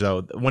homage,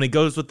 though. When he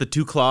goes with the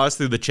 2 claws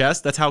through the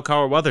chest, that's how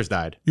Carl Weathers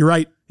died. You're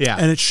right. Yeah.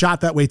 And it's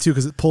shot that way, too,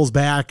 because it pulls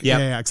back. Yep.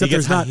 Yeah. Except he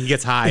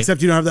gets high.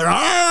 Except you don't have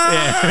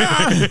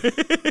that.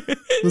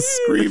 The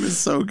scream is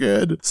so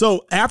good.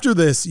 So after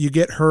this, you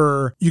get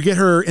her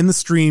in the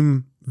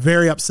stream,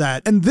 very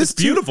upset. And this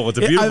it's beautiful. It's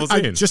a beautiful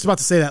scene. I'm just about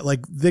to say that,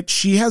 like,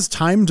 she has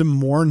time to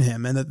mourn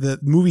him, and that the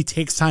movie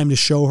takes time to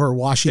show her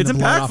washing the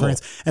blood off her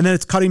hands. And then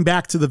it's cutting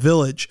back to the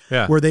village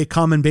where they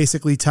come and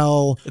basically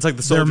tell it's like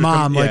their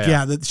mom,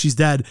 that she's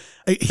dead.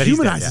 It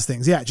humanizes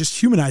things. Yeah, it just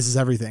humanizes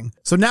everything.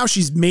 So now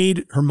she's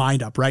made her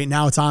mind up, right?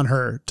 Now it's on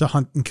her to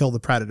hunt and kill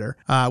the Predator,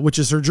 which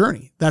is her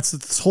journey.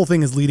 This whole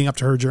thing is leading up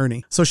to her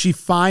journey. So she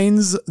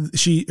finds,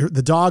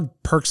 the dog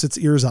perks its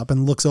ears up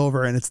and looks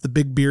over, and it's the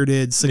big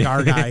bearded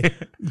cigar guy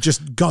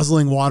just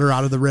guzzling water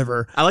out of the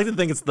river. I like to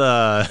think it's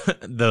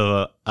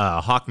the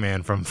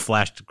Hawkman from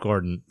Flash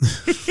Gordon.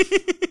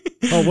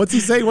 Oh, what's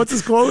he say? What's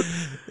his quote?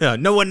 Yeah,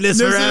 no one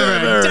lives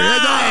forever.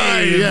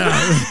 Die!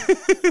 Yeah.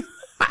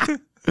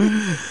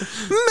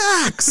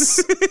 Max!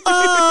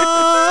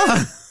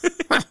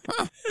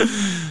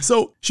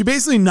 So she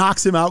basically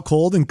knocks him out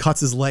cold and cuts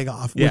his leg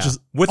off, which is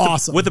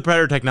awesome. With the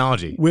Predator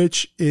technology.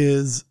 Which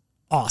is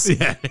awesome.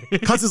 Yeah.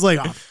 Cuts his leg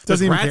off.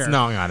 Doesn't even care.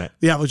 Gnawing on it.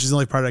 Yeah, which is the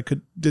only part I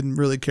didn't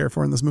really care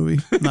for in this movie.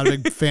 I'm not a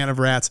big fan of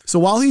rats. So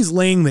while he's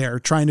laying there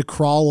trying to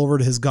crawl over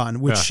to his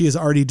gun, which she has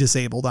already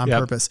disabled on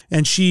purpose,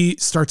 and she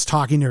starts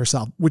talking to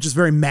herself, which is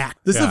very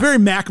Mac. This is a very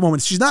Mac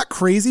moment. She's not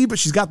crazy, but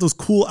she's got those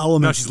cool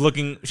elements. No,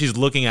 she's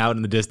looking out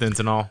in the distance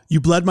and all. You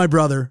bled my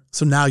brother,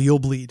 so now you'll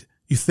bleed.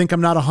 You think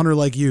I'm not a hunter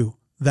like you,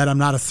 that I'm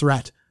not a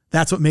threat.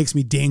 That's what makes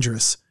me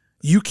dangerous.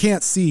 You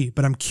can't see,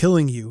 but I'm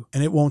killing you,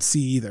 and it won't see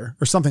either,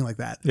 or something like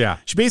that. Yeah.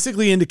 She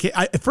basically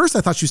at first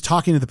I thought she was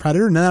talking to the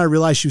Predator, and then I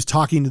realized she was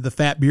talking to the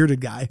fat bearded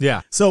guy.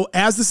 Yeah. So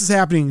as this is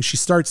happening, she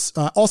starts,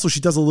 also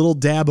she does a little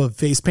dab of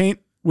face paint,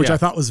 which I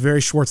thought was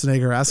very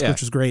Schwarzenegger-esque,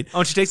 which was great. Oh,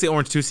 and she takes the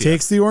orange Tootsie.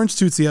 Takes the orange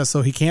Tootsie,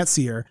 so he can't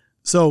see her.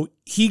 So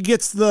he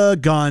gets the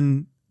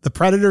gun. The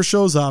Predator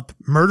shows up,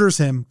 murders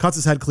him, cuts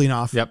his head clean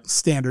off. Yep.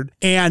 Standard.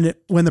 And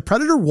when the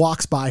Predator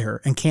walks by her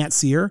and can't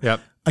see her,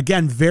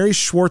 again, very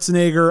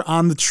Schwarzenegger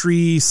on the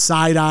tree,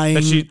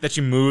 side-eyeing. That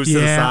she moves to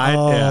the side.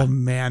 Oh,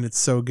 man, it's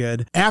so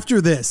good. After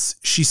this,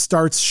 she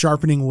starts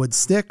sharpening wood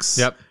sticks.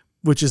 Yep.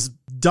 Which is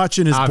Dutch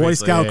and his Boy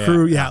Scout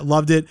crew. Yeah,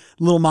 loved it.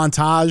 Little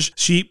montage.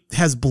 She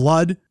has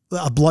blood,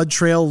 a blood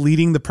trail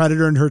leading the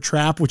Predator into her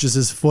trap, which is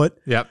his foot.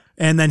 Yep.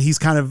 And then he's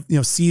kind of,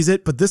 sees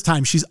it. But this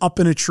time she's up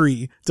in a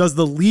tree, does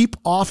the leap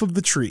off of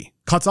the tree,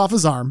 cuts off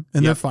his arm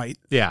in their fight.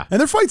 Yeah. And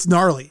their fight's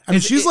gnarly. I mean,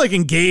 she's like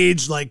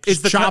engaged, like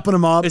chopping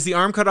him up. Is the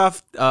arm cut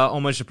off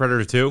homage to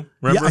Predator 2?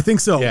 Remember? Yeah, I think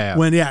so. Yeah.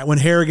 When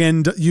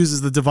Harrigan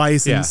uses the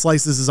device and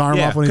slices his arm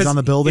off when he's on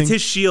the building. It's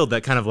his shield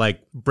that kind of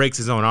like breaks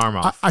his own arm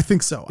off. I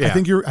think so. Yeah.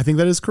 I think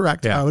that is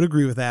correct. Yeah. I would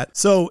agree with that.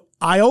 So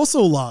I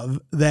also love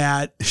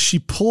that she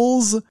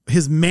pulls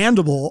his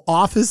mandible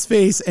off his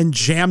face and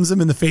jams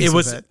him in the face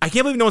with it. I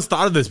can't believe no one's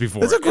thought of this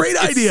before. It's a great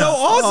idea. It's so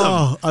awesome.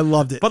 Oh, I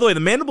loved it. By the way, the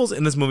mandibles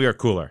in this movie are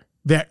cooler.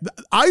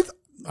 All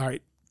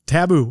right.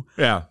 Taboo.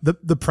 Yeah.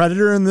 The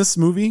Predator in this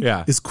movie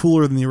is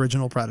cooler than the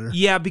original Predator.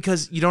 Yeah,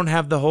 because you don't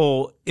have the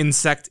whole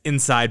insect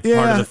inside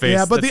part of the face.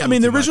 Yeah, but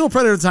the original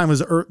Predator at the time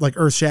was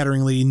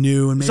earth-shatteringly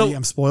new, and maybe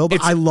I'm spoiled,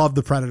 but I love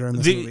the Predator in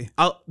this movie.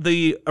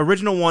 The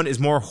original one is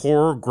more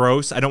horror,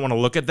 gross. I don't want to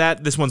look at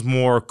that. This one's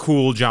more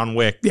cool, John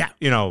Wick. Yeah.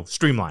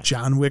 Streamlined.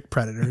 John Wick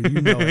Predator,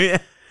 you know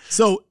it.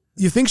 So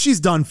you think she's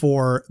done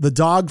for. The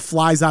dog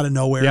flies out of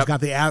nowhere. He's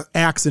got the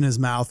axe in his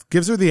mouth,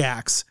 gives her the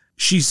axe.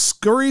 She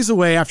scurries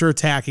away after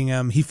attacking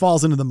him. He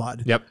falls into the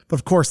mud. Yep. But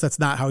of course, that's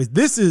not how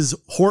this is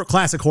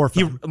classic horror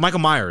film. Michael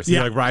Myers. He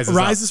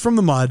rises from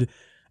the mud.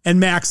 And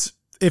Max,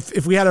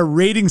 if we had a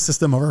rating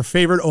system of our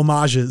favorite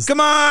homages. Come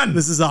on.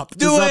 This is up.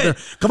 Do it.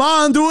 Come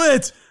on, do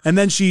it. And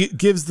then she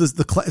gives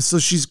so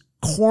she's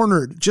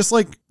cornered, just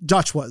like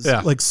Dutch was.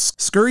 Yeah. Like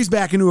scurries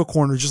back into a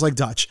corner, just like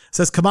Dutch.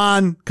 Says, come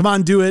on,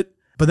 do it.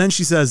 But then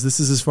she says, this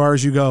is as far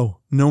as you go.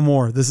 No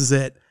more. This is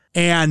it.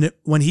 And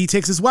when he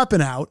takes his weapon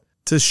out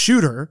to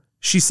shoot her,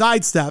 she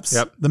sidesteps.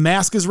 Yep. The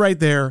mask is right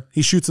there.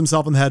 He shoots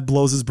himself in the head,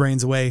 blows his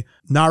brains away.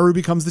 Naru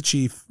becomes the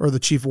chief, or the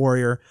chief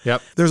warrior.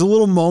 Yep. There's a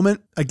little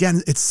moment.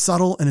 Again, it's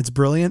subtle and it's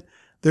brilliant.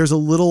 There's a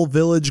little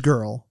village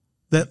girl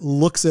that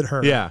looks at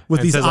her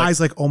with these eyes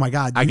like, oh my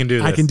God, I can do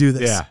this. I can do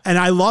this. Yeah. And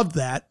I loved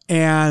that.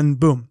 And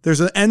boom, there's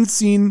an end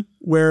scene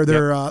where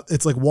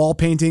it's like wall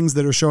paintings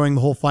that are showing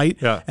the whole fight.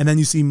 Yeah. And then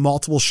you see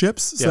multiple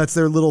ships. So that's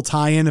their little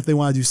tie-in if they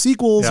want to do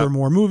sequels or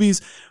more movies.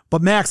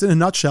 But Max, in a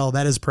nutshell,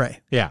 that is Prey.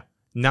 Yeah.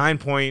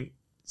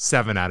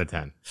 9.7 out of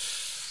 10.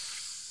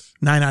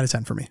 9 out of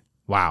 10 for me.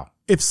 Wow.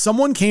 If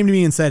someone came to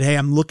me and said, hey,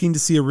 I'm looking to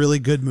see a really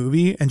good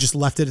movie and just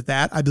left it at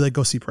that, I'd be like,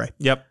 go see Prey.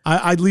 Yep.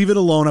 I'd leave it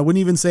alone. I wouldn't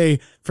even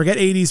say, forget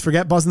 80s,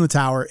 forget Buzz in the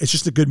Tower. It's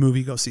just a good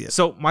movie. Go see it.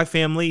 So my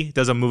family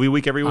does a movie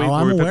week every week. Oh,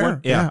 I'm aware.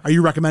 Yeah. Are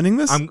you recommending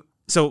this?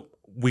 So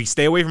we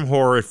stay away from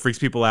horror. It freaks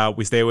people out.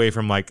 We stay away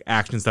from like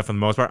action stuff for the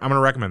most part. I'm going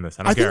to recommend this.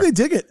 I don't care. think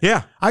they dig it.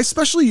 Yeah.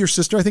 Especially your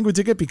sister, I think, would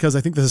dig it because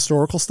I think the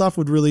historical stuff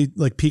would really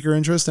like pique her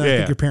interest. And I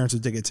think your parents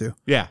would dig it too.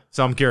 Yeah.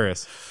 So I'm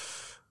curious.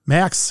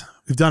 Max,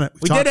 we've done it.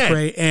 We did it.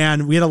 Prey,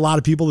 and we had a lot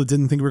of people that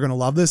didn't think we were going to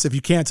love this. If you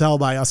can't tell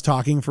by us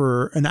talking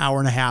for an hour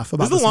and a half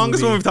about this is the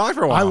longest one we've talked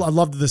for a while. I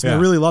loved this. I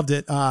really loved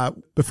it.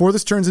 Before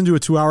this turns into a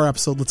 2-hour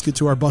episode, let's get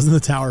to our Buzz in the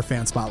Tower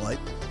fan spotlight.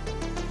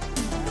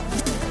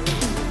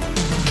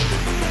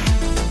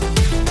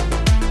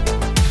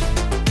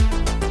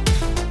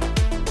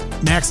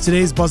 Max,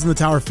 today's Buzz in the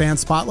Tower fan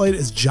spotlight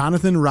is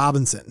Jonathan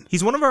Robinson.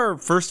 He's one of our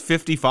first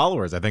 50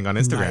 followers, I think, on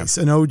Instagram. Nice.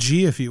 An OG,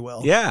 if you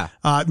will. Yeah.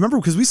 Remember,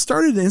 because we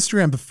started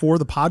Instagram before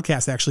the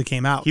podcast actually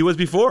came out. He was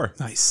before.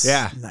 Nice.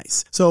 Yeah.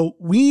 Nice. So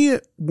we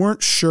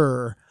weren't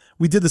sure.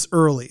 We did this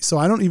early, so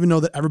I don't even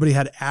know that everybody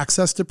had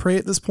access to Prey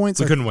at this point.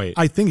 So we couldn't wait.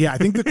 I think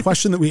the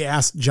question that we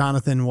asked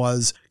Jonathan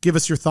was, give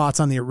us your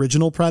thoughts on the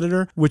original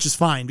Predator, which is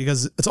fine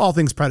because it's all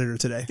things Predator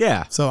today.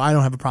 Yeah. So I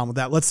don't have a problem with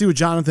that. Let's see what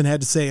Jonathan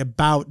had to say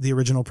about the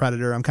original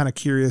Predator. I'm kind of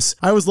curious.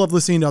 I always love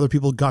listening to other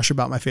people gush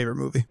about my favorite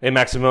movie. Hey,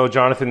 Maximo.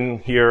 Jonathan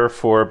here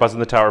for Buzz in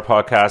the Tower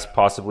podcast,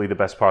 possibly the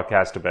best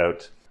podcast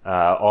about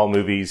all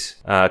movies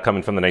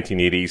coming from the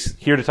 1980s.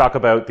 Here to talk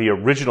about the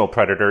original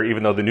Predator,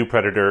 even though the new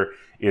Predator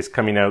is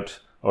coming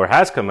out or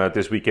has come out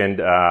this weekend.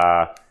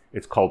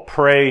 It's called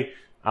Prey.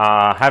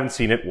 Haven't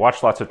seen it.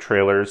 Watched lots of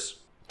trailers.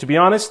 To be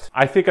honest,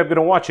 I think I'm going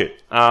to watch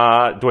it. Do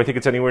I think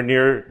it's going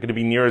to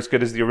be near as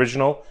good as the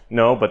original?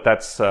 No, but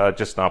that's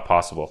just not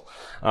possible.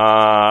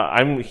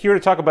 I'm here to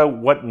talk about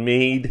what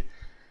made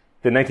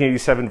the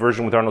 1987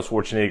 version with Arnold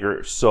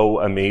Schwarzenegger so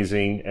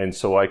amazing and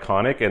so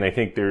iconic. And I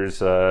think there's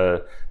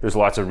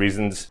lots of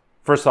reasons.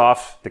 First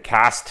off, the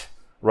cast.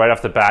 Right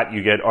off the bat,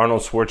 you get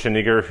Arnold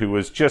Schwarzenegger, who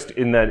was just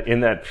in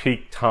that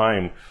peak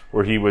time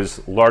where he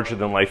was larger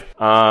than life.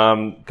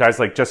 Guys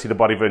like Jesse the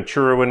Body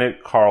Ventura in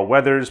it, Carl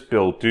Weathers,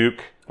 Bill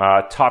Duke,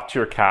 top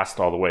tier cast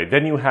all the way.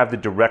 Then you have the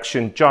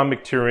direction, John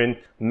McTiernan,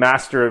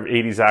 master of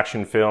 80s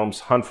action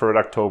films, Hunt for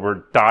Red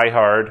October, Die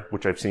Hard,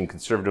 which I've seen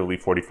conservatively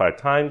 45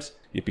 times,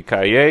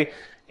 Yippee-ki-yay,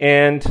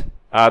 and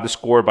the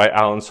score by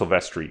Alan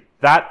Silvestri.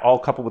 That all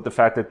coupled with the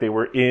fact that they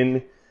were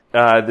in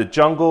the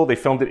jungle. They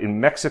filmed it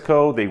in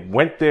Mexico. They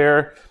went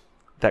there.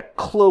 That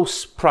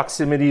close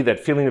proximity, that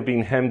feeling of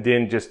being hemmed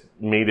in just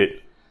made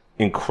it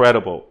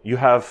incredible. You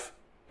have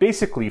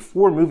basically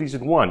 4 movies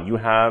in one. You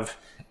have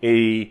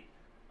a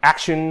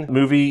action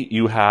movie,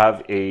 you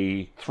have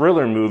a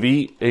thriller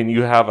movie, and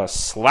you have a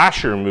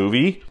slasher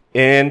movie,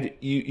 and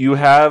you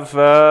have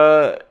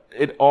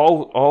it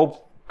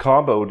all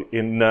comboed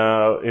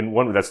in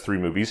one. That's 3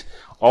 movies,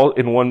 all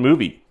in one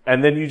movie.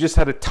 And then you just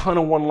had a ton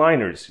of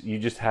one-liners. You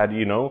just had,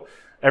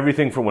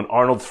 everything from when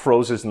Arnold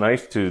throws his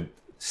knife to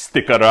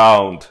stick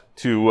around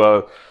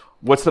to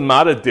what's the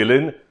matter,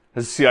 Dylan?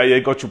 Has the CIA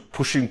got you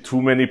pushing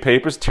too many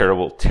papers?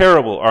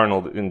 Terrible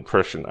Arnold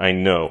impression, I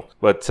know.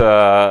 But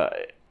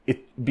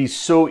it'd be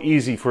so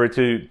easy for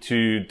it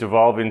to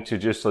devolve into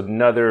just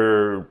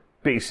another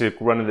basic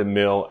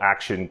run-of-the-mill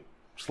action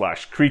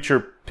 / creature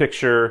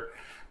picture.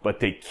 But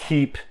they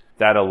keep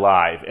that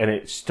alive, and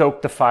it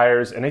stoked the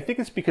fires. And I think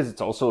it's because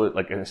it's also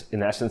like,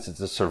 in essence, it's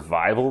a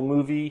survival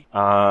movie.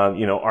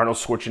 Arnold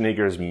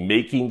Schwarzenegger is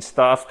making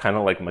stuff, kind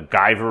of like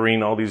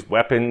MacGyvering all these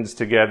weapons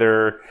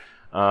together.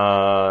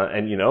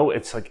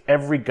 It's like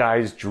every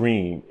guy's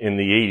dream in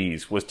the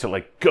 80s was to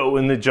like go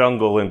in the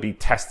jungle and be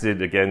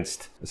tested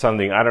against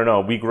something. I don't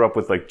know. We grew up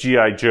with like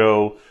G.I.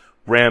 Joe,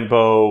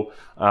 Rambo,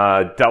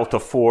 Delta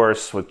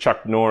Force with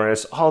Chuck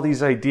Norris. All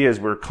these ideas,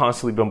 we're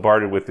constantly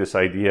bombarded with this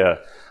idea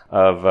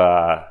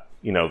of,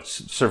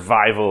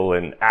 survival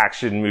and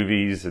action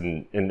movies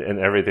and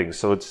everything.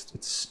 So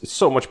it's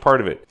so much part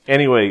of it.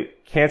 Anyway,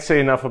 can't say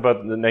enough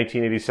about the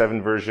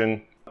 1987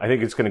 version. I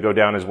think it's going to go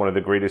down as one of the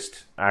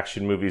greatest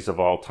action movies of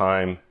all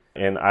time.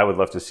 And I would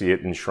love to see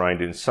it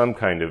enshrined in some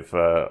kind of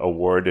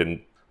award and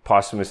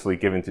posthumously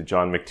given to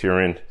John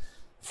McTiernan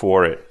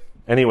for it.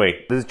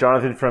 Anyway, this is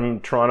Jonathan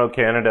from Toronto,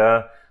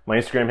 Canada. My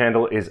Instagram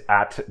handle is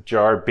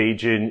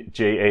 @Jarbajan,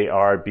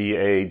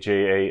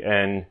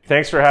 Jarbajan.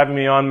 Thanks for having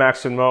me on,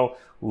 Max and Mo.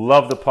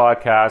 Love the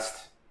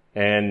podcast,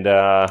 and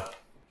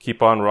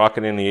keep on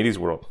rocking in the 80s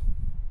world.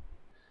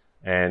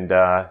 And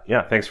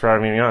thanks for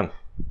having me on.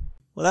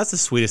 Well, that's the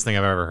sweetest thing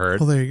I've ever heard.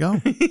 Well, there you go.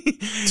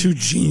 Two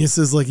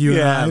geniuses like you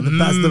and I.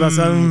 The best.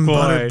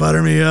 Boy.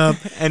 Butter me up.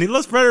 And he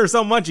loves Predator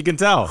so much, you can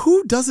tell.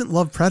 Who doesn't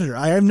love Predator?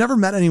 I've never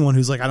met anyone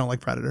who's like, I don't like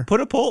Predator. Put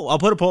a poll. I'll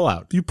put a poll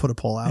out. You put a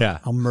poll out. Yeah.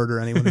 I'll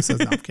murder anyone who says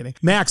no. I'm kidding.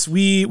 Max,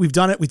 we've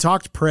done it. We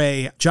talked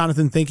Prey.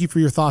 Jonathan, thank you for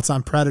your thoughts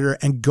on Predator,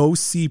 and go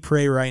see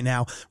Prey right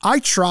now. I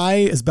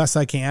try as best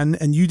I can,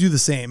 and you do the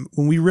same.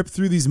 When we rip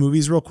through these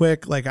movies real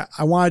quick, like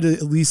I wanted to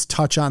at least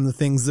touch on the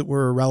things that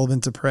were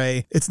relevant to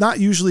Prey. It's not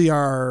usually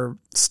our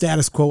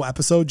status quo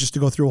episode just to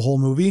go through a whole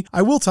movie.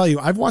 I will tell you,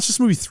 I've watched this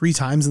movie 3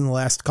 times in the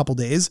last couple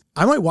days.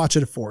 I might watch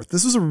it a 4th.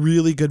 This was a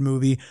really good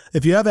movie.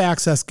 If you have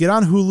access, get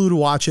on Hulu to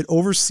watch it.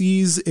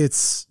 Overseas,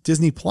 it's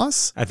Disney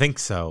Plus. I think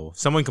so.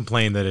 Someone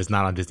complained that it's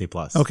not on Disney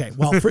Plus. Okay,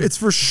 well, it's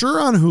for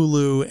sure on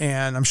Hulu,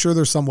 and I'm sure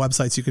there's some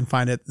websites you can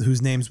find it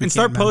whose names we and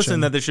can't start posting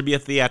mention. that there should be a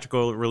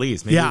theatrical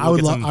release. Maybe Yeah,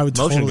 we'll I would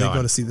totally going.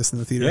 go to see this in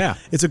the theater. Yeah.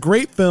 It's a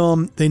great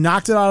film. They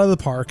knocked it out of the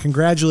park.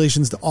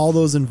 Congratulations to all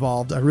those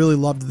involved. I really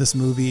loved this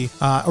movie.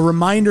 A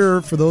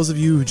reminder for those of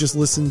you who just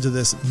listened to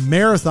this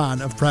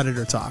marathon of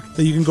Predator talk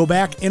that you can go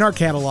back in our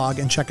catalog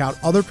and check out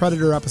other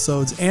Predator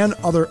episodes and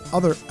other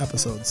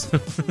episodes.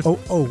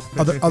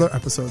 other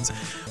episodes.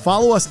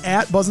 Follow us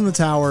at Buzz in the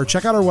Tower.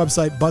 Check out our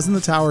website,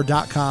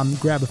 buzzinthetower.com.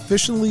 Grab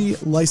officially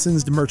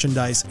licensed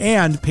merchandise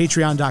and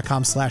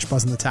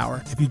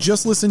patreon.com/buzzinthetower. If you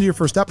just listened to your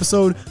first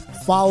episode,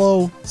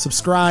 follow,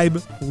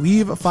 subscribe,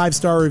 leave a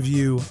 5-star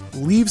review,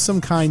 leave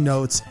some kind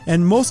notes,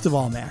 and most of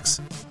all,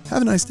 Max,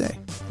 have a nice day.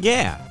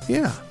 Yeah.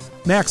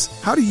 Max,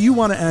 how do you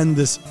want to end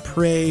this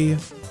Pray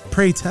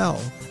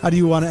Tell? How do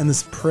you want to end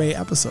this Prey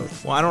episode?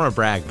 Well, I don't want to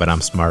brag, but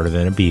I'm smarter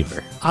than a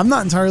beaver. I'm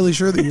not entirely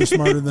sure that you're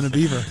smarter than a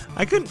beaver.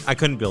 I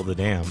couldn't build a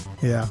dam.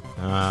 Yeah.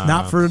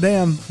 Not for a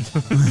dam.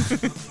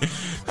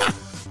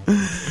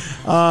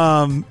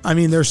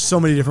 There's so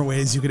many different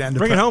ways you could end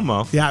Bring it home,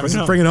 Mo. Yeah,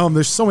 bring it home.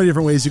 There's so many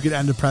different ways you could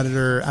end a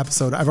Predator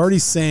episode. I've already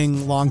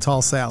sang Long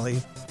Tall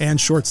Sally and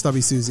Short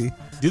Stubby Susie.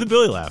 Do the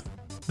Billy laugh.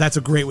 That's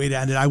a great way to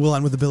end it. I will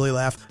end with the Billy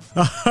laugh.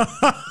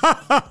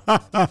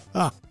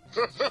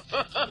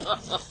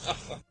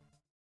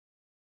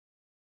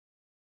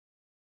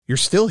 You're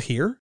still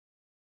here?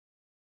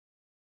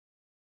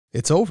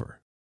 It's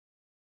over.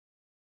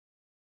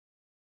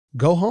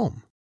 Go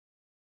home.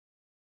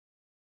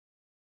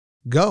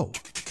 Go.